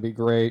going to be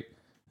great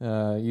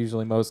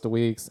usually most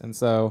weeks. And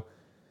so,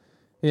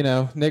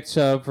 Nick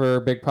Chubb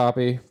for Big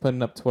Papi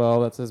putting up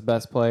 12. That's his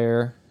best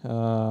player.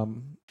 We'll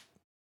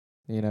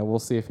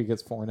see if he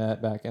gets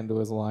Fournette back into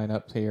his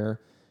lineup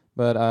here.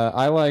 But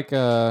I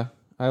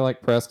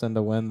like Preston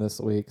to win this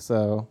week.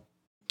 So,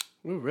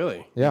 Ooh,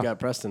 really? Yeah. You got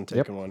Preston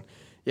taking one.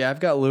 Yeah,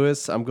 I've got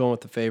Lewis. I'm going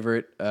with the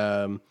favorite.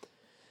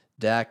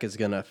 Dak is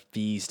going to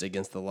feast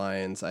against the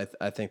Lions.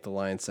 I think the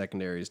Lions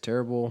secondary is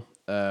terrible.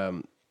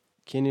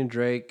 Kenyon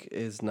Drake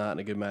is not in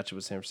a good matchup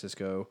with San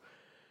Francisco.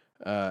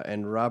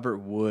 And Robert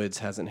Woods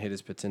hasn't hit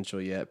his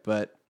potential yet.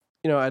 But,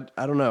 I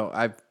don't know.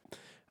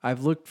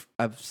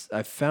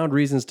 I've found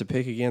reasons to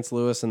pick against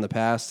Lewis in the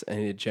past, and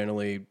it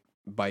generally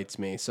bites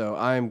me. So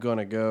I'm going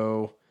to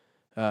go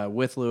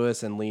with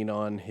Lewis and lean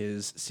on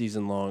his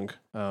season-long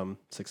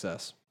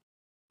success.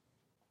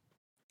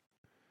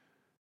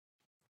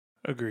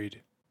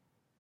 Agreed.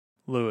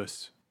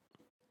 Lewis.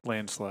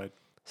 Landslide.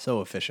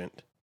 So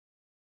efficient.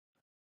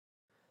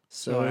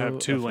 So I have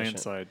 2 efficient.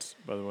 landslides,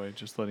 by the way,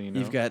 just letting you know.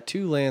 You've got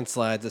 2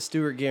 landslides, a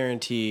Stewart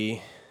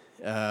guarantee,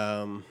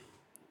 a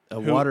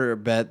water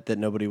bet that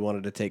nobody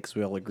wanted to take because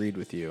we all agreed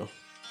with you.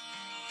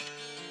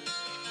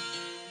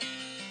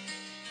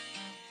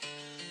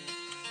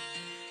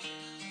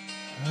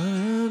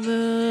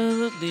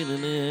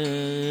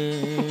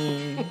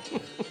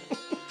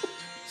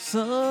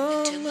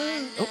 To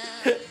my love,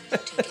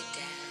 took it down.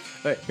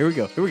 All right, here we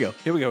go.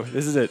 Here we go.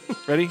 This is it.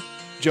 Ready?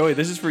 Joey,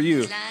 this is for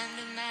you. Climbed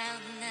a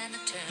mountain and I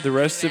turned The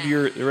rest of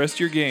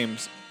your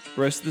games,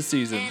 rest of the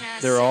season,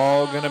 they're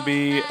all going to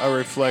be a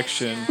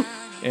reflection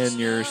in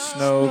your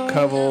snow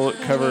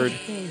covered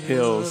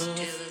hills.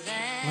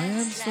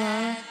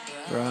 landslide.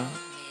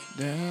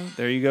 Down.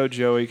 There you go,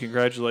 Joey.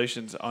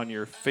 Congratulations on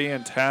your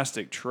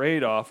fantastic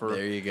trade offer.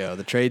 There you go.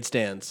 The trade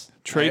stands.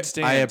 Trade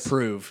stands. I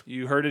approve.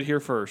 You heard it here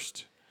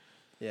first.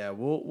 Yeah,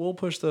 we'll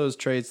push those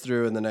trades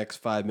through in the next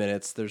 5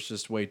 minutes. There's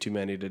just way too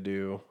many to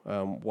do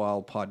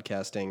while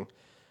podcasting.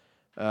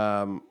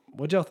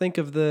 What'd y'all think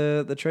of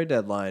the trade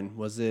deadline?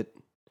 Was it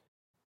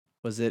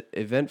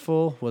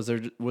eventful? Was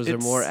there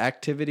more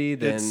activity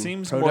than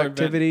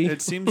productivity?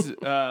 It seems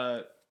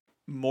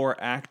more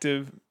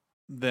active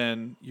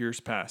than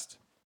years past.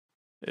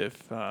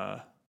 If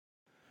I'm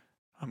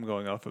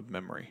going off of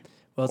memory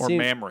Well, it or seems-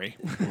 memory.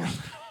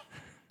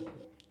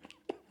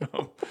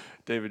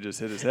 David just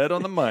hit his head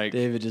on the mic.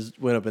 David just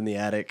went up in the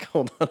attic.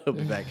 Hold on, I'll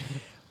be back.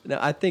 No,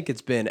 I think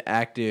it's been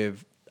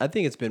active. I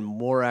think it's been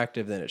more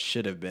active than it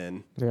should have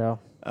been. Yeah.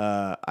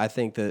 I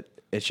think that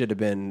it should have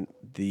been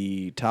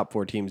the top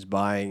 4 teams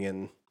buying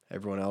and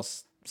everyone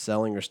else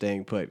selling or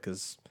staying put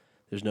because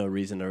there's no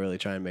reason to really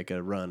try and make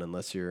a run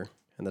unless you're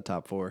in the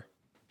top 4.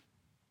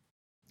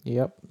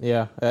 Yep.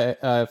 Yeah.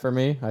 For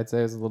me, I'd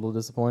say it's a little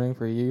disappointing.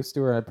 For you,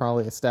 Stuart, I'd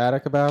probably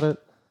ecstatic about it.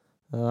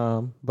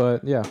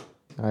 But yeah,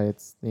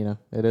 it's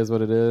it is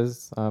what it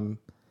is.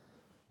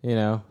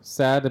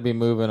 Sad to be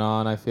moving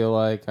on. I feel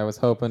like I was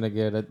hoping to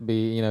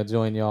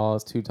join y'all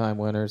as 2-time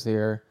winners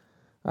here.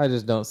 I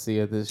just don't see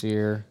it this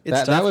year. It's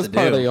That tough was to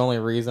part of do. the only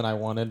reason I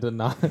wanted to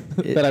not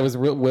that I was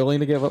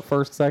willing to give up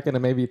first, second,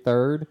 and maybe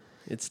third.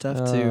 It's tough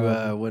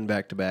to win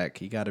back to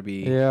back. You got to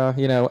be. Yeah,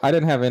 I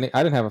didn't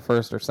have a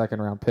first or second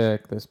round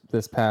pick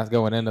this past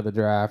going into the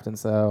draft, and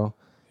so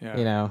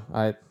Yeah.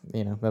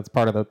 that's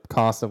part of the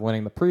cost of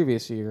winning the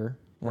previous year.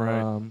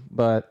 Right.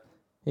 But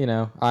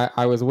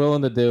I was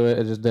willing to do it.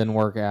 It just didn't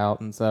work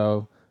out, and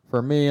so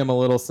for me, I'm a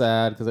little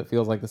sad because it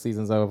feels like the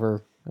season's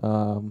over.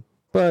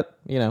 But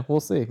we'll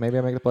see. Maybe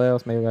I make the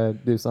playoffs. Maybe I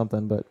do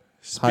something, but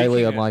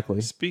highly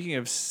unlikely. Speaking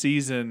of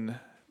season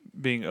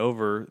being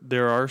over,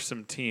 there are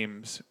some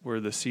teams where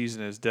the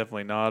season is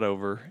definitely not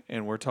over,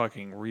 and we're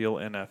talking real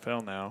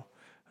NFL now.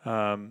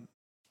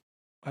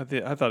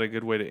 I thought a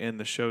good way to end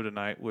the show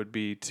tonight would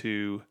be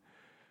to,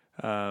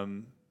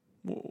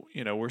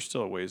 we're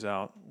still a ways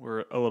out.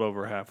 We're a little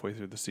over halfway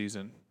through the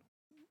season,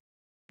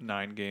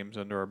 9 games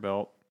under our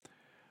belt.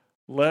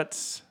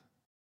 Let's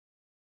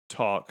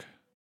talk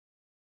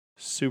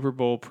Super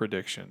Bowl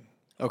prediction.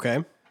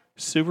 Okay.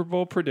 Super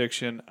Bowl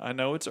prediction. I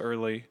know it's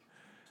early,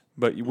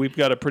 but we've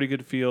got a pretty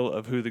good feel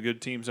of who the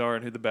good teams are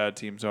and who the bad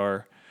teams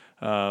are.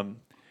 And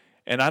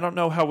I don't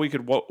know how we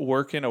could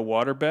work in a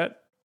water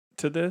bet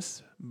to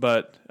this,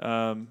 but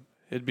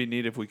it'd be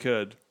neat if we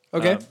could.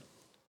 Okay.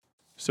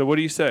 So what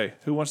do you say?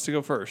 Who wants to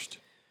go first?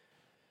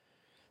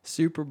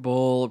 Super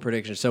Bowl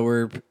prediction. So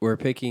we're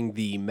picking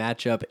the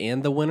matchup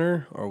and the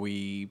winner. Or are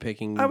we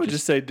picking? I would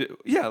just say,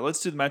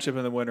 let's do the matchup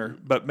and the winner.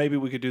 But maybe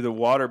we could do the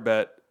water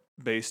bet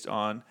based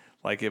on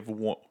like if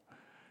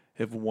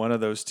one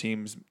of those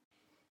teams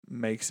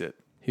makes it.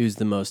 who's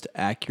the most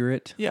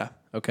accurate. Yeah.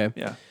 Okay.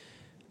 Yeah.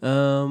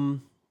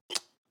 I'm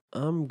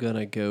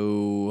gonna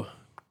go.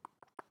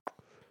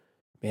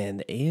 Man,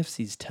 the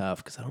AFC's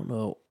tough because I don't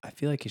know. I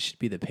feel like it should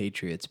be the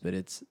Patriots, but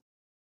it's.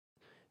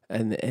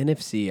 And the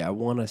NFC, I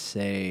want to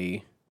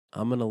say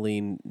I'm gonna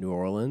lean New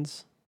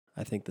Orleans.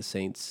 I think the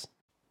Saints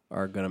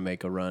are gonna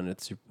make a run at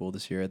the Super Bowl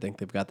this year. I think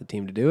they've got the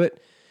team to do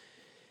it.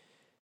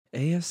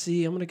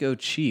 AFC, I'm gonna go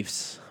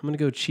Chiefs. I'm gonna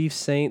go Chiefs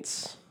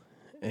Saints,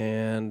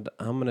 and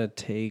I'm gonna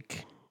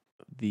take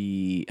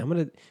the. I'm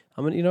gonna.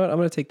 You know what? I'm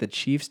gonna take the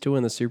Chiefs to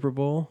win the Super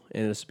Bowl,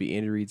 and this will be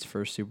Andy Reid's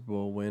first Super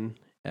Bowl win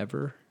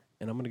ever.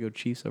 And I'm gonna go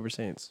Chiefs over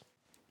Saints.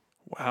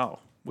 Wow.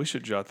 We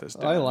should jot this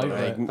down. I like I'm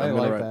that. gonna I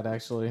like write- that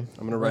actually.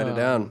 I'm gonna write it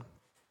down.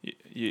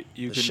 You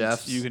The can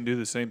chefs. you can do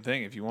the same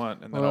thing if you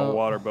want, and then I'll Well,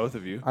 water both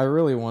of you. I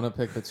really want to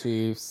pick the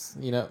Chiefs.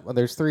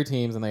 There's 3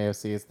 teams in the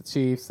AFC. It's the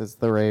Chiefs, it's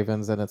the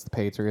Ravens, and it's the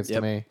Patriots to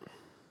Yep. me.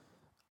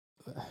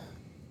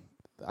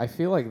 I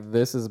feel like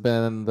this has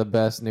been the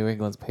best New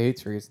England's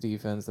Patriots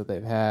defense that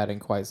they've had in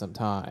quite some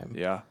time.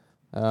 Yeah.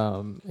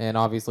 And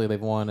obviously they've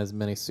won as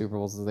many Super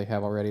Bowls as they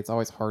have already. It's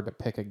always hard to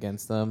pick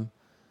against them.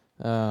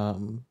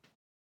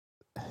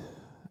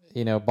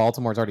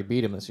 Baltimore's already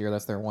beat them this year.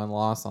 That's their one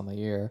loss on the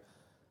year.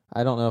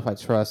 I don't know if I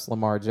trust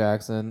Lamar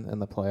Jackson in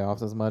the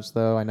playoffs as much,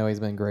 though. I know he's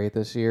been great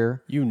this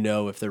year.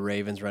 If the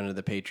Ravens run into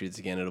the Patriots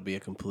again, it'll be a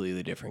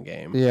completely different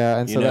game. Yeah,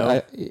 and You so know?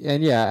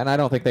 and I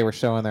don't think they were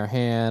showing their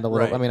hand a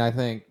little. Right. I mean, I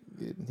think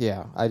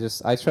yeah, I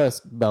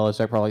trust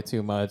Belichick probably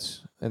too much,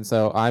 and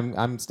so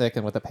I'm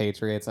sticking with the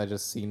Patriots. I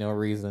just see no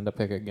reason to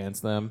pick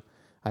against them.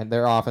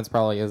 Their offense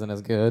probably isn't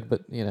as good,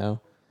 but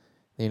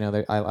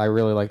I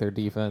really like their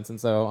defense, and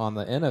so on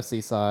the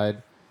NFC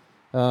side,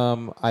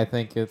 I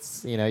think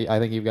I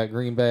think you've got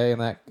Green Bay in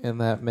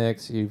that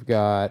mix. You've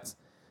got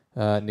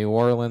New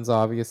Orleans,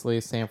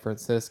 obviously, San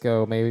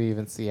Francisco, maybe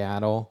even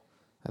Seattle.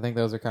 I think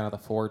those are kind of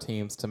the 4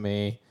 teams to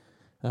me.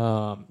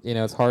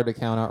 It's hard to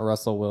count out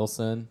Russell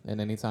Wilson in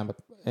any type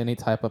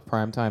of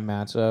primetime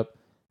matchup.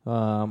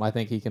 I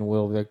think he can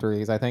will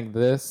victories. I think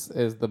this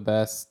is the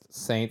best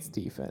Saints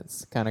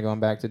defense. Kind of going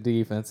back to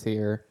defense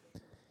here,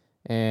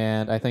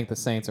 and I think the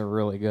Saints are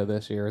really good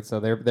this year. So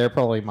they're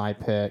probably my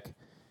pick.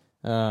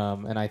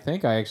 And I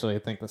actually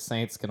think the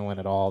Saints can win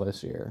it all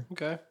this year.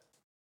 Okay.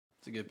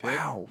 It's a good pick.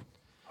 Wow.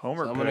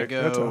 Homer So I'm pick.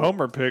 gonna That's a go-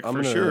 homer pick I'm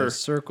for gonna sure.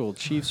 circle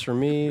Chiefs for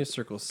me,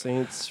 circle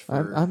Saints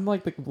for... I'm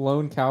like the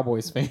lone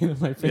Cowboys fan in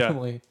my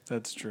family.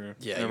 That's true.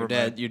 Yeah, Never your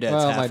dad. mind. Your dad's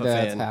Well, half my a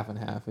dad's fan. half and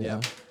half. Yeah.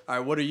 Yeah. All right.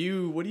 What are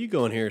you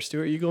going here,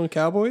 Stuart? You going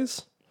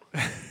Cowboys?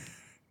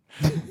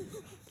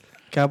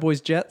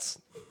 Cowboys, Jets.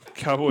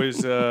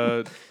 Cowboys,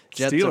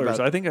 Jets Steelers. about-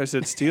 I think I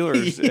said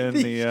Steelers in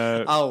the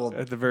Oh, well,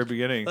 at the very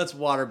beginning. let's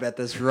water bet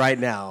this right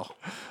now.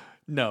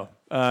 No,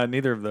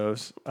 neither of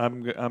those.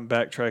 I'm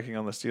backtracking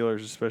on the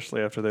Steelers,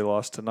 especially after they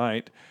lost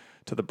tonight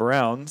to the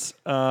Browns.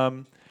 I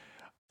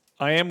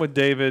am with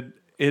David.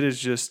 It is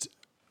just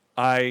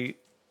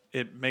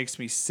it makes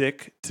me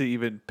sick to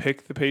even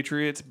pick the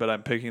Patriots, but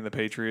I'm picking the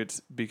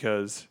Patriots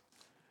because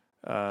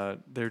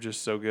they're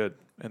just so good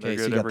and they're Okay,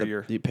 so good you got every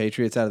year. the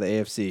Patriots out of the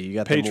AFC. You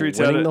got Patriots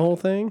them out winning of- the whole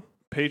thing.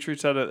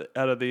 Patriots out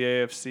of the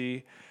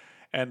AFC,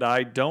 and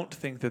I don't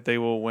think that they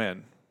will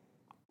win.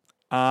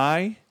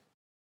 I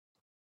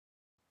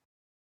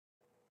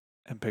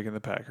am picking the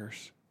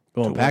Packers.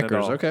 Going to win it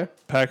Packers. all. Okay.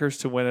 Packers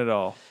to win it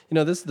all. You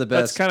know, this is the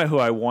That's best. kind of who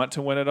I want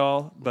to win it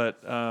all, but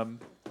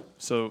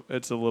so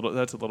that's a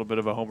little bit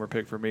of a homer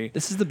pick for me.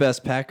 This is the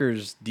best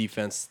Packers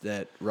defense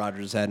that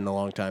Rodgers had in a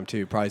long time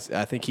too. Probably,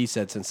 I think he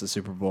said since the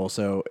Super Bowl.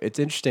 So it's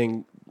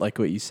interesting, like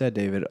what you said,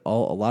 David. A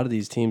lot of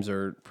these teams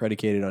are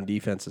predicated on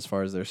defense as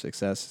far as their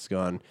success has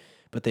gone,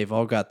 but they've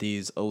all got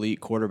these elite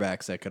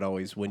quarterbacks that could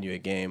always win you a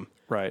game.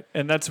 Right,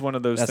 and that's one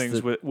of those That's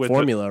things the with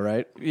formula,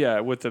 right?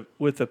 with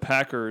the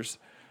Packers.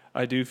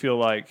 I do feel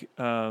like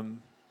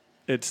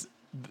it's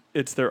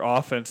their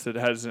offense that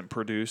hasn't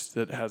produced,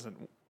 that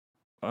hasn't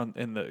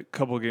in the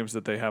couple of games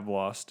that they have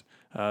lost.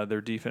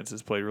 Their defense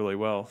has played really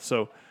well.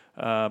 So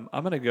I'm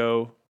gonna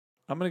go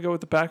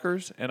with the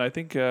Packers, and I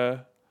think they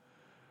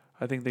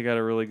got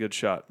a really good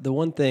shot. The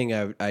one thing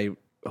I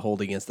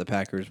hold against the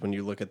Packers when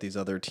you look at these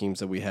other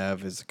teams that we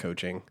have is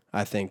coaching.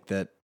 I think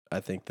that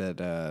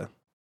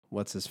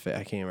what's his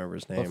I can't remember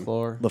his name.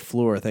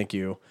 LaFleur, thank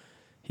you.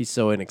 He's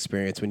so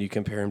inexperienced when you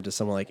compare him to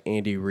someone like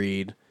Andy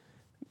Reid,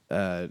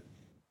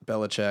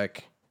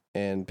 Belichick,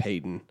 and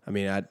Peyton. I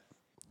mean,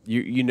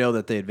 you know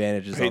that the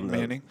advantage is Peyton on the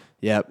Manning.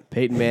 Yep,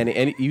 Peyton Manning.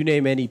 And you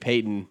name any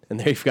Peyton, and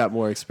they've got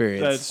more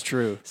experience. That's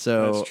true.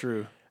 So That's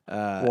true.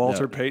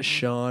 Walter Payton?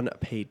 Sean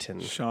Payton.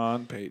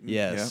 Sean Payton.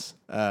 Yes.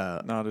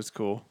 Yep. Not as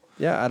cool.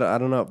 Yeah, I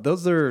don't know.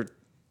 Those are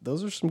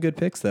some good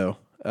picks though.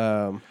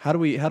 How do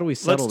we settle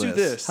Let's do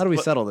this. How do we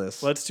settle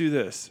this? Let's do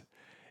this.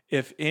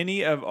 If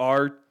any of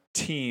our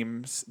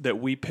teams that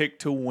we pick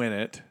to win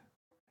it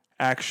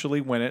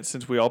actually win it,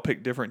 since we all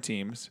pick different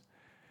teams,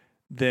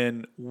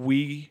 then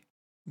we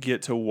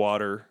get to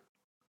water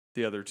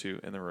the other two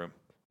in the room.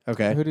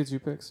 Okay. Who did you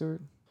pick,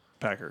 Stuart?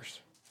 Packers.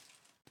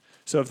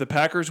 So if the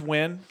Packers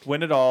win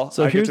it all,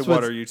 So I get here's to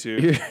water you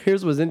two.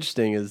 Here's what's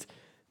interesting is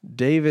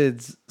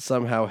David's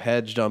somehow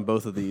hedged on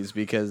both of these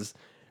because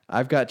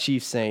I've got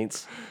Chiefs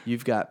Saints,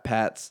 you've got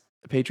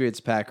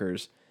Patriots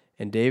Packers,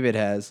 and David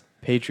has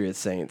Patriots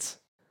Saints.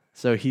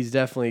 So he's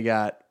definitely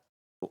got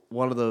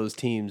one of those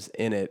teams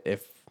in it.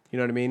 If you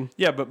know what I mean.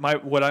 Yeah,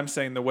 but what I'm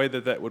saying, the way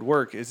that would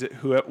work is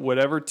that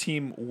whatever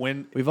team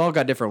win, We've all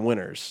got different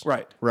winners.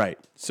 right? Right.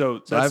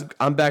 So So that's,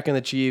 I'm backing the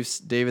Chiefs,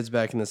 David's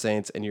backing the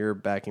Saints, and you're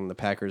backing the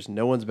Packers.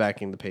 No one's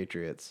backing the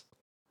Patriots.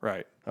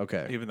 right.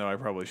 Okay. Even though I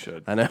probably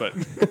should. I know. But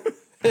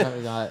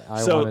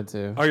I So, wanted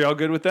to. are y'all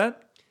good with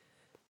that?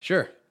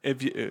 Sure.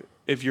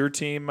 If your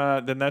team,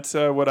 then that's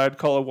what I'd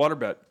call a water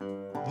bet.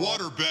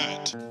 Water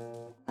bet.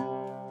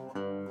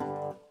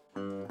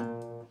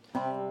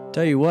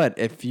 Tell you what,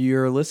 if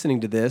you're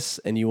listening to this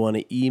and you want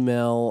to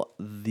email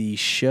the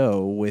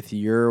show with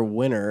your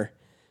winner,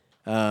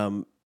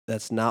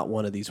 that's not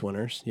one of these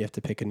winners. You have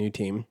to pick a new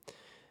team.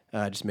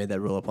 I just made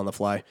that rule up on the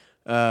fly.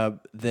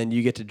 Then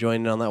you get to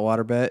join in on that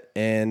water bet.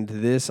 And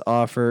this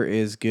offer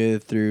is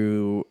good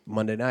through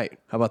Monday night.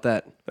 How about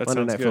that? That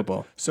Monday sounds Night good.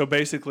 Football. So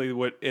basically,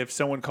 what if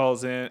someone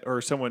calls in or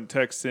someone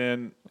texts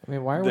in, I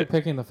mean, why are we the-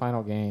 picking the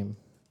final game?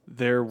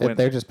 they're If winning.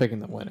 they're just picking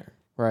the winner,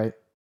 right?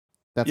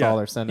 That's Yeah. all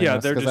they're sending Yeah,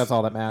 us they're because just- that's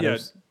all that Yeah,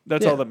 matters.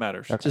 that's Yeah. all that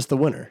matters. Just the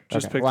winner.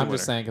 Just Okay. pick Well, the I'm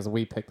just winner. saying because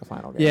we picked the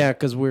final game. Yeah,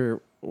 because we're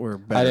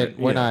better.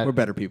 We're not. We're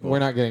better people. We're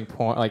not getting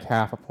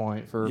half a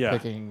point for Yeah.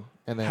 picking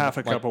and then Half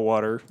a cup of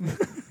water.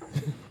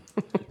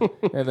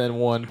 And then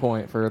 1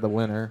 point for the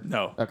winner.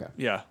 No. Okay.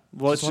 Yeah.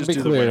 Well, let's Just wanna just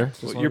be do clear. the winner.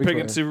 Just wanna You're be picking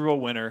clear. Super Bowl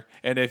winner,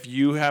 and if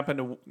you happen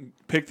to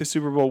pick the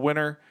Super Bowl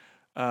winner,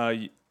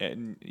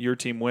 and your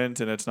team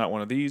wins, and it's not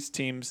one of these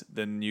teams,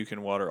 then you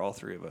can water all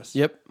three of us.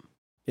 Yep,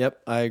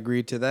 I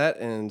agree to that,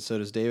 and so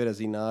does David as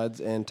he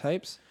nods and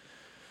types.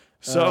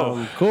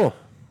 So Cool.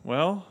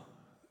 well,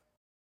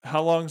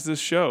 how long's this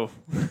show?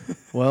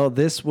 Well,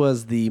 this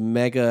was the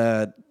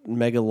mega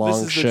long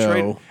This is show. the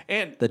trade,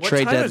 and The what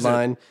trade time is it?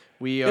 deadline.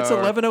 It's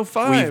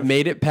 11:05. We've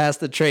made it past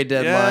the trade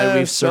deadline. Yes,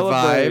 We've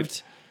survived.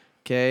 celebrate.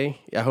 Okay.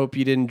 I hope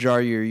you didn't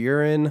jar your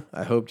urine.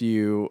 I hope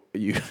you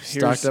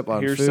stocked up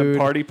on here's food. some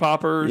party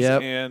poppers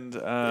Yep. and some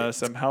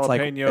It's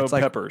like- jalapeno it's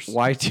like peppers.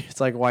 It's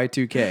like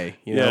Y2K.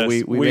 You know,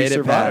 Yes, we made survived.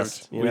 it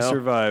past. You We know?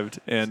 survived,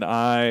 and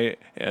I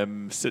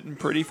am sitting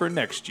pretty for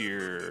next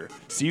year.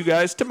 See you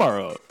guys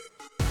tomorrow.